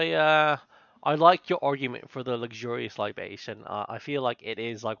I like your argument for the Luxurious Libation. I feel like it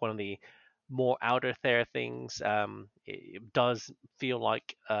is like one of the more outer there things. It does feel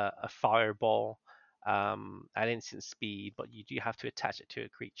like a fireball. At instant speed, but you do have to attach it to a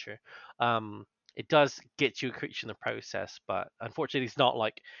creature. It does get you a creature in the process, but unfortunately it's not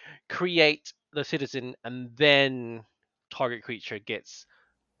like create the citizen and then target creature gets.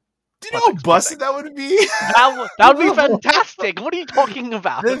 Do you know how busted that would be? That would be fantastic. What are you talking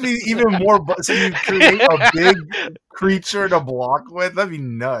about? That'd be even more busted. You create a big creature to block with. That'd be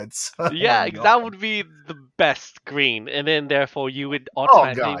nuts. Yeah, that would be the best green, and then therefore you would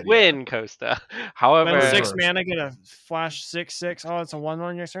automatically win, Costa. However, 6 mana, get a flash 6/6. Oh, it's a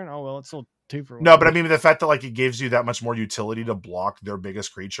 1/1 your turn. Oh well, it's still 2 for 1. No, but I mean the fact that like it gives you that much more utility to block their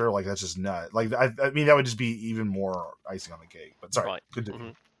biggest creature, like that's just nut. Like I mean that would just be even more icing on the cake. But sorry, right. Continue.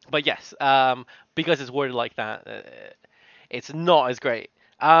 Mm-hmm. But yes, because it's worded like that, it's not as great.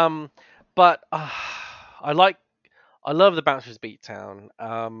 But I love the Bouncers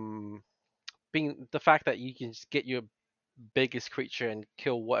Beatdown. Being the fact that you can just get your biggest creature and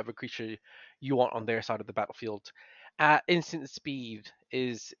kill whatever creature you want on their side of the battlefield at instant speed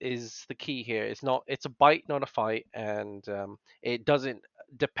is the key here. It's a bite, not a fight, and it doesn't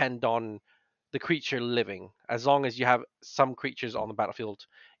depend on the creature living. As long as you have some creatures on the battlefield,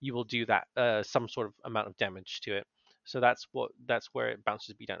 you will do that some sort of amount of damage to it. So that's where it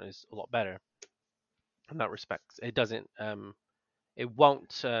bounces beatdown is a lot better in that respect. It doesn't it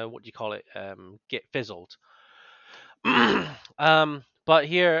won't what do you call it get fizzled. But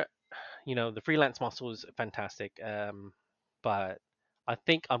here, the freelance muscle is fantastic. But I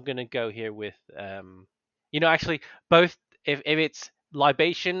think I'm gonna go here with actually both. If it's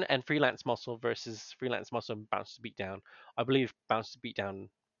libation and freelance muscle versus freelance muscle and bounce to beat down, I believe bounce to beat down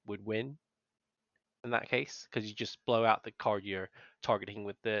would win in that case, because you just blow out the card you're targeting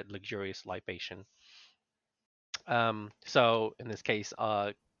with the luxurious libation. So in this case,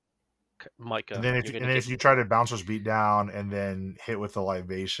 Micah. And then if you try to Bouncer's beat down and then hit with the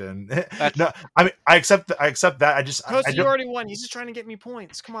libation, no, I mean I accept that. You already won. He's just trying to get me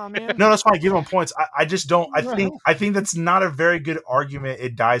points. Come on, man. No, that's fine. Give him points. I just don't. I think that's not a very good argument.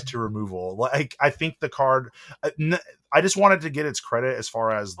 It dies to removal. Like I think the card. I just wanted to get its credit as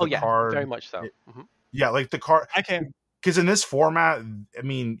far as the card. Very much so. Yeah, like the card. I can. Because in this format, I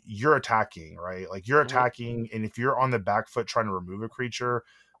mean, you're attacking, right? Like you're attacking, and if you're on the back foot trying to remove a creature,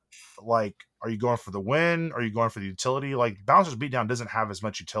 like, are you going for the win? Are you going for the utility? Like Bouncer's Beatdown doesn't have as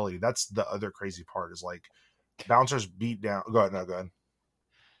much utility. That's the other crazy part. Is like Bouncer's Beatdown. Go ahead.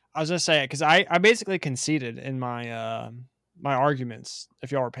 I was gonna say it because I basically conceded in my my arguments.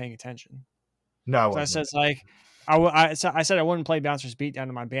 If y'all were paying attention, no, so I said like. I said I wouldn't play Bouncer's Beatdown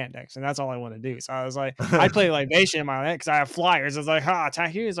in my band decks, and that's all I want to do. So I was like, I'd play Libation in my deck because I have flyers. I was like,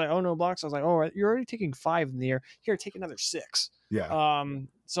 attack you. He's like, oh, no blocks. I was like, oh, you're already taking 5 in the air. Here, take another 6. Yeah.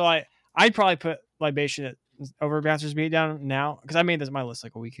 So I'd probably put Libation over Bouncer's Beatdown now because I made this my list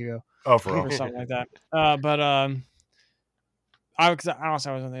like a week ago. Oh, for real? Or something like that. I was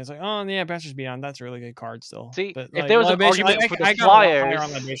on there. It's like, oh yeah, Bouncer's Beatdown. That's a really good card still. See, but, if there was an argument for the flyers,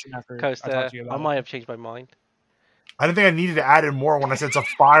 I might have changed my mind. I didn't think I needed to add in more when I said it's a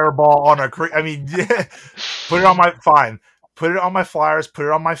fireball on a I mean, yeah. Put it on my Put it on my flyers. Put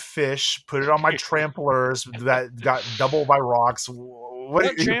it on my fish. Put it on my tramplers that got doubled by rocks.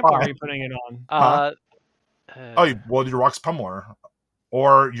 What trampler are you putting it on? Your Rocks Pummeler.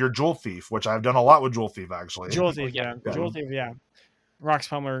 Or your Jewel Thief, which I've done a lot with Jewel Thief, actually. Jewel Thief, yeah. Jewel Thief, yeah. Rocks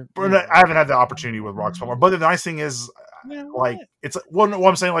Pummeler. I haven't had the opportunity with Rocks Pummeler. But the nice thing is, it's what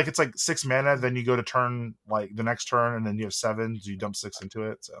I'm saying, like, it's like 6 mana, then you go to turn, like, the next turn, and then you have 7, so you dump 6 into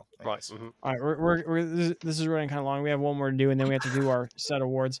it. So, right. Mm-hmm. All right, this is running kind of long. We have one more to do, and then we have to do our set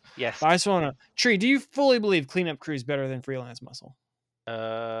awards. Yes. But I just want to... Tree, do you fully believe Cleanup Crew is better than Freelance Muscle?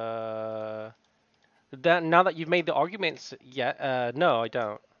 Now that you've made the arguments, no, I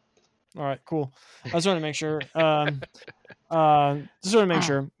don't. All right, cool. I just want to make sure. All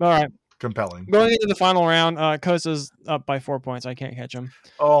right. Compelling. Going into the final round, Kosa's up by 4 points. I can't catch him.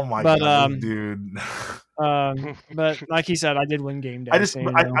 Oh my god, dude. But like he said, I did win game day. I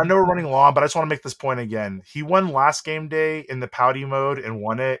know we're running long, but I just want to make this point again. He won last game day in the pouty mode and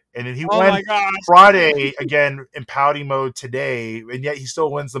won it, and then he won Friday again in pouty mode today, and yet he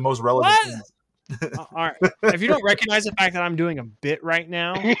still wins the most relevant things. All right. If you don't recognize the fact that I'm doing a bit right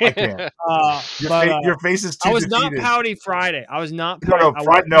now, I can't. Your face is too I was defeated. not pouty Friday. I was not pouty.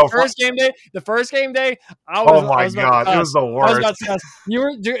 The first game day, I was. Oh my god, it was the worst. I was about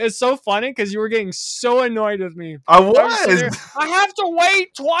to it's so funny because you were getting so annoyed with me. I was. I have to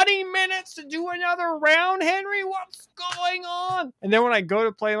wait 20 minutes to do another round, Henry. What's going on? And then when I go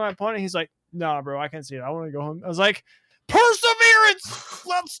to play my opponent, he's like, "Nah, bro, I can't see it. I want to go home." I was like, "Perseverance,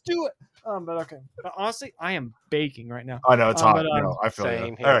 let's do it." But okay. But honestly, I am baking right now. I know it's hot. I feel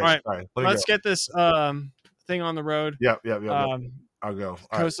it. All right. Let's get this thing on the road. Yep. I'll go.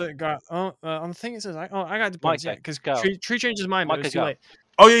 Kosa got on the thing. It says I got the points because Tree changes mind, but it's too late.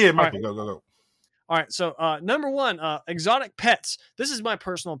 Oh yeah, Mike, go. All right, so number 1, exotic pets. This is my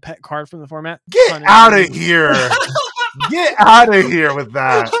personal pet card from the format. Get out of here! Get out of here with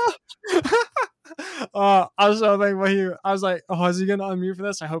that. I was so thankful I was like, oh, is he gonna unmute for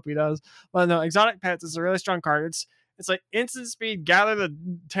this? I hope he does. But no, exotic pets is a really strong card. It's like instant speed, gather the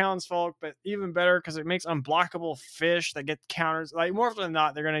townsfolk, but even better because it makes unblockable fish that get counters. Like more often than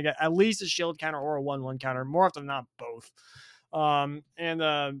not, they're gonna get at least a shield counter or a 1/1 counter. More often than not, both.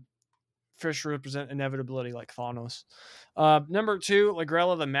 And fish represent inevitability like Thanos. Number 2,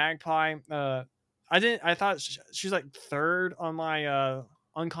 Lagrella the Magpie. I thought she's like 3rd on my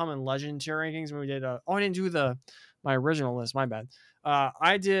uncommon legend tier rankings when we did I didn't do my original list, my bad.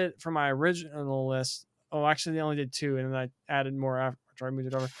 I did for my original list, actually they only did 2 and then I added more after I moved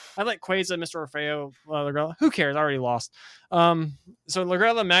it over. I like Quasar, Mr. Orfeo, Lagrella. Who cares? I already lost. So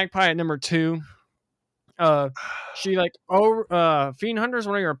Lagrella Magpie at number 2. She Fiend Hunter is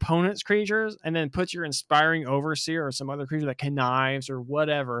one of your opponent's creatures, and then puts your Inspiring Overseer or some other creature that connives or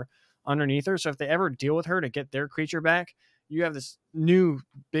whatever underneath her. So if they ever deal with her to get their creature back, you have this new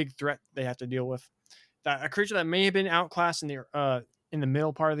big threat they have to deal with. That a creature that may have been outclassed in the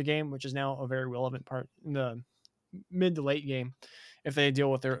middle part of the game, which is now a very relevant part in the mid to late game, if they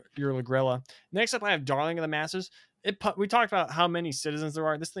deal with your Lagrella. Next up, I have Darling of the Masses. We talked about how many citizens there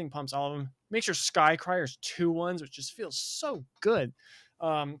are. This thing pumps all of them. Makes your Sky Criers 2/1s, which just feels so good.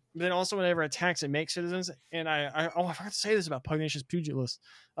 Then also whenever it attacks, it makes citizens. And I forgot to say this about Pugnacious Pugilist.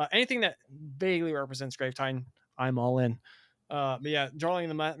 Anything that vaguely represents Grave Titan, I'm all in. But yeah, Darling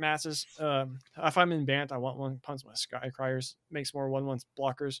of the Masses. If I'm in Bant, I want one pumps my Sky Criers. Makes more 1/1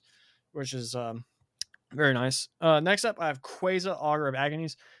 blockers, which is very nice. Next up, I have Quasar, Augur of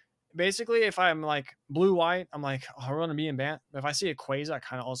Agonies. Basically, if I'm like blue-white, I'm like, oh, I want to be in Bant. But if I see a Quasar, I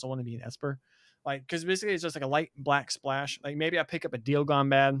kind of also want to be in Esper. Like, because basically it's just like a light black splash. Like, maybe I pick up a Deal Gone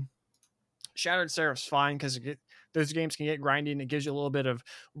Bad. Shattered Seraph's fine because those games can get grindy and it gives you a little bit of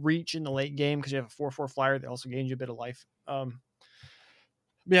reach in the late game because you have a 4/4 flyer that also gains you a bit of life.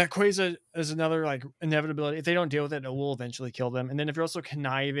 Yeah, Quasar is another like inevitability. If they don't deal with it, it will eventually kill them. And then if you're also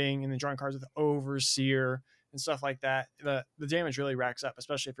conniving and then drawing cards with Overseer and stuff like that, the damage really racks up,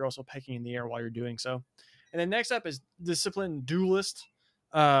 especially if you're also picking in the air while you're doing so. And then next up is Disciplined Duelist,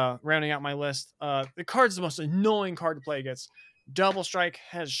 rounding out my list. The card's the most annoying card to play against. Double Strike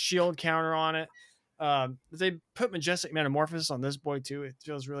has shield counter on it. They put Majestic Metamorphosis on this boy too. It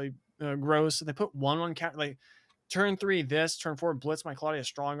feels really gross. They put 1/1 counter, like turn 3 this, turn 4 blitz my Claudia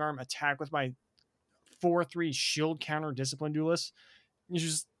Strongarm, attack with my 4/3 shield counter Disciplined Duelist.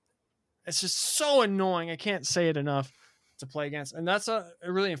 It's just so annoying. I can't say it enough to play against. And it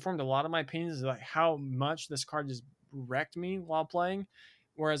really informed a lot of my opinions of like how much this card just wrecked me while playing.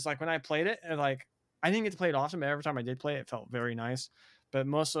 Whereas like when I played it, and like I didn't get to play it often, but every time I did play it, it felt very nice. But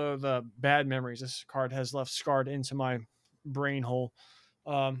most of the bad memories this card has left scarred into my brain hole.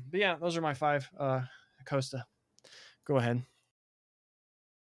 But yeah, those are my 5. Costa, go ahead.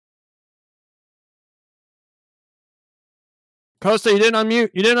 Costa, you didn't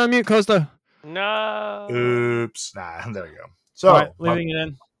unmute, Costa. No. Oops. Nah, there you go. So, right, leaving it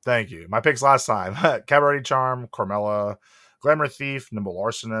in. Thank you. My picks last time. Cabaret Charm, Carmella, Glamour Thief, Nimble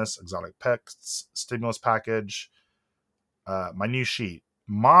Arsonist, Exotic Pets, Stimulus Package. My new sheet.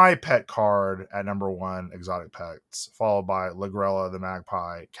 My pet card at number 1, Exotic Pets, followed by Lagrella the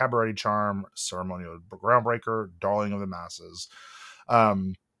Magpie, Cabaret Charm, Ceremonial Groundbreaker, Darling of the Masses.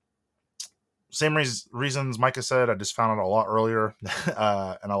 Same reasons Micah said. I just found it a lot earlier,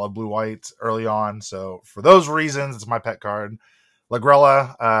 and I love blue-white early on. So for those reasons, it's my pet card.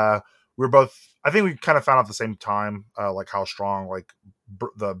 Lagrella, we were both, I think we kind of found out at the same time, like how strong like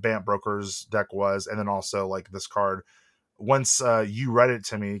the Bant Brokers deck was, and then also like this card. Once you read it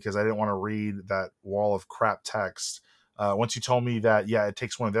to me, because I didn't want to read that wall of crap text, once you told me that, yeah, it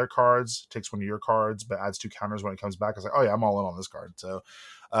takes one of their cards, takes one of your cards, but adds 2 counters when it comes back, I was like, oh yeah, I'm all in on this card. So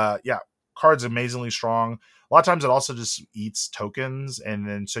yeah, card's amazingly strong. A lot of times it also just eats tokens, and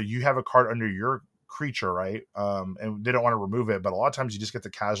then so you have a card under your creature, right? And they don't want to remove it, but a lot of times you just get the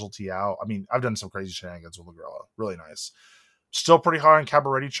casualty out. I mean, I've done some crazy shenanigans with Lagrella. Really nice. Still pretty high on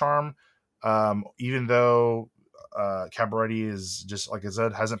Cabaret Charm, even though Cabaret is just, like I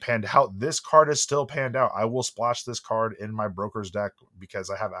said, hasn't panned out. This card is still panned out. I will splash this card in my Broker's deck because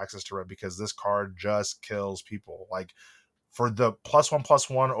I have access to it, because this card just kills people. Like, for the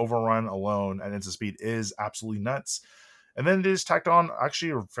 +1/+1 overrun alone at instant speed is absolutely nuts. And then it is tacked on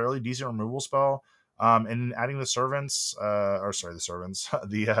actually a fairly decent removal spell. And adding the servants,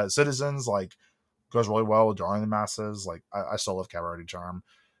 the citizens, like, goes really well with Drawing the Masses. Like, I still love Cabaret Charm.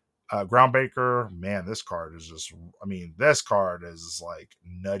 Groundbreaker, man, this card is just, this card is like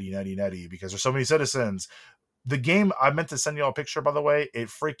nutty because there's so many citizens. The game, I meant to send you all a picture, by the way. It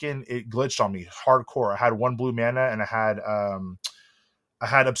glitched on me hardcore. I had 1 blue mana and I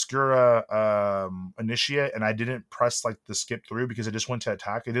had Obscura Initiate, and I didn't press like the skip through because it just went to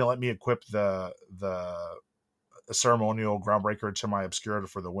attack. It didn't let me equip the Ceremonial Groundbreaker to my Obscura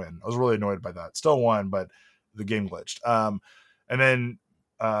for the win. I was really annoyed by that. Still won, but the game glitched. And then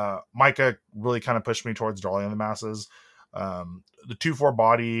Micah really kind of pushed me towards Darling of the Masses. The 2/4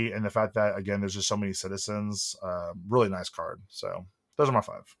 body and the fact that, again, there's just so many citizens, really nice card. So those are my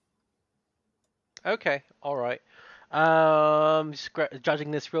 5. Okay, all right.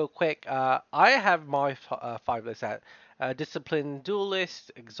 Judging this real quick, I have my 5 lists at Disciplined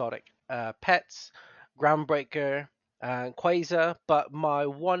Duelist, Exotic Pets, Groundbreaker, and Quasar, but my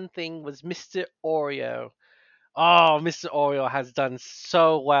one thing was Mr. Oreo. Oh, Mr. Oreo has done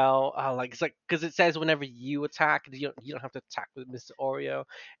so well. Like it's like because it says whenever you attack, you don't have to attack with Mr. Oreo.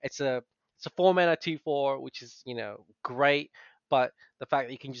 It's a 4-mana 2/4, which is great. But the fact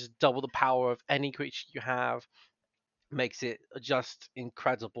that you can just double the power of any creature you have makes it just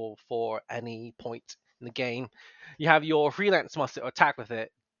incredible for any point in the game. You have your freelance master attack with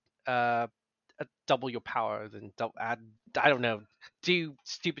it, uh, double your power, then add, I don't know, do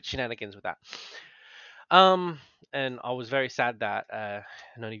stupid shenanigans with that. And I was very sad that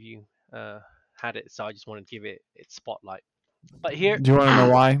none of you had it, so I just wanted to give it its spotlight. But here, Do you want to know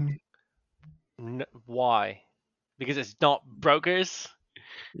why? Why? Because it's not brokers.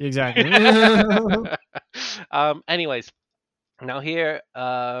 Exactly. Anyways, now here,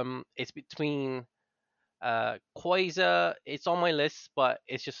 it's between Quasar. It's on my list, but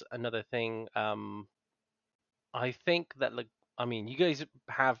it's just another thing. I think that you guys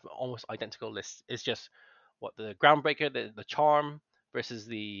have almost identical lists. It's just what the Groundbreaker, the Charm versus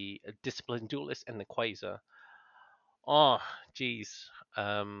the Disciplined Duelist and the Quasar. Oh, geez.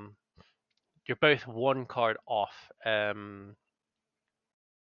 You're both one card off,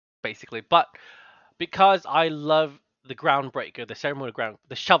 basically. But because I love the Groundbreaker, the Ceremonial Ground,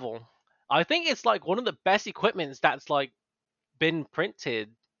 the shovel, I think it's like one of the best equipments that's like been printed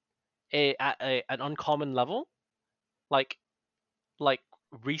at an uncommon level. Like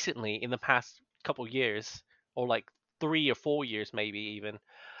recently in the past couple years, or like 3 or 4 years maybe even.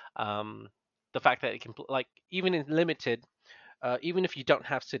 The fact that it can even in limited, even if you don't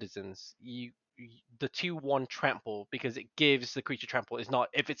have citizens, the 2/1 trample, because it gives the creature trample, is not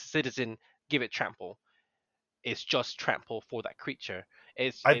if it's a citizen give it trample. It's just trample for that creature.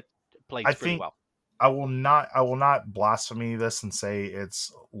 It plays pretty well. I will not blaspheme this and say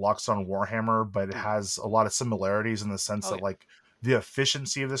it's Lux on Warhammer, but it has a lot of similarities in the sense that like the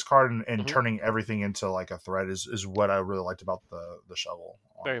efficiency of this card and turning everything into like a threat is what I really liked about the shovel.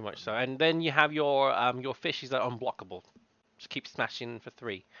 Very much so. And then you have your fishes that are unblockable. Just keep smashing for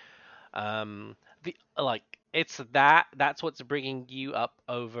 3. That's what's bringing you up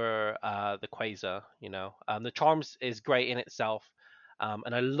over the Quasar. The Charms is great in itself.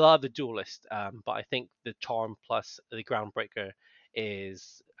 And I love the Duelist, but I think the Charm plus the Groundbreaker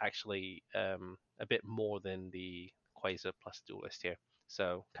is actually a bit more than the Quasar plus Duelist here.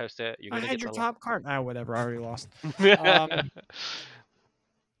 So, Costa, you're going to get your top card. Whatever, I already lost.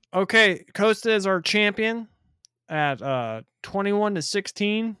 Okay, Costa is our champion at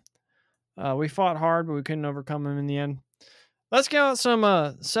 21-16. We fought hard, but we couldn't overcome him in the end. Let's get out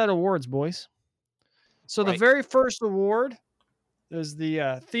some set awards, boys. So the very first award is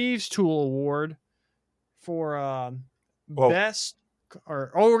the Thieves Tool Award for best. We're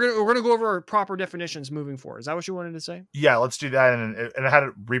gonna go over our proper definitions moving forward. Is that what you wanted to say? Yeah, let's do that. And it had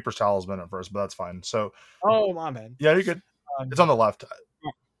Reaper's Talisman at first, but that's fine. So, my bad. Yeah, you're good. It's on the left.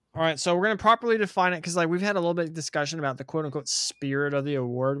 All right, so we're gonna properly define it because we've had a little bit of discussion about the quote unquote spirit of the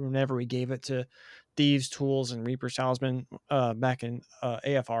award whenever we gave it to Thieves Tools and Reaper's Talisman back in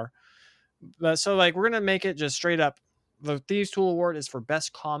AFR. But so we're gonna make it just straight up. The Thieves Tool Award is for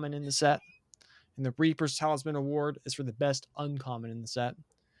best common in the set, and the Reaper's Talisman Award is for the best uncommon in the set.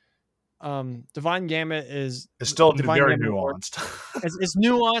 Divine Gambit is still very nuanced. It's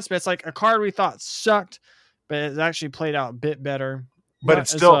nuanced, but it's like a card we thought sucked, but it's actually played out a bit better. But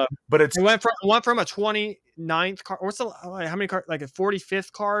it's still, it went from a 29th card. What's how many cards? Like a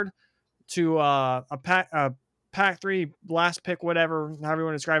 45th card to a pack 3 last pick, whatever, however you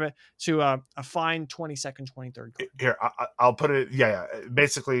want to describe it, to a fine 22nd, 23rd card. Here, I'll put it. Yeah.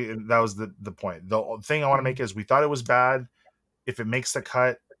 Basically, that was the point. The thing I want to make is we thought it was bad. If it makes the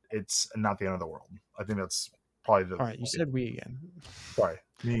cut, it's not the end of the world. I think that's probably all right. You said we again. Sorry.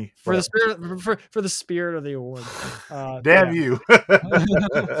 Me for the spirit for the spirit of the award. Damn you.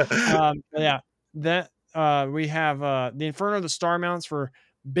 We have the Inferno of the Star Mounts for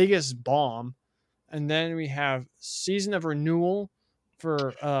biggest bomb, and then we have Season of Renewal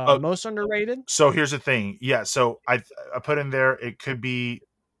for most underrated. So here's the thing. Yeah, so I put in there it could be,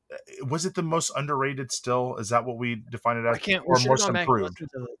 was it the most underrated still? Is that what we defined it as? I can't, or most improved?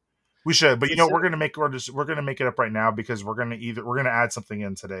 We should, but we're gonna make it up right now because we're gonna add something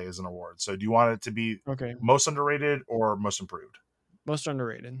in today as an award. So do you want it to be most underrated or most improved? Most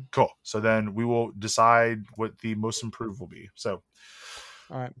underrated. Cool. So then we will decide what the most improved will be. So,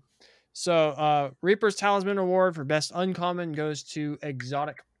 all right. So Reaper's Talisman Award for best uncommon goes to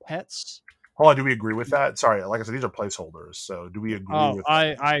Exotic Pets. Hold on, do we agree with that? Sorry, like I said, these are placeholders. So do we agree with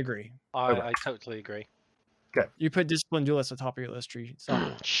that? I agree. I totally agree. Okay. You put Disciplined Duelist at the top of your list tree. So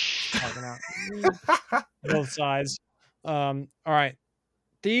talking out both sides. All right.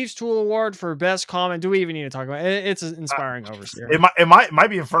 Thieves Tool Award for best comment. Do we even need to talk about it? It's inspiring overseer. It might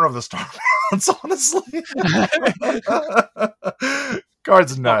be in front of the Star Mounts, honestly.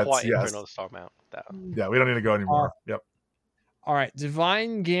 Card's nuts. Not quite in yes. front of the Star Mount. Yeah, we don't need to go anymore. Yep. All right,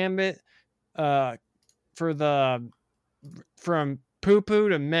 Divine Gambit, for the from poo poo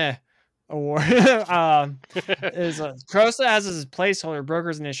to meh award is Krosa as his placeholder,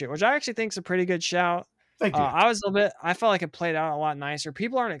 Broker's Initiate, which I actually think is a pretty good shout. Thank you. I felt like it played out a lot nicer.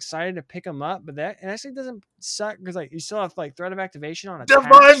 People aren't excited to pick them up, but it actually doesn't suck because like you still have like threat of activation on attacks.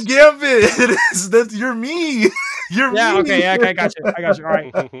 Divine Gambit. You're me. You're me. Okay, yeah, I got you.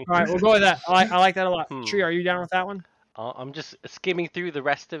 All right, we'll go with that. I like that a lot. Tree, are you down with that one? I'm just skimming through the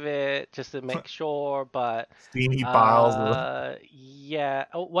rest of it just to make sure, but steamy piles. Yeah.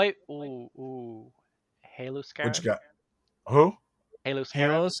 Oh wait. Ooh. Halo Scarab. What you got? Who? Halo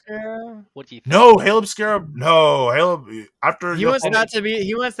Scarab. Halo Scarab. What do you think? No, Halo Scarab. No, Halo. After he wants that to be.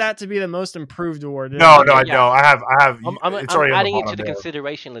 He wants that to be the most improved award. No, I don't. I have. I'm adding it to the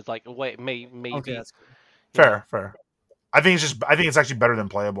consideration. It's like wait, maybe. Okay, that's cool. Fair. I think it's actually better than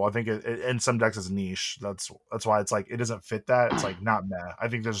playable. I think it in some decks it's niche. That's why it's like it doesn't fit that. It's like not meh. I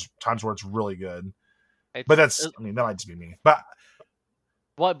think there's times where it's really good. But that might just be me. But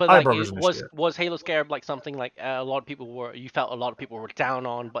what? But like, was Halo Scarab like something like a lot of people were? You felt a lot of people were down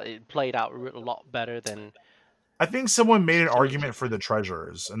on, but it played out a lot better than. I think someone made an argument for the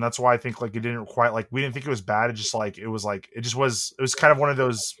treasures, and that's why I think like it didn't quite like we didn't think it was bad. It just it was kind of one of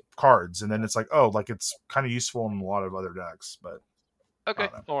those cards, and then it's like like it's kind of useful in a lot of other decks. But okay,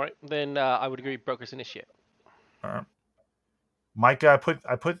 all right, then I would agree. Broker's Initiate. All right, Micah,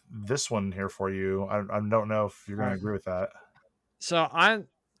 I put this one here for you. I don't know if you're going to agree with that. So I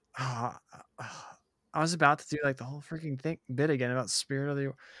was about to do like the whole freaking bit again about Spirit of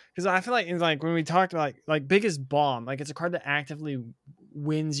the, because I feel like when we talked about like Biggest Bomb, like it's a card that actively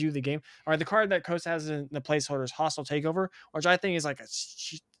wins you the game. Or the card that Coast has in the placeholder is Hostile Takeover, which I think is like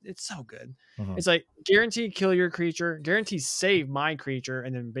it's so good. Mm-hmm. It's like guarantee kill your creature, guarantee save my creature,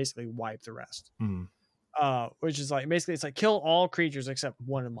 and then basically wipe the rest. Mm-hmm. Which is like basically it's like kill all creatures except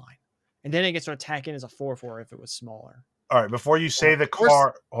one of mine, and then it gets to attack in as a 4/4 if it was smaller. All right, before you say the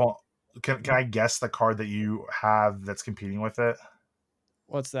card. Can I guess the card that you have that's competing with it?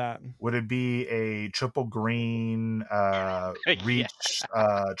 What's that? Would it be a triple green reach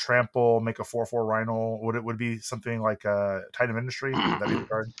trample, make a 4/4 Rhino? Would it be something like a Titan of Industry? Would that be the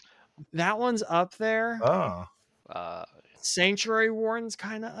card? That one's up there. Oh. Sanctuary Warden's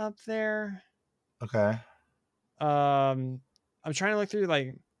kind of up there. Okay. I'm trying to look through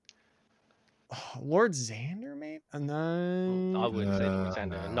like Lord Xander, maybe? No. I wouldn't say Lord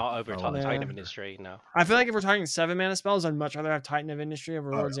Xander. Not over Titan of Industry, no. I feel like if we're talking 7-mana spells, I'd much rather have Titan of Industry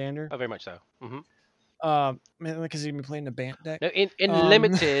over Lord Xander. Oh, very much so. Mm-hmm. Because he'd be playing the Bant deck. No, in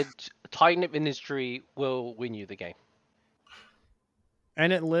limited, Titan of Industry will win you the game.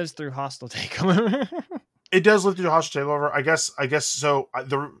 And it lives through Hostile Takeover. It does live through the Hostile Takeover. I guess so.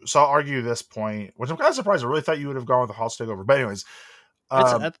 So I'll argue this point, which I'm kind of surprised. I really thought you would have gone with the Hostile Takeover. But anyways,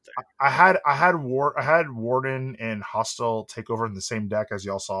 I had Warden and Hostile Takeover in the same deck as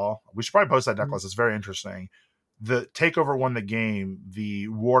y'all saw. We should probably post that deck list. It's very interesting. The Takeover won the game. The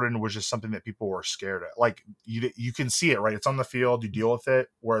Warden was just something that people were scared at. Like you can see it, right? It's on the field. You deal with it.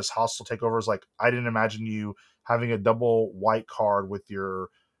 Whereas Hostile Takeover is like, I didn't imagine you having a double white card with your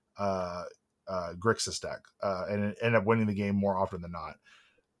Grixis deck, and it ended up winning the game more often than not.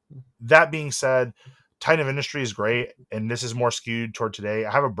 That being said, Titan of Industry is great, and this is more skewed toward today.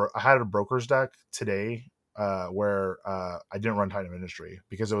 I had a Broker's deck today where I didn't run Titan of Industry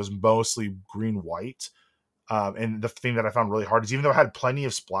because it was mostly green-white. And the thing that I found really hard is even though I had plenty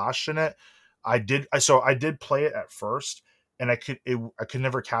of splash in it, I did play it at first, and I could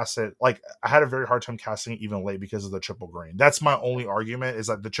never cast it. Like I had a very hard time casting it even late because of the triple green. That's my only argument, is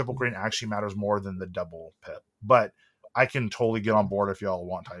that the triple green actually matters more than the double pip. But I can totally get on board if y'all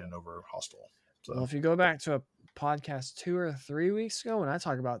want Titan over Hostile. So. Well, if you go back to a podcast 2 or 3 weeks ago when I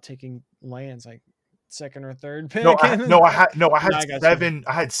talk about taking lands like second or third pick, I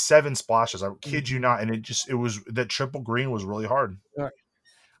had 7 splashes. I kid you not, and it was that triple green was really hard.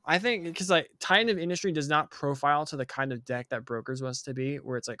 I think because like Titan of Industry does not profile to the kind of deck that Brokers was to be,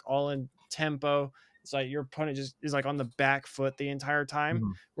 where it's like all in tempo. It's like your opponent just is like on the back foot the entire time.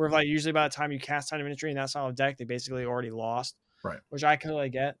 Mm-hmm. Where like usually by the time you cast Titan of Industry in that style of deck, they basically already lost. Right. Which I totally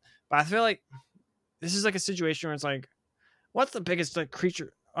get, but I feel like this is like a situation where it's like, what's the biggest like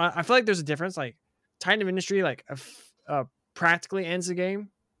creature? I feel like there's a difference. Like Titan of Industry, like practically ends the game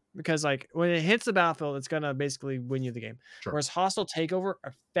because like when it hits the battlefield, it's gonna basically win you the game. Sure. Whereas Hostile Takeover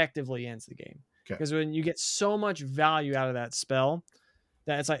effectively ends the game because when you get so much value out of that spell,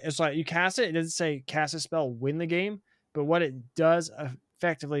 That it's like you cast it. It doesn't say cast a spell, win the game, but what it does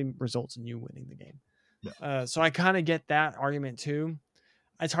effectively results in you winning the game. Yeah. So I kind of get that argument too.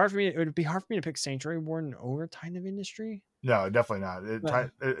 It's hard for me. It would be hard for me to pick Sanctuary Warden over Titan of Industry. No, definitely not.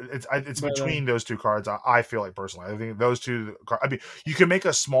 It's between those two cards. I feel like personally, I think those two. I mean, you can make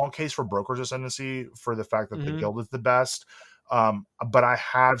a small case for Broker's Ascendancy for the fact that the guild is the best. But I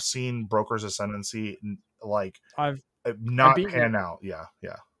have seen Broker's Ascendancy like I've not pan out. Yeah.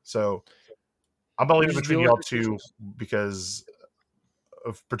 So I'm gonna leave it between y'all two because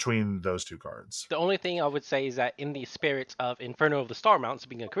of between those two cards. The only thing I would say is that in the spirit of Inferno of the Star Mounts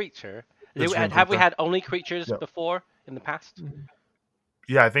being a creature, have we had only creatures before in the past?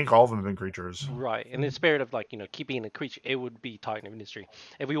 Yeah, I think all of them have been creatures. Right. In the spirit of keeping a creature, it would be Titan of Industry.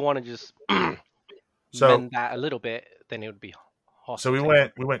 If we want to just mend that a little bit, then it would be Hostile. So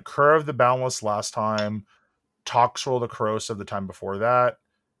we went Cur of the Boundless last time, Toxrill the Corrosive the time before that,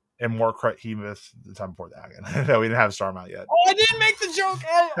 and Morkrut Hemoth the time before that. No, we didn't have Starmount yet. Oh, I didn't make the joke.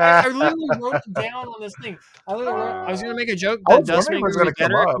 I literally wrote it down on this thing. I was going to make a joke that Dustmanger was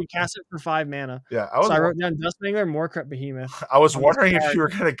better if you cast it for 5 mana. Yeah, I wrote down Dustmanger, Morkrut Behemoth. I was wondering if you were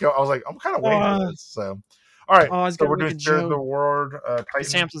going to go. I was like, I'm kind of waiting for this. So, all right. So we're doing Spirit of the Ward. Titan.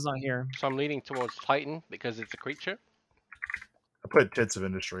 Samson's not here. So I'm leaning towards Titan because it's a creature. I put Tits of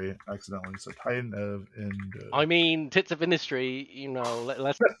Industry accidentally, so Titan of Industry. I mean, Tits of Industry,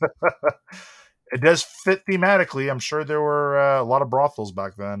 let's... It does fit thematically. I'm sure there were a lot of brothels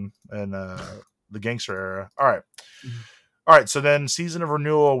back then in the gangster era. All right. All right, so then Season of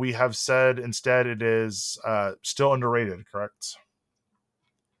Renewal, we have said instead it is still underrated, correct?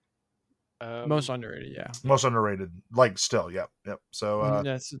 Most underrated, yeah. Most underrated, still, yep. So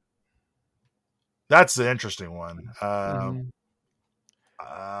that's the interesting one.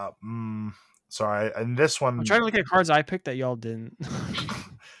 Sorry, and this one I'm trying to look at cards I picked that y'all didn't.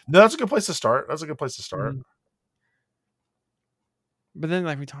 No, that's a good place to start. But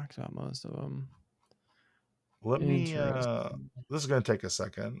then we talked about most of them. Let me this is gonna take a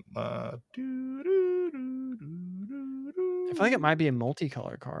second. I feel like it might be a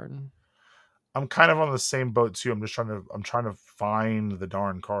multicolor card. I'm kind of on the same boat too. I'm trying to find the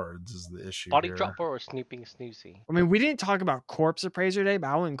darn cards is the issue. Body Dropper or Snooping Snoozy? I mean, we didn't talk about Corpse Appraiser today, but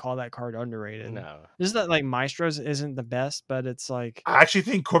I wouldn't call that card underrated. No. This is that Maestro's isn't the best, but it's like I actually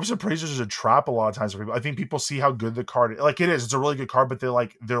think Corpse Appraiser is a trap a lot of times for people. I think people see how good the card it is. It's a really good card, but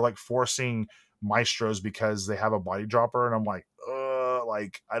they're forcing Maestros because they have a Body Dropper, and I'm like,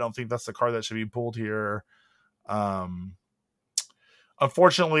 I don't think that's the card that should be pulled here.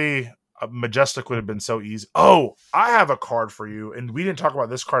 Unfortunately, Majestic would have been so easy. Oh, I have a card for you, and we didn't talk about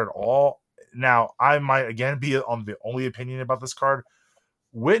this card at all. Now, I might again be on the only opinion about this card.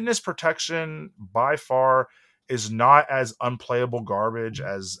 Witness Protection by far is not as unplayable garbage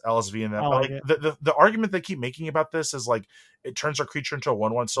as LSV and them. The argument they keep making about this is it turns our creature into a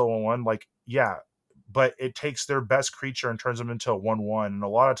 1/1 still 1/1. Yeah, but it takes their best creature and turns them into a 1/1, and a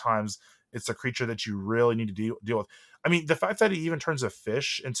lot of times it's a creature that you really need to deal with. I mean, the fact that it even turns a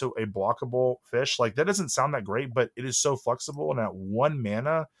fish into a blockable fish, that doesn't sound that great, but it is so flexible. And at 1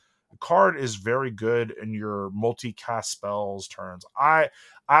 mana, the card is very good in your multi-cast spells turns. I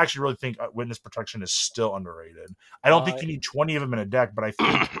actually really think Witness Protection is still underrated. I don't think you need 20 of them in a deck, but I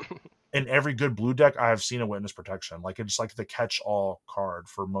think in every good blue deck, I have seen a Witness Protection. It's the catch-all card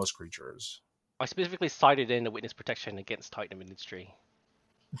for most creatures. I specifically cited in the Witness Protection against Titan of Industry.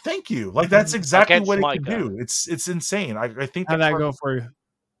 Thank you. That's exactly what it can do. It's insane. I think how'd that go for you?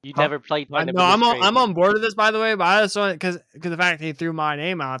 You never played. No, I'm on board with this, by the way. But I just want because the fact he threw my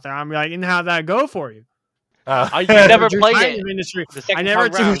name out there, I'm like, and how'd that go for you? I never played it. Industry. I never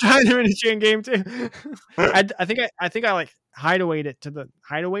drew Titan of Industry in game 2. I think I hideawayed it to the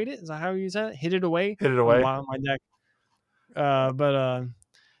hideawayed it. Is that how you use that? Hid it away. On my deck.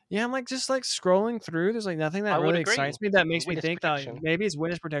 Yeah, I'm just scrolling through. There's nothing that really excites me that makes me think that maybe it's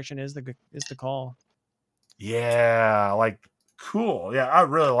Witness Protection is the call. Yeah, cool. Yeah, I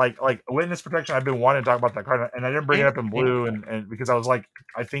really like Witness Protection. I've been wanting to talk about that card, and I didn't bring it up in blue, and because I was I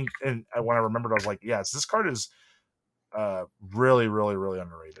think, and when I rememred, I was yes, this card is really, really, really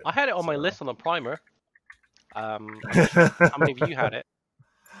underrated. I had it on my list on the primer. How many of you had it?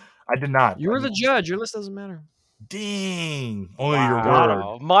 I did not. You were the judge. Your list doesn't matter. Dang. Only your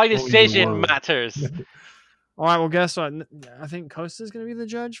word. My decision matters. All right, well, guess what? I think Costa's going to be the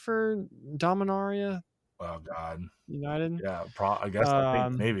judge for Dominaria. Oh, God. United? Yeah, I guess. I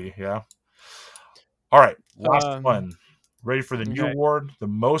think maybe, yeah. All right, last one. Ready for the new award? The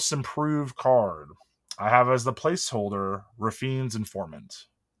most improved card. I have as the placeholder Rafine's Informant.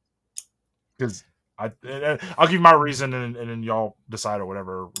 Because I'll give you my reason, and then y'all decide or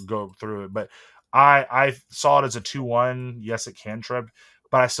whatever. Go through it, but I saw it as a 2-1. Yes, it can trip,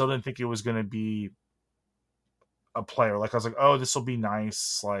 but I still didn't think it was going to be a player. Like I was like, oh, this will be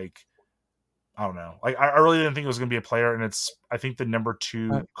nice. Like I don't know. Like I really didn't think it was going to be a player, and it's I think the number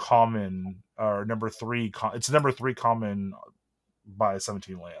 2 common or number 3. It's number 3 common by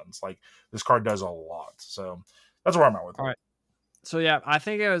 17 lands. Like this card does a lot, so that's where I'm at with it. All right. So yeah, I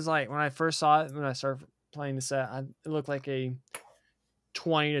think it was like when I first saw it when I started playing the set, it looked like a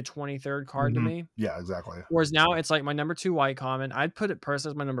 20 to 23rd card to me. Yeah, exactly. Whereas now it's like my number 2 white common. I'd put it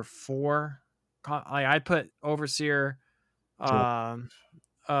personally as my number 4. I'd put Overseer, Jewel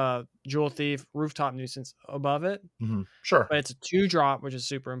Thief, Rooftop Nuisance above it. Sure, but it's a 2-drop, which is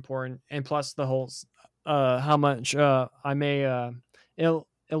super important, and plus the whole how much I may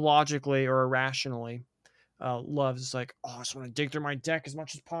illogically or irrationally loves. It's like, oh, I just want to dig through my deck as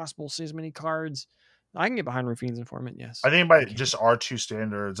much as possible, see as many cards. I can get behind Raffine's Informant, yes. I think by just our 2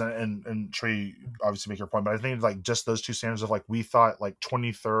 standards, and Trey obviously make your point, but I think like just those 2 standards of like we thought like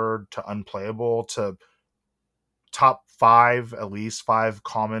 23rd to unplayable to top 5, at least 5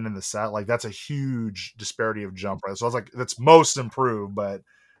 common in the set, like that's a huge disparity of jump, right? So I was like, that's most improved, but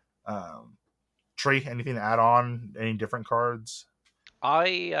Trey, anything to add on? Any different cards?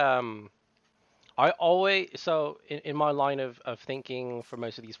 I always in my line of thinking for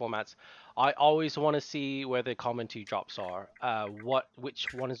most of these formats, I always want to see where the common 2-drops are.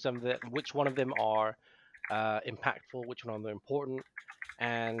 Which one of them are impactful, which one of them are important,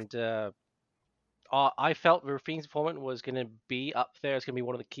 and I felt Raffine's Informant was going to be up there. It's going to be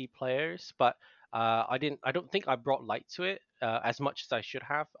one of the key players, but I don't think I brought light to it as much as I should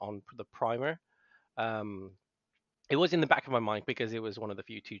have on the primer. It was in the back of my mind because it was one of the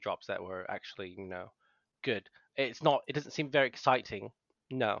few 2-drops that were actually, good. It doesn't seem very exciting,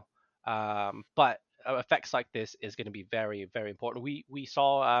 no. But effects like this is going to be very, very important. We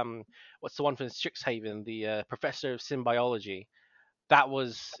saw what's the one from Strixhaven, the Professor of Symbiology. That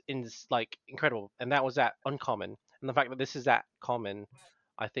was incredible, and that was that uncommon. And the fact that this is that common,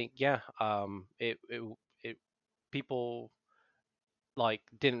 I think, it people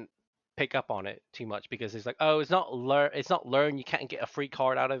didn't pick up on it too much because it's like, oh, it's not learn, you can't get a free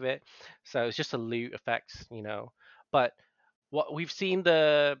card out of it, so it's just a loot effects, But what we've seen,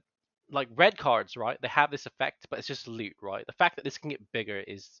 the red cards, right, they have this effect, but it's just loot, right? The fact that this can get bigger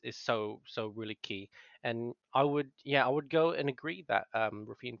is so really key. And I would go and agree that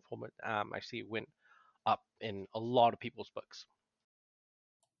Raffine Informant actually went up in a lot of people's books.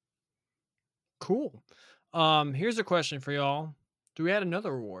 Cool. Here's a question for y'all. Do we add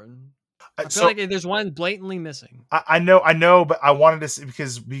another award? I feel like there's one blatantly missing. I know, but I wanted to see,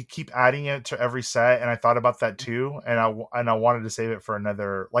 because we keep adding it to every set, and I thought about that too, and I wanted to save it for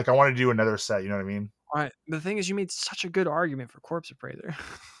another. Like I wanted to do another set. You know what I mean? All right. The thing is, you made such a good argument for Corpse Appraiser.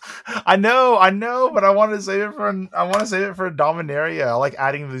 I know, but I want to save it for Dominaria. I like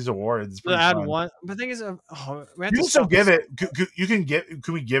adding these awards. Add one. But the thing is, we have you can still give it.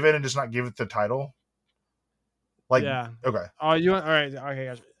 Can we give it and just not give it the title? Like, yeah. Okay. Oh, you want? All right. Okay,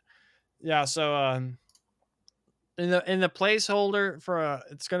 guys. Yeah. So, in the placeholder for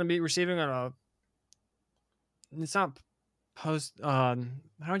it's going to be receiving it's not post. How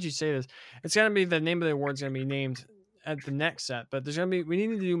would you say this? It's going to be, the name of the award's going to be named at the next set, but we need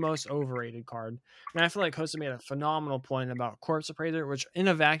to do most overrated card. And I feel like Costa made a phenomenal point about Corpse Appraiser, which in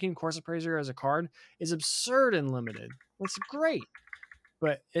a vacuum, Corpse Appraiser as a card is absurd and limited. It's great,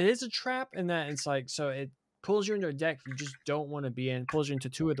 but it is a trap in that it's like, so it pulls you into a deck you just don't want to be in, pulls you into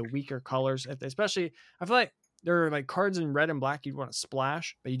 2 of the weaker colors. Especially, I feel like there are cards in red and black you'd want to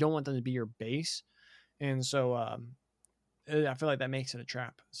splash, but you don't want them to be your base. And so I feel like that makes it a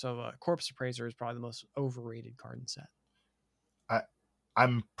trap. So Corpse Appraiser is probably the most overrated card in set.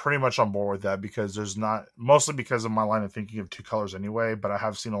 I'm pretty much on board with that, because there's not, mostly because of my line of thinking of 2 colors anyway, but I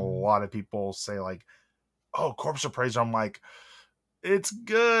have seen a lot of people say like, oh, Corpse Appraiser. I'm like, it's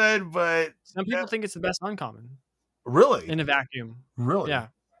good, but some people think it's the best uncommon. Really? In a vacuum. Really? Yeah.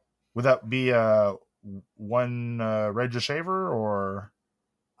 Would that be one Ranger Shaver or?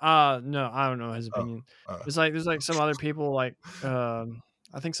 No, I don't know his opinion. There's some other people I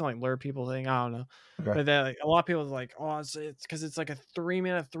think some lure people thing. I don't know. Okay. But then a lot of people are like, oh, it's because it's like a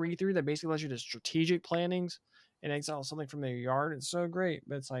 3-mana 3/3 that basically allows you to strategic plannings and exile something from their yard. It's so great,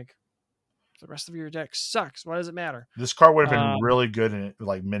 but it's like the rest of your deck sucks. Why does it matter? This card would have been really good in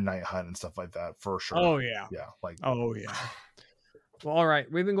Midnight Hunt and stuff like that for sure. Oh yeah, yeah, oh yeah. Well, all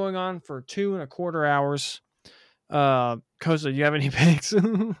right, we've been going on for 2.25 hours. Costa, do you have any picks?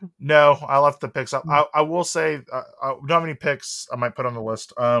 No, I left the picks up. I will say I don't have any picks I might put on the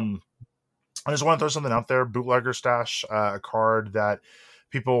list. I just want to throw something out there. Bootlegger Stash, a card that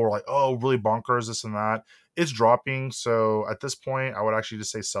people were like, oh, really bonkers, this and that. It's dropping. So at this point, I would actually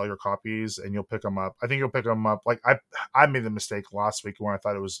just say sell your copies and you'll pick them up. I think you'll pick them up. Like I made the mistake last week when I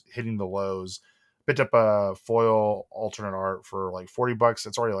thought it was hitting the lows. Picked up a foil alternate art for like $40.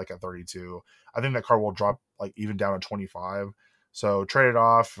 It's already like at 32. I think that card will drop like even down to 25. So trade it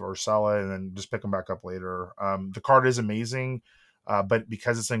off or sell it and then just pick them back up later. The card is amazing. But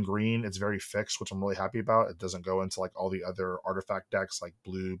because it's in green, it's very fixed, which I'm really happy about. It doesn't go into like all the other artifact decks like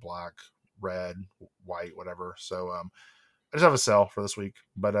blue, black, red, white, whatever. So I just have a sell for this week.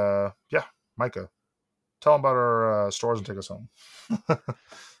 But yeah, Micah, tell them about our stores and take us home.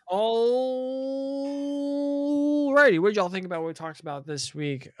 Alrighty, what did y'all think about what we talked about this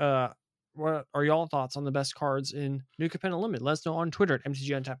week? What are y'all thoughts on the best cards in New Capenna Unlimited? Let us know on Twitter at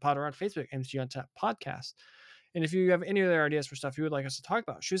MTG Untapped Pod or on Facebook, MTG Untapped Podcast. And if you have any other ideas for stuff you would like us to talk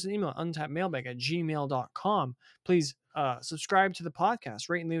about, shoot us an email at untappedmailbag@gmail.com. Please subscribe to the podcast,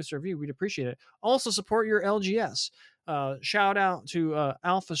 rate and leave us a review. We'd appreciate it. Also support your LGS. Shout out to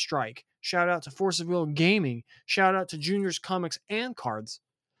Alpha Strike. Shout out to Force of Will Gaming. Shout out to Junior's Comics and Cards.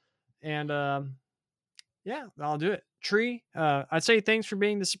 And yeah, I'll do it. Tree, I'd say thanks for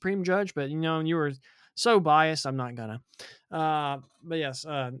being the supreme judge, but you were so biased, I'm not gonna. But yes,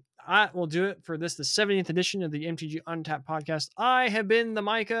 I will do it for this, the 70th edition of the MTG Untapped podcast. I have been the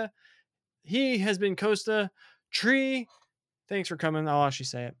Micah. He has been Costa. Tree, thanks for coming. I'll actually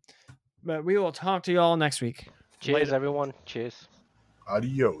say it. But we will talk to you all next week. Cheers, everyone. Cheers.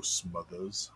 Adios, mothers.